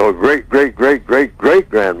you know, great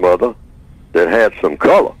grandmother that had some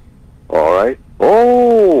color. All right.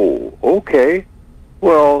 Oh, okay.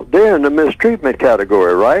 Well, they're in the mistreatment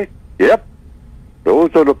category, right? Yep. Those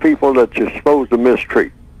are the people that you're supposed to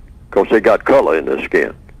mistreat because they got color in their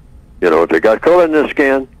skin. You know, if they got color in their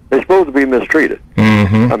skin, they're supposed to be mistreated.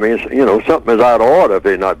 I mean, you know, something is out of order if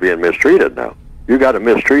they're not being mistreated now. You got to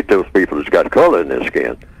mistreat those people that's got color in their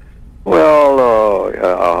skin.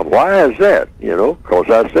 Well, why is that? You know, because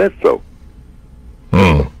I said so.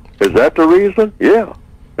 Is that the reason? Yeah.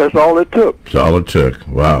 That's all it took. That's all it took.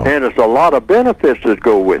 Wow. And it's a lot of benefits that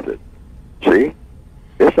go with it. See?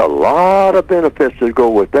 It's a lot of benefits that go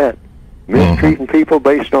with that. Mistreating people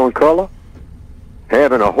based on color,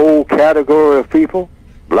 having a whole category of people,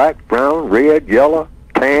 black, brown, red, yellow,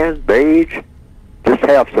 tan, beige, just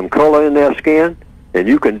have some color in their skin, and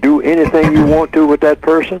you can do anything you want to with that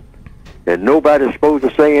person, and nobody's supposed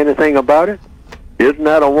to say anything about it. Isn't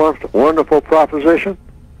that a wonderful proposition?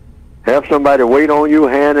 Have somebody wait on you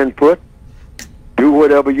hand and foot, do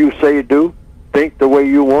whatever you say do, think the way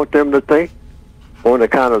you want them to think, on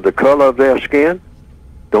account of the color of their skin.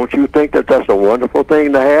 Don't you think that that's a wonderful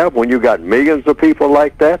thing to have when you got millions of people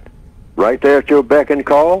like that right there at your beck and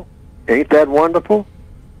call? Ain't that wonderful?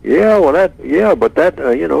 Yeah, well, but that,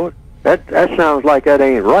 you know, that sounds like that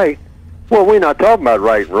ain't right. Well, we're not talking about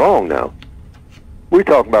right and wrong now. We're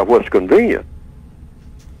talking about what's convenient.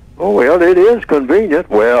 Oh, well, it is convenient.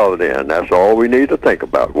 Well, then, that's all we need to think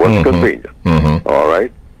about. What's convenient? All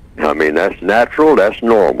right? I mean, that's natural. That's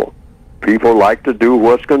normal. People like to do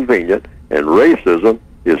what's convenient, and racism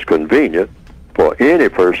is convenient for any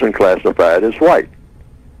person classified as white.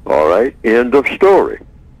 All right? End of story.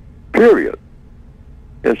 Period.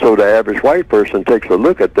 And so the average white person takes a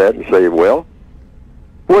look at that and say, well,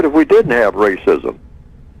 what if we didn't have racism?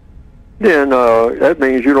 Then that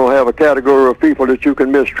means you don't have a category of people that you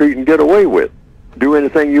can mistreat and get away with. Do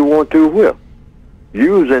anything you want to with.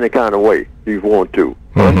 Use any kind of way you want to.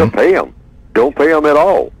 Underpay them. Don't pay them at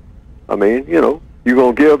all. I mean, you know, you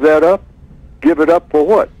going to give that up? Give it up for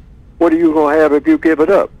what? What are you going to have if you give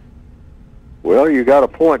it up? Well, you got a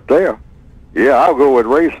point there. Yeah, I'll go with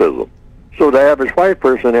racism. So the average white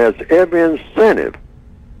person has every incentive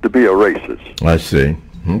to be a racist. I see.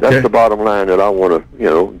 Okay. That's the bottom line that I want to, you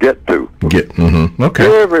know, get to.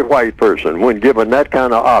 Okay. Every white person, when given that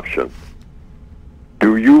kind of option,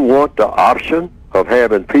 do you want the option of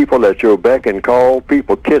having people at your beck and call,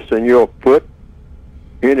 people kissing your foot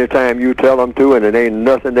anytime you tell them to, and it ain't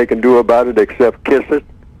nothing they can do about it except kiss it?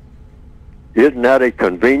 Isn't that a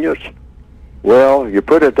convenience? Well, you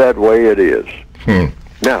put it that way, it is.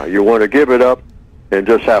 Now, you want to give it up and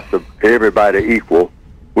just have to everybody equal,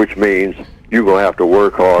 which means you're going to have to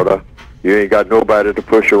work harder. You ain't got nobody to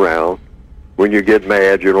push around. When you get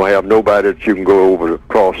mad, you don't have nobody that you can go over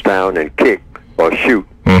across town and kick or shoot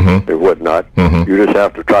Mm-hmm. and whatnot. Mm-hmm. You just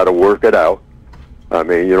have to try to work it out. I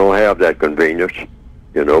mean, you don't have that convenience,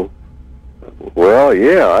 you know. Well,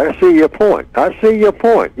 yeah, I see your point. I see your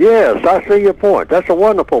point. Yes, I see your point. That's a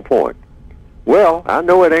wonderful point. Well, I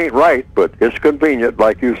know it ain't right, but it's convenient,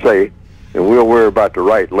 like you say, and we'll worry about the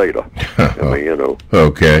right later. I mean, you know.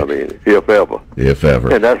 Okay. I mean, if ever. If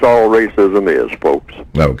ever. And that's all racism is, folks.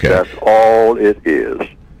 Okay. That's all it is.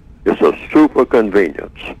 It's a super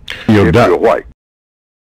convenience. You're You're white.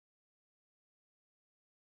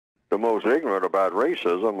 The most ignorant about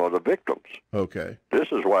racism are the victims. Okay. This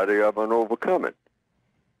is why they haven't overcome it.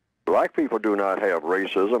 Black people do not have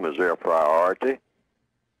racism as their priority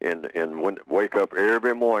and wake up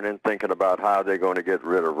every morning thinking about how they're going to get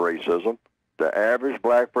rid of racism. The average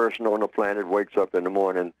black person on the planet wakes up in the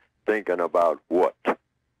morning thinking about what?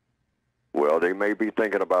 Well, they may be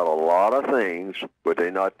thinking about a lot of things, but they're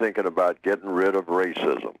not thinking about getting rid of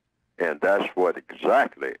racism. And that's what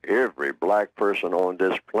exactly every black person on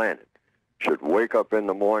this planet should wake up in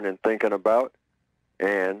the morning thinking about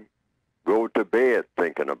and go to bed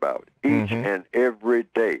thinking about each and every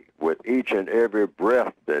day with each and every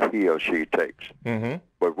breath that he or she takes.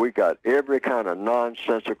 But we got every kind of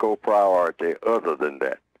nonsensical priority other than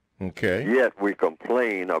that. Okay. Yet we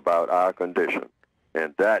complain about our condition.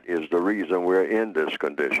 And that is the reason we're in this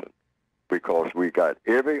condition, because we got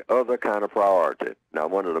every other kind of priority. Now,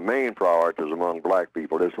 one of the main priorities among black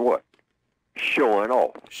people is what? Showing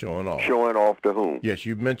off. Showing off. Showing off to whom? Yes,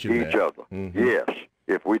 you mentioned each that. other. Yes.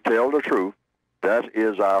 If we tell the truth, that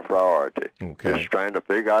is our priority. Okay. It's trying to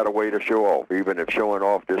figure out a way to show off, even if showing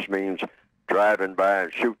off just means driving by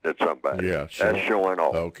and shooting at somebody. Yeah, that's showing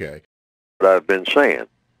off. Okay. What I've been saying.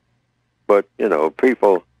 But, you know,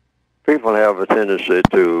 people have a tendency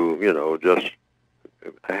to, you know, just,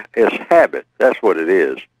 it's habit. That's what it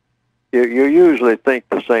is. You usually think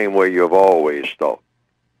the same way you've always thought.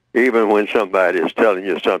 Even when somebody is telling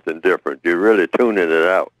you something different, you're really tuning it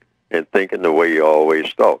out and thinking the way you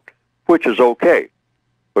always thought, which is okay,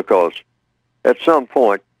 because at some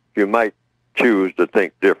point you might choose to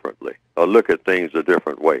think differently or look at things a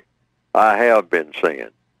different way. I have been saying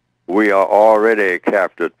we are already a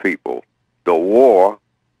captured people. The war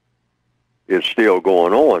is still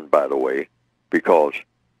going on, by the way, because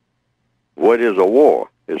what is a war?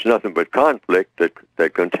 It's nothing but conflict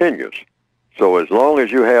that continues. So as long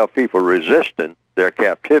as you have people resisting their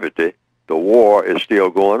captivity, the war is still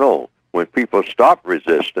going on. When people stop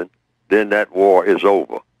resisting, then that war is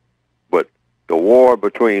over. But the war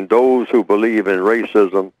between those who believe in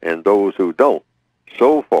racism and those who don't,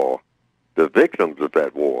 so far, the victims of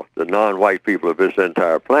that war, the non-white people of this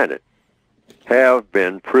entire planet, have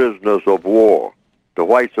been prisoners of war. The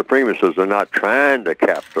white supremacists are not trying to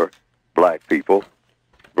capture black people.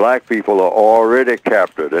 Black people are already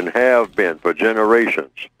captured and have been for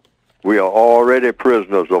generations. We are already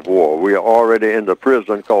prisoners of war. We are already in the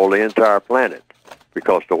prison called the entire planet,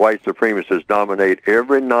 because the white supremacists dominate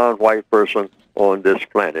every non-white person on this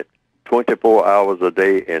planet 24 hours a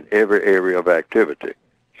day in every area of activity.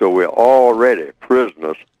 So we're already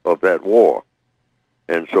prisoners of that war.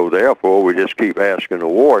 And so therefore we just keep asking the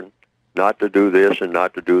warden not to do this and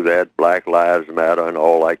not to do that, Black Lives Matter and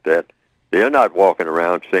all like that. They're not walking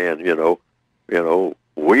around saying, you know,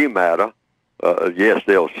 we matter. Yes,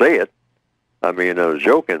 they'll say it, I mean, in a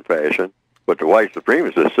joking fashion, but the white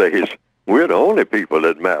supremacists say we're the only people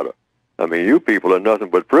that matter. I mean, you people are nothing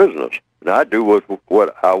but prisoners. And I do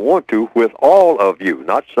what I want to with all of you,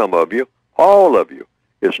 not some of you, all of you.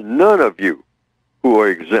 It's none of you who are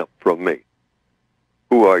exempt from me,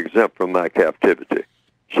 who are exempt from my captivity.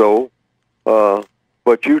 So,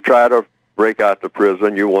 but you try to break out the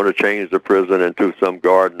prison. You want to change the prison into some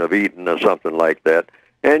Garden of Eden or something like that.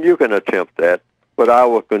 And you can attempt that, but I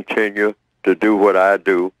will continue to do what I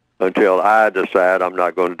do until I decide I'm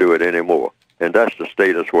not going to do it anymore. And that's the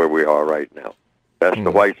status where we are right now. That's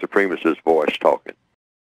the white supremacist voice talking.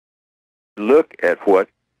 Look at what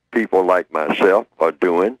people like myself are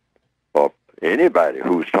doing, or anybody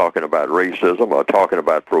who's talking about racism or talking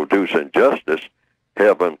about producing justice,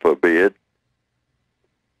 heaven forbid.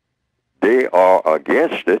 They are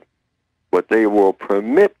against it, but they will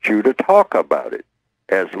permit you to talk about it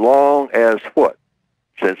as long as what?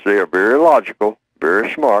 Since they are very logical,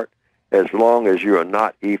 very smart, as long as you are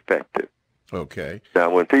not effective. Okay. Now,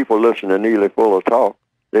 when people listen to Neely Fuller talk,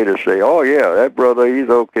 they just say, oh, yeah, that brother, he's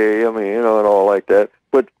okay, I mean, you know, and all like that.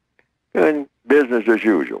 But in business as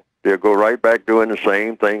usual, they'll go right back doing the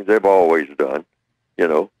same things they've always done. You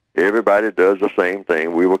know, everybody does the same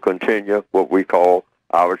thing. We will continue what we call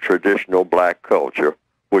our traditional black culture,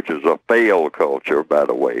 which is a failed culture, by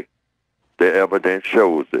the way. The evidence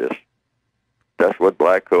shows this. That's what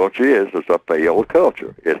black culture is a failed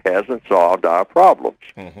culture. It hasn't solved our problems.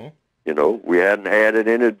 Mm-hmm. You know, we hadn't added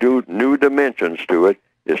any new dimensions to it.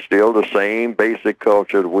 It's still the same basic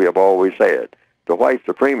culture that we have always had. The white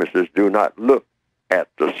supremacists do not look at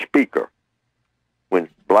the speaker when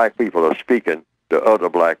black people are speaking to other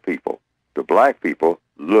black people. The black people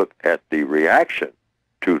look at the reaction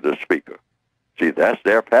to the speaker. See, that's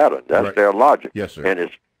their pattern. That's right. their logic. Yes, sir.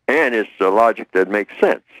 And it's the logic that makes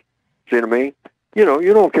sense. See what I mean? You know,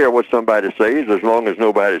 you don't care what somebody says as long as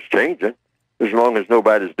nobody's changing, as long as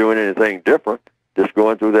nobody's doing anything different, just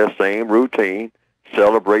going through their same routine,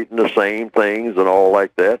 celebrating the same things and all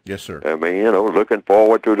like that. Yes, sir. I mean, you know, looking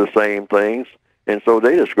forward to the same things. And so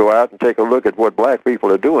they just go out and take a look at what black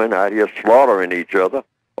people are doing out here slaughtering each other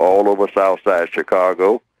all over Southside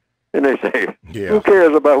Chicago. And they say, who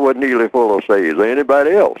cares about what Neely Fuller says or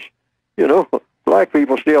anybody else? You know, black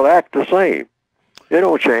people still act the same. They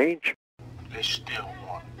don't change. They still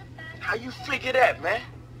want. How you figure that, man?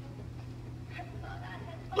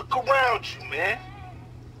 Look around you, man.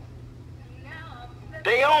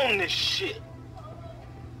 They own this shit.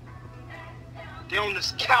 They own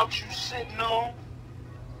this couch you sitting on.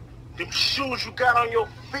 Them shoes you got on your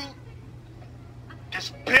feet.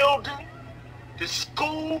 This building. This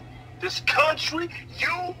school. This country.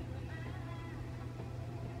 You.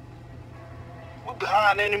 We're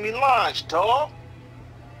behind enemy lines, dawg.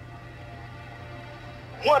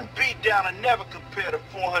 One beat down and never compare to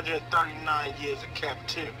 439 years of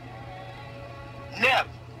captivity. Never.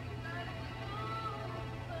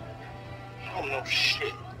 You don't know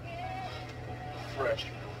shit. Fresh.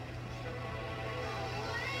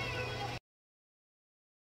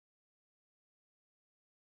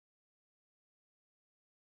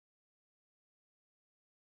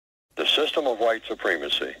 The system of white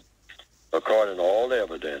supremacy, according to all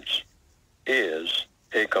evidence, is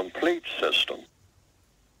a complete system,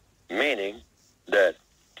 meaning that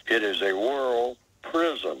it is a world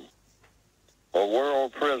prison. A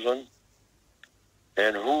world prison,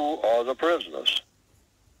 and who are the prisoners?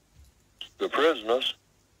 The prisoners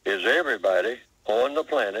is everybody on the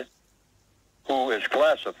planet who is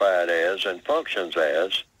classified as and functions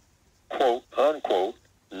as, quote, unquote,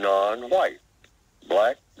 non-white.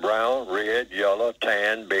 Black, brown, red, yellow,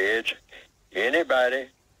 tan, beige, anybody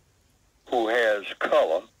who has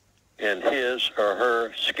color in his or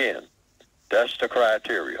her skin. That's the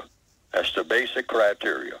criteria. That's the basic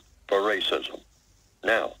criteria for racism.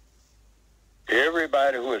 Now,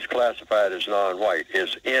 everybody who is classified as non-white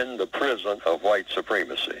is in the prison of white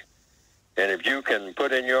supremacy. And if you can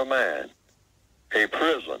put in your mind a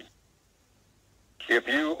prison, if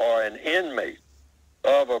you are an inmate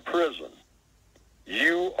of a prison,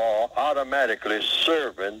 you are automatically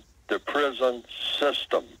serving the prison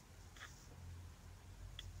system.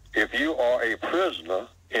 If you are a prisoner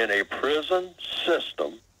in a prison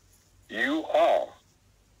system, you are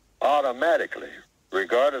automatically,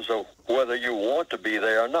 regardless of whether you want to be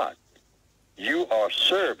there or not, you are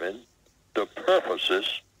serving the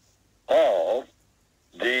purposes of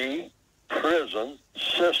the prison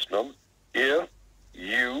system if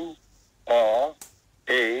you are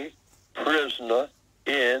a prisoner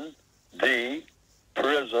in the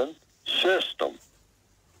prison system.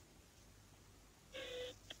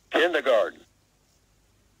 Kindergarten.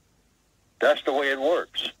 That's the way it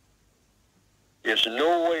works. It's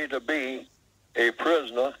no way to be a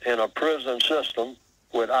prisoner in a prison system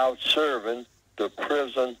without serving the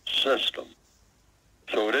prison system.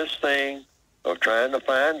 So this thing of trying to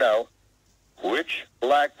find out which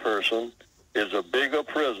black person is a bigger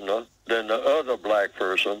prisoner than the other black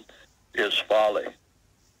person is folly.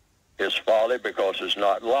 It's folly because it's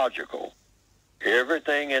not logical.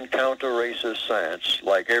 Everything in counter-racist science,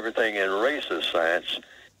 like everything in racist science,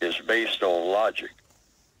 is based on logic,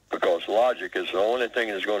 because logic is the only thing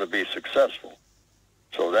that's going to be successful.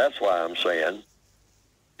 So that's why I'm saying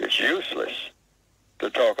it's useless to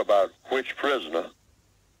talk about which prisoner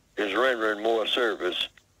is rendering more service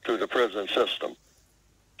to the prison system.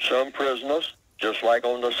 Some prisoners, just like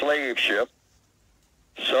on the slave ship,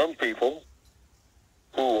 some people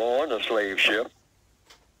who were on the slave ship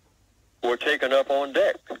were taken up on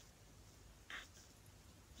deck.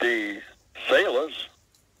 The sailors,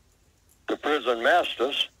 the prison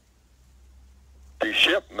masters, the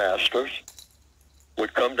ship masters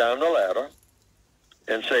would come down the ladder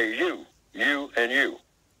and say, you, and you,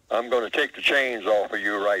 I'm going to take the chains off of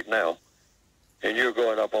you right now, and you're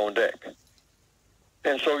going up on deck.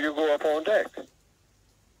 And so you go up on deck.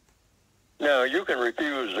 Now, you can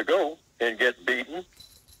refuse to go and get beaten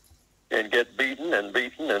and get beaten and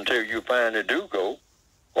beaten until you finally do go,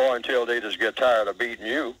 or until they just get tired of beating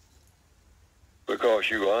you because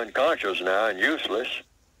you are unconscious now and useless,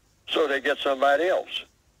 so they get somebody else.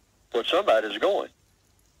 But somebody's going.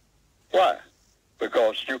 Why?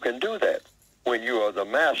 Because you can do that when you are the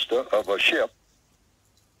master of a ship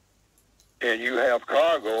and you have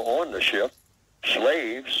cargo on the ship,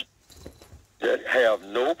 slaves that have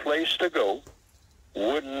no place to go,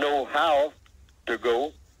 wouldn't know how to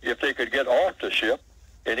go if they could get off the ship,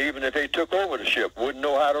 and even if they took over the ship, wouldn't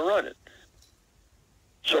know how to run it.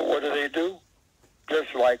 So what do?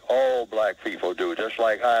 Just like all black people do, just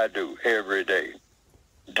like I do every day.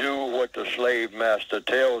 Do what the slave master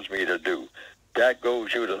tells me to do. That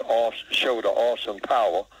goes you to show the awesome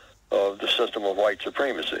power of the system of white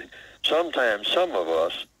supremacy. Sometimes some of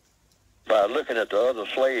us, by looking at the other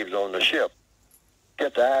slaves on the ship,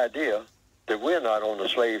 get the idea that we're not on the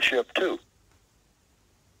slave ship too,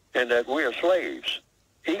 and that we're slaves,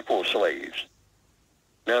 equal slaves.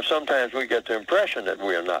 Now sometimes we get the impression that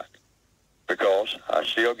we're not, because I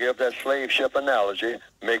still give that slave ship analogy,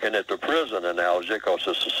 making it the prison analogy, because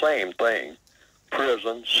it's the same thing.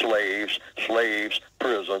 Prison, slaves, slaves,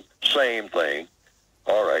 prison, same thing.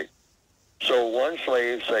 All right. So one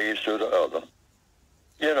slave says to the other,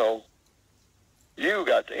 you know, you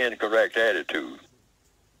got the incorrect attitude.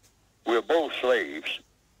 We're both slaves,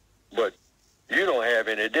 but you don't have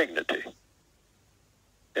any dignity.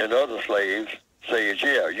 And the other slaves says,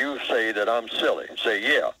 yeah, you say that I'm silly. Say,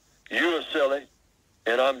 yeah, you're silly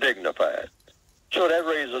and I'm dignified. So that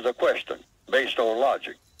raises a question based on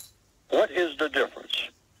logic. What is the difference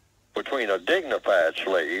between a dignified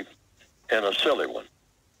slave and a silly one?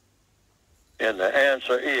 And the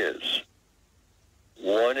answer is,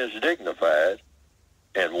 one is dignified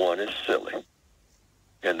and one is silly.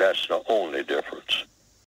 And that's the only difference.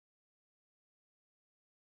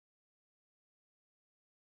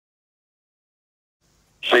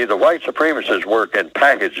 See, the white supremacists work in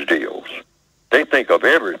package deals. They think of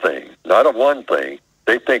everything, not of one thing.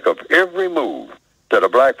 They think of every move that a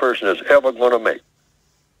black person is ever going to make.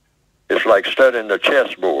 It's like studying the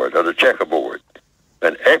chessboard or the checkerboard.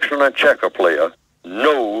 An excellent checker player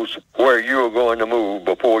knows where you're going to move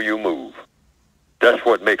before you move. That's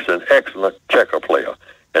what makes an excellent checker player.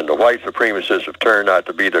 And the white supremacists have turned out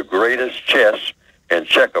to be the greatest chess and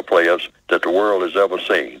checker players that the world has ever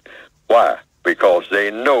seen. Why? Because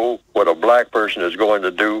they know what a black person is going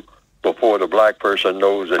to do before the black person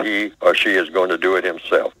knows that he or she is going to do it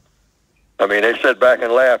himself. I mean, they sit back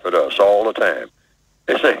and laugh at us all the time.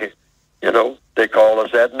 They say, you know, they call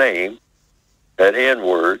us that name, that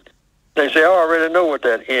N-word. They say, I already know what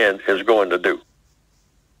that N is going to do.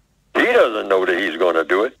 He doesn't know that he's going to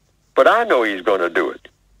do it, but I know he's going to do it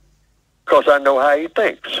because I know how he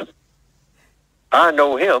thinks. I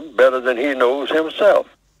know him better than he knows himself.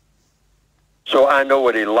 So I know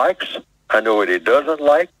what he likes. I know what he doesn't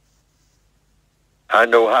like. I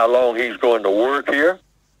know how long he's going to work here.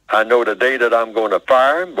 I know the day that I'm going to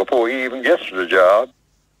fire him before he even gets to the job.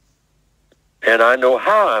 And I know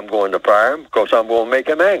how I'm going to fire him because I'm going to make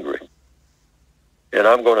him angry. And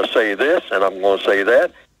I'm going to say this and I'm going to say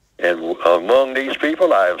that. And among these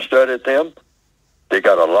people, I have studied them. They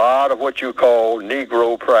got a lot of what you call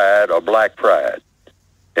Negro pride or black pride.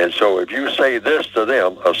 And so if you say this to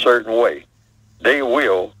them a certain way, they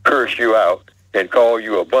will curse you out and call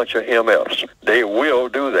you a bunch of MFs. They will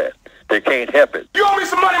do that. They can't help it. You owe me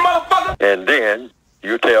some money, motherfucker! And then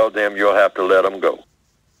you tell them you'll have to let them go.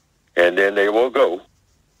 And then they will go.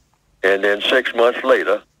 And then 6 months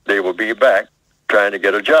later, they will be back trying to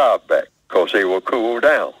get a job back because they will cool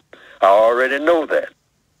down. I already know that.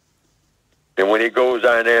 And when he goes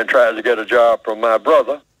down there and tries to get a job from my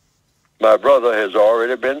brother has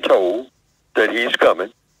already been told that he's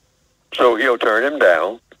coming. So he'll turn him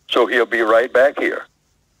down. So he'll be right back here.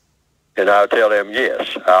 And I'll tell him,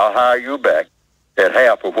 yes, I'll hire you back at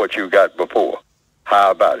half of what you got before.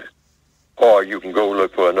 How about it? Or you can go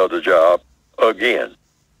look for another job again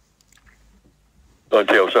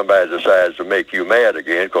until somebody decides to make you mad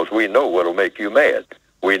again, because we know what'll make you mad.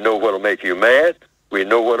 We know what'll make you mad. We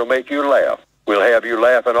know what'll make you laugh. We'll have you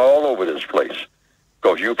laughing all over this place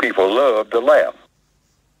because you people love to laugh,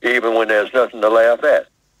 even when there's nothing to laugh at.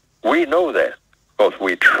 We know that because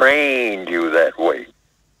we trained you that way,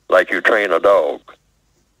 like you train a dog.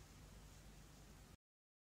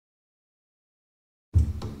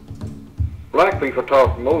 Black people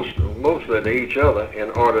talk mostly to each other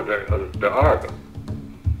in order to argue.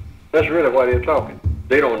 That's really why they're talking.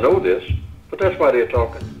 They don't know this, but that's why they're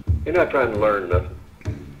talking. They're not trying to learn nothing.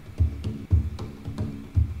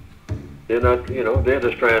 They're not, they're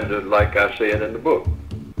just trying to, like I said in the book,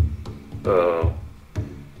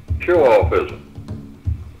 show-offism.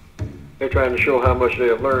 They're trying to show how much they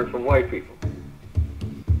have learned from white people.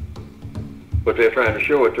 But they're trying to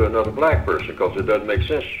show it to another black person because it doesn't make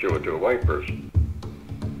sense to show it to a white person.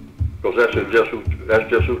 Because that's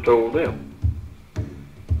just who told them.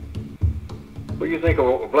 What do you think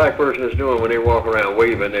a black person is doing when they walk around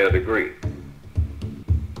waving their degree?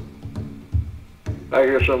 I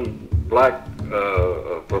hear some black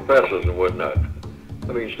professors and whatnot.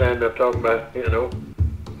 I mean, stand up talking about,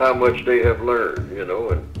 how much they have learned, and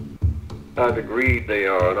how degreed they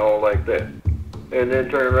are and all like that. And then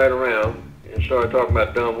turn right around and start talking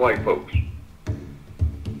about dumb white folks.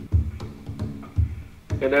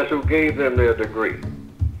 And that's who gave them their degree.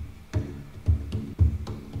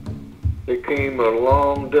 They came a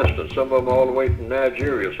long distance, some of them all the way from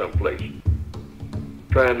Nigeria someplace,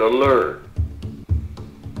 trying to learn.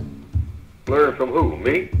 Learn from who?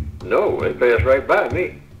 Me? No, they passed right by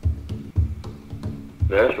me.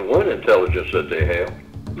 That's the one intelligence that they have.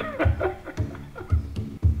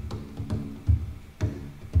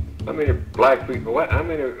 How many black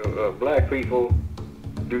people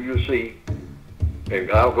do you see?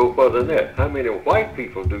 And I'll go further than that. How many white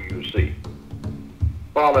people do you see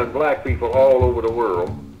following black people all over the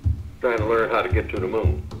world trying to learn how to get to the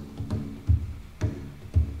moon?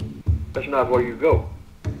 That's not where you go.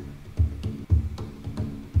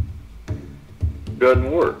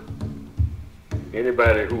 Doesn't work.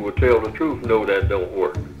 Anybody who will tell the truth know that don't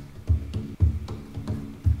work.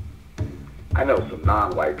 I know some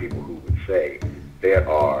non-white people who would say there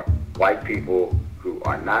are white people who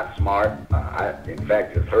are not smart. I, in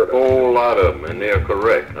fact, just heard of a whole lot of them, and they're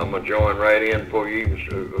correct. I'm going to join right in before you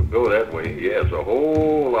even go that way. Yes, a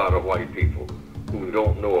whole lot of white people who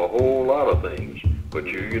don't know a whole lot of things. But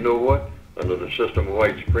you know what? Under the system of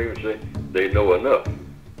white supremacy, they know enough.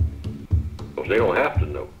 Because they don't have to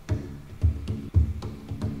know.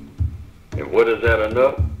 And what is that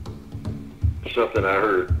enough? Something I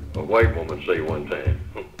heard a white woman say one time.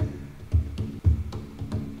 A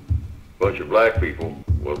bunch of black people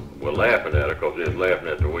were laughing at her because they was laughing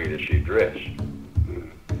at the way that she dressed.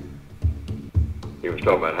 He was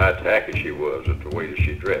talking about how tacky she was at the way that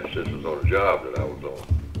she dressed. This was on a job that I was on.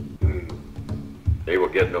 They were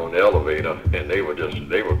getting on the elevator and they were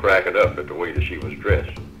cracking up at the way that she was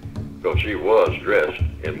dressed. Because she was dressed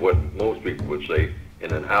in what most people would say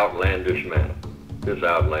in an outlandish manner. Just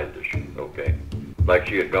outlandish, okay? Like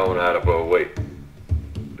she had gone out of her way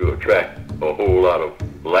to attract a whole lot of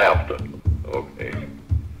laughter, okay?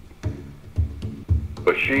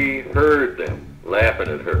 But she heard them laughing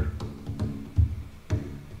at her.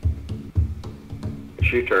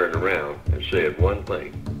 She turned around and said one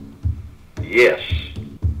thing. Yes,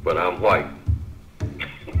 but I'm white.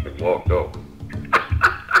 And walked off.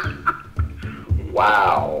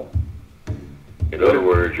 Wow. In other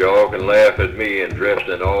words, y'all can laugh at me and dressed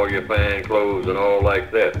in all your fine clothes and all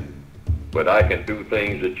like that, but I can do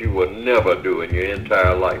things that you will never do in your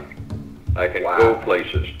entire life. I can go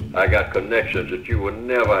places. I got connections that you will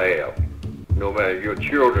never have. No matter, your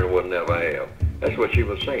children will never have. That's what she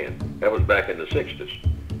was saying. That was back in the 60s.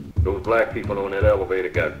 Those black people on that elevator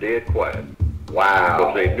got dead quiet. Wow.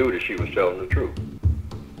 Because they knew that she was telling the truth.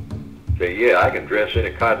 Say, yeah, I can dress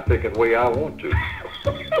any cotton-picking way I want to.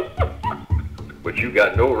 But you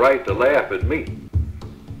got no right to laugh at me.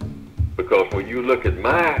 Because when you look at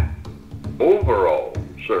my overall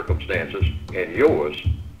circumstances and yours,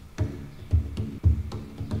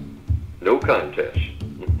 no contest.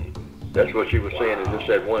 That's what she was saying in just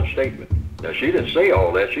that one statement. Now, she didn't say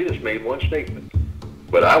all that. She just made one statement.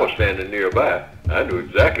 But I was standing nearby. I knew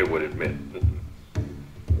exactly what it meant.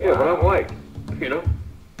 Yeah, but I'm white.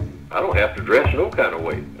 I don't have to dress no kind of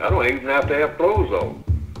way. I don't even have to have clothes on.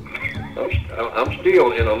 I'm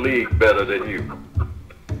still in a league better than you.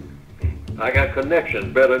 I got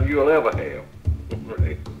connections better than you'll ever have.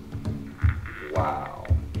 Right? Wow.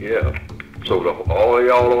 Yeah. So all of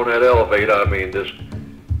y'all on that elevator, I mean, just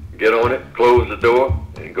get on it, close the door,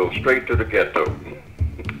 and go straight to the ghetto.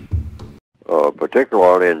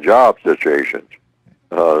 Particularly in job situations,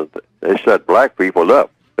 they set black people up.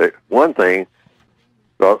 One thing,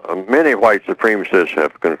 many white supremacists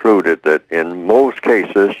have concluded that in most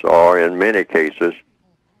cases, or in many cases,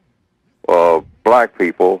 black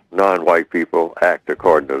people, non-white people, act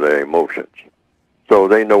according to their emotions. So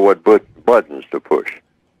they know what buttons to push.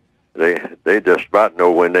 They just about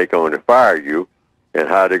know when they're going to fire you and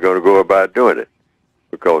how they're going to go about doing it,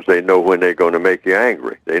 because they know when they're going to make you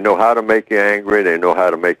angry. They know how to make you angry. They know how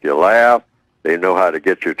to make you laugh. They know how to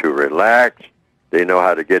get you to relax. They know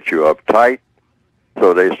how to get you uptight.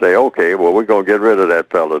 So they say, okay, well, we're going to get rid of that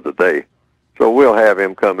fella today. So we'll have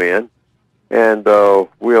him come in and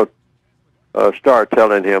we'll start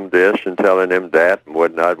telling him this and telling him that and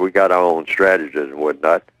whatnot. We got our own strategies and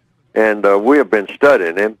whatnot. And we have been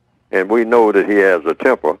studying him, and we know that he has a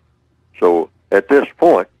temper. So at this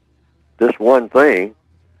point, this one thing,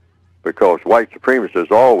 because white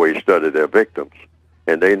supremacists always study their victims,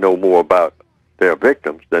 and they know more about their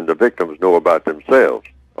victims than the victims know about themselves,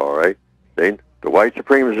 all right? The white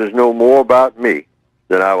supremacists know more about me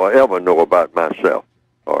than I will ever know about myself,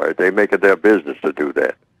 all right? They make it their business to do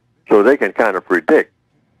that. So they can kind of predict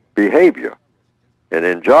behavior. And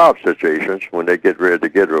in job situations, when they get ready to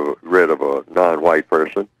get rid of a non-white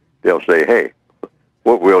person, they'll say, hey,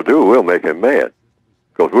 what we'll do, we'll make him mad,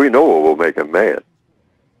 because we know what will make him mad.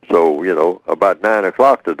 So, you know, about 9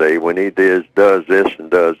 o'clock today, when he does this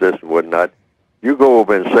and whatnot, you go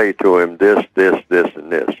over and say to him this, this,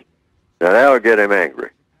 and this. Now, that'll get him angry,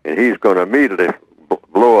 and he's going to immediately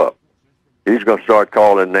blow up. He's going to start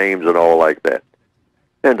calling names and all like that.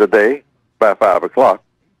 And today, by 5 o'clock,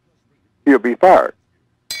 he'll be fired.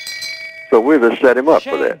 So we'll just set him up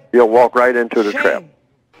for that. He'll walk right into the trap.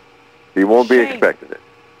 He won't be expecting it.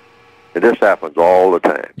 And this happens all the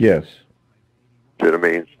time. Yes. See what I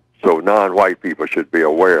mean? So non-white people should be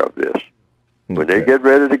aware of this. When they get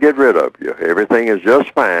ready to get rid of you, everything is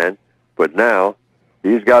just fine, but now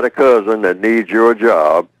he's got a cousin that needs your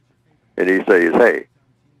job, and he says, hey,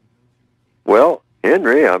 well,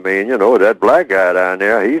 Henry, I mean, you know, that black guy down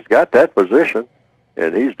there, he's got that position,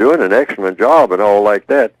 and he's doing an excellent job and all like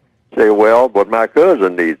that. Say, well, but my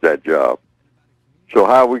cousin needs that job. So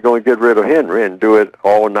how are we going to get rid of Henry and do it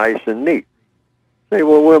all nice and neat? Say,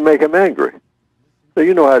 well, we'll make him angry. So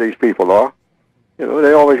you know how these people are. You know,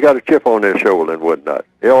 they always got a chip on their shoulder and whatnot.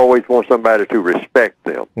 They always want somebody to respect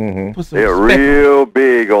them. They're real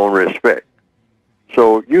big on respect.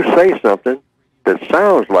 So you say something that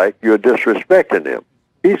sounds like you're disrespecting them.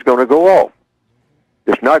 He's going to go off.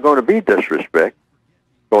 It's not going to be disrespect,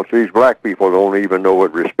 because these black people don't even know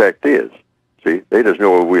what respect is. See, they just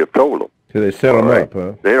know what we have told them. So they set them up,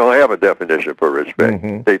 huh? They don't have a definition for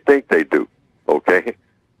respect. They think they do, okay?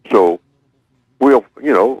 So we'll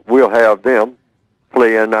have them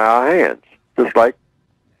play in our hands, just like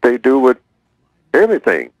they do with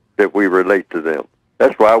everything that we relate to them.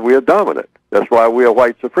 That's why we are dominant. That's why we are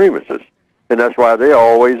white supremacists. And that's why they're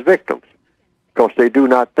always victims, because they do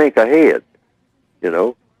not think ahead, you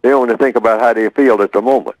know? They only think about how they feel at the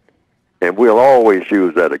moment. And we'll always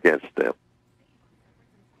use that against them,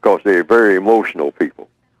 because they're very emotional people,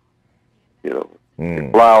 you know. They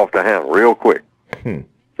fly off the handle real quick.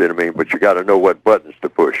 See what I mean? But you got to know what buttons to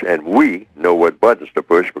push. And we know what buttons to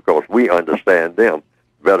push, because we understand them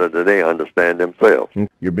better than they understand themselves.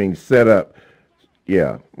 You're being set up.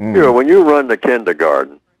 Yeah. You know, when you run the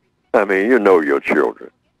kindergarten, I mean, you know your children,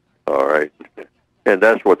 all right? And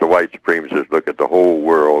that's what the white supremacists look at the whole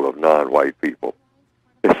world of non-white people.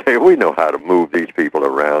 They say, we know how to move these people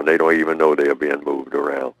around. They don't even know they're being moved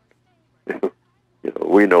around. You know,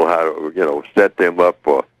 we know how to, you know, set them up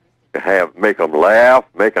for, make them laugh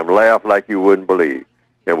like you wouldn't believe.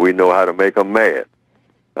 And we know how to make them mad.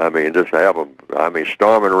 I mean, just have them,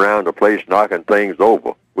 storming around the place, knocking things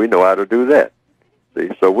over. We know how to do that. See,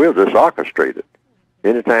 so we'll just orchestrate it.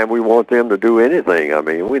 Anytime we want them to do anything, I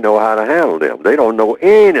mean, we know how to handle them. They don't know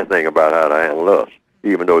anything about how to handle us,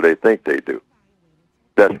 even though they think they do.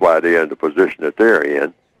 That's why they're in the position that they're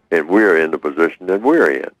in, and we're in the position that we're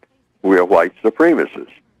in. We're white supremacists,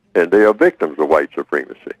 and they are victims of white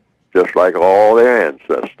supremacy, just like all their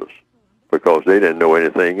ancestors, because they didn't know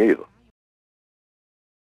anything either.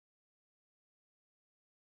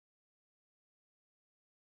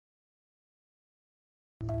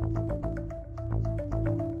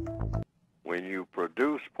 When you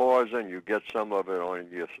produce poison, you get some of it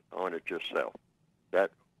on it yourself.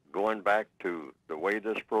 That, going back to the way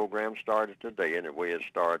this program started today, and the way it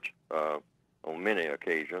starts on many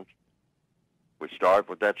occasions, we start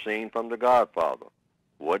with that scene from The Godfather.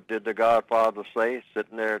 What did The Godfather say,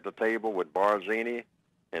 sitting there at the table with Barzini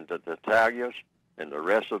and the Italians and the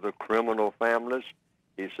rest of the criminal families?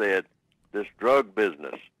 He said, this drug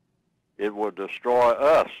business, it will destroy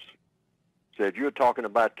us. Said, you're talking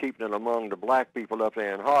about keeping it among the black people up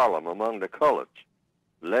there in Harlem, among the coloreds.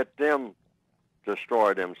 Let them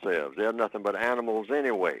destroy themselves. They're nothing but animals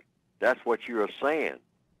anyway. That's what you're saying.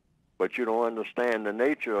 But you don't understand the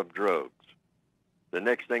nature of drugs. The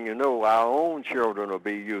next thing you know, our own children will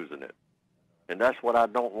be using it. And that's what I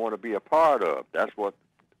don't want to be a part of. That's what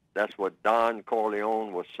Don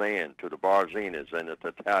Corleone was saying to the Barzinis and the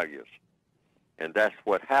Italians. And that's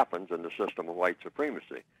what happens in the system of white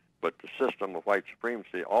supremacy. But the system of white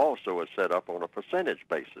supremacy also is set up on a percentage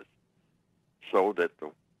basis, so that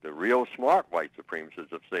the real smart white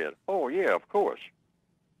supremacists have said, oh, yeah, of course,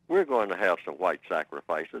 we're going to have some white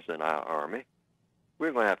sacrifices in our army.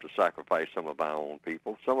 We're going to have to sacrifice some of our own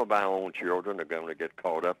people. Some of our own children are going to get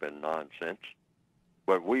caught up in nonsense.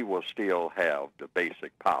 But we will still have the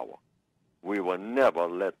basic power. We will never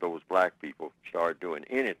let those black people start doing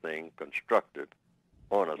anything constructive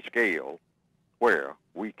on a scale where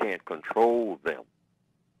we can't control them.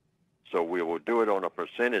 So we will do it on a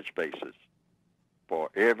percentage basis. For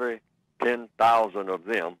every 10,000 of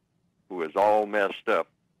them who is all messed up,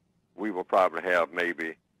 we will probably have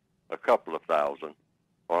maybe a couple of thousand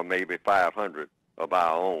or maybe 500 of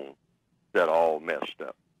our own that are all messed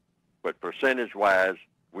up. But percentage-wise,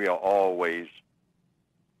 we'll always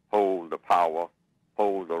hold the power,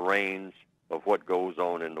 hold the reins of what goes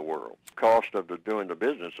on in the world. Cost of doing the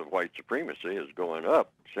business of white supremacy is going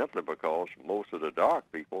up simply because most of the dark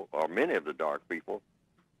people, or many of the dark people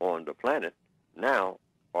on the planet now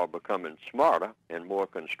are becoming smarter and more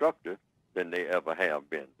constructive than they ever have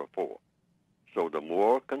been before. So the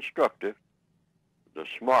more constructive, the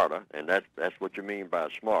smarter, and that's what you mean by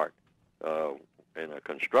smart in a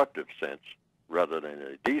constructive sense rather than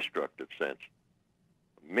a destructive sense.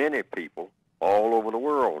 Many people all over the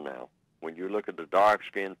world now, when you look at the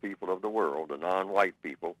dark-skinned people of the world, the non-white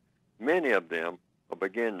people, many of them are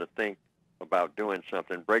beginning to think about doing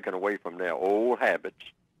something, breaking away from their old habits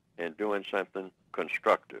and doing something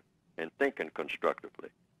constructive and thinking constructively,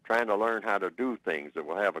 trying to learn how to do things that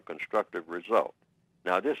will have a constructive result.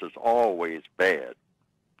 Now, this is always bad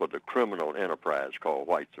for the criminal enterprise called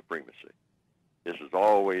white supremacy. This is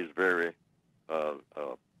always very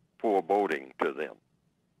foreboding to them.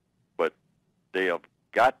 But they have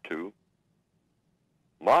got to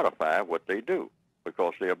modify what they do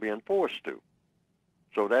because they are being forced to.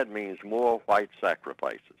 So that means more white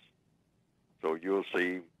sacrifices. So you'll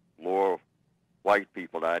see more white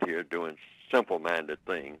people out here doing simple-minded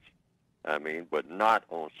things, but not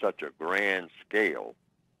on such a grand scale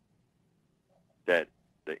that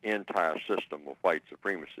the entire system of white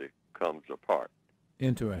supremacy comes apart.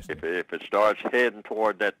 Interesting. If it starts heading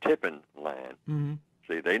toward that tipping line,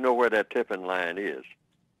 see, they know where that tipping line is.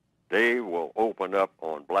 They will open up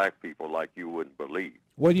on black people like you wouldn't believe.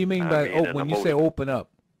 What do you mean by when you say open up?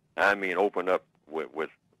 I mean open up with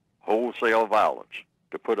wholesale violence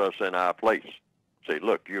to put us in our place. Say,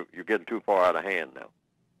 look, you're getting too far out of hand now.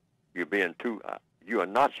 You are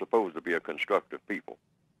not supposed to be a constructive people.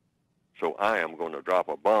 So I am going to drop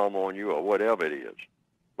a bomb on you or whatever it is.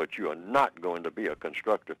 But you are not going to be a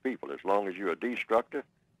constructive people. As long as you are destructive,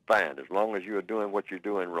 fine. As long as you are doing what you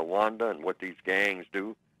do in Rwanda and what these gangs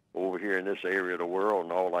do over here in this area of the world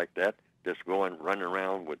and all like that, just running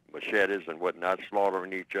around with machetes and whatnot,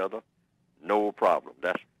 slaughtering each other, no problem.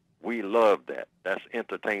 We love that. That's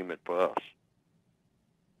entertainment for us.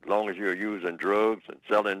 As long as you're using drugs and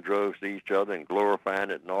selling drugs to each other and glorifying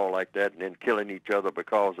it and all like that and then killing each other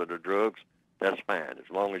because of the drugs, that's fine. As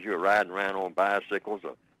long as you're riding around on bicycles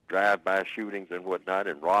or drive-by shootings and whatnot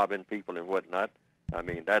and robbing people and whatnot,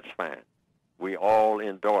 that's fine. We all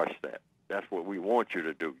endorse that. That's what we want you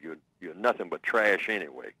to do. You're nothing but trash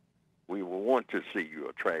anyway. We will want to see you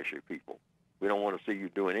a trashy people. We don't want to see you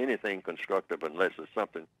doing anything constructive unless it's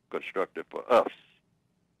something constructive for us,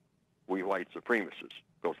 we white supremacists,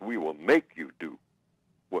 because we will make you do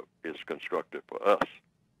what is constructive for us.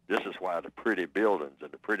 This is why the pretty buildings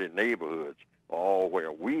and the pretty neighborhoods are all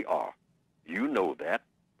where we are. You know that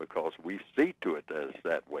because we see to it that it's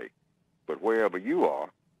that way. But wherever you are,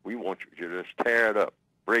 we want you to just tear it up,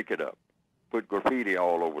 break it up, put graffiti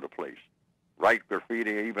all over the place, write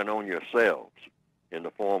graffiti even on yourselves in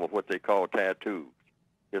the form of what they call tattoos.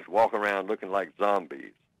 Just walk around looking like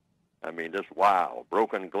zombies. Just wild,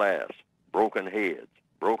 broken glass, broken heads,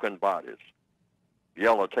 broken bodies,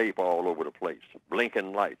 yellow tape all over the place,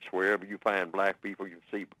 blinking lights. Wherever you find black people, you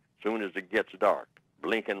see, as soon as it gets dark,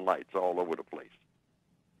 blinking lights all over the place.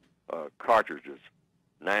 Cartridges,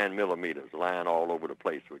 9mm lying all over the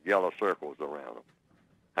place with yellow circles around them.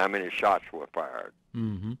 How many shots were fired?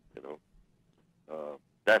 Mm-hmm.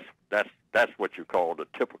 That's what you call the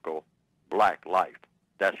typical black life.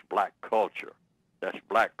 That's black culture. That's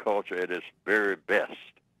black culture at its very best.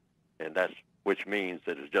 And which means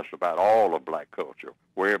that it's just about all of black culture.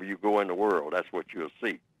 Wherever you go in the world, that's what you'll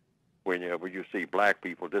see. Whenever you see black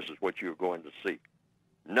people, this is what you're going to see.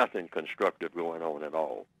 Nothing constructive going on at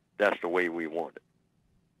all. That's the way we want it.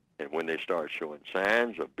 And when they start showing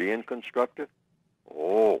signs of being constructive,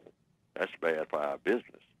 that's bad for our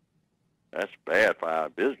business. That's bad for our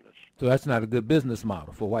business. So that's not a good business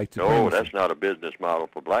model for white supremacy. No, that's not a business model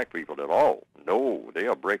for black people at all. No, they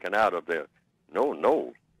are breaking out of their...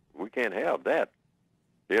 No, we can't have that.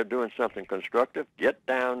 they're doing something constructive, get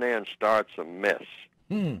down there and start some mess.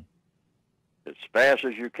 As fast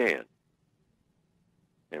as you can.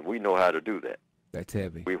 And we know how to do that. That's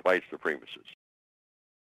heavy. We white supremacists.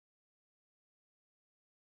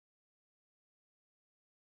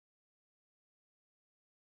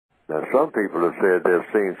 Now, some people have said they've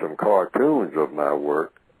seen some cartoons of my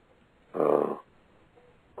work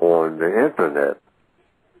on the internet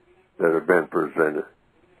that have been presented,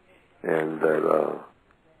 and that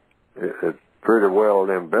it pretty well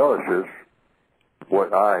embellishes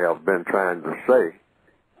what I have been trying to say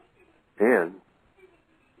in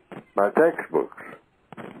my textbooks.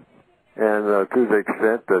 And to the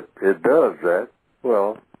extent that it does that,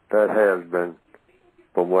 well, that has been,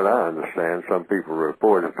 from what I understand, some people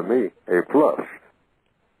reported to me, a plus.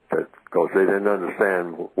 Because they didn't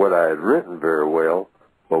understand what I had written very well,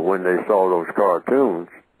 but when they saw those cartoons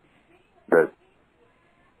that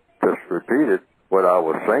just repeated what I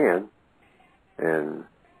was saying and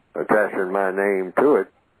attaching my name to it,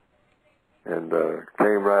 and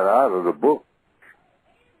came right out of the book,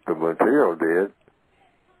 the material did,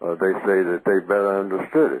 they say that they better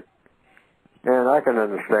understood it. And I can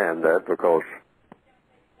understand that because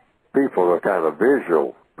people are kind of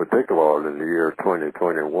visual, particularly in the year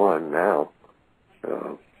 2021 now,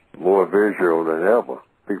 more visual than ever.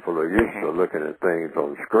 People are used to looking at things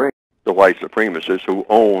on screen. The white supremacists who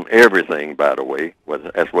own everything, by the way,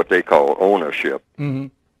 that's what they call ownership.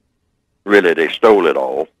 Really, they stole it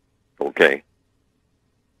all, okay?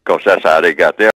 Because that's how they got their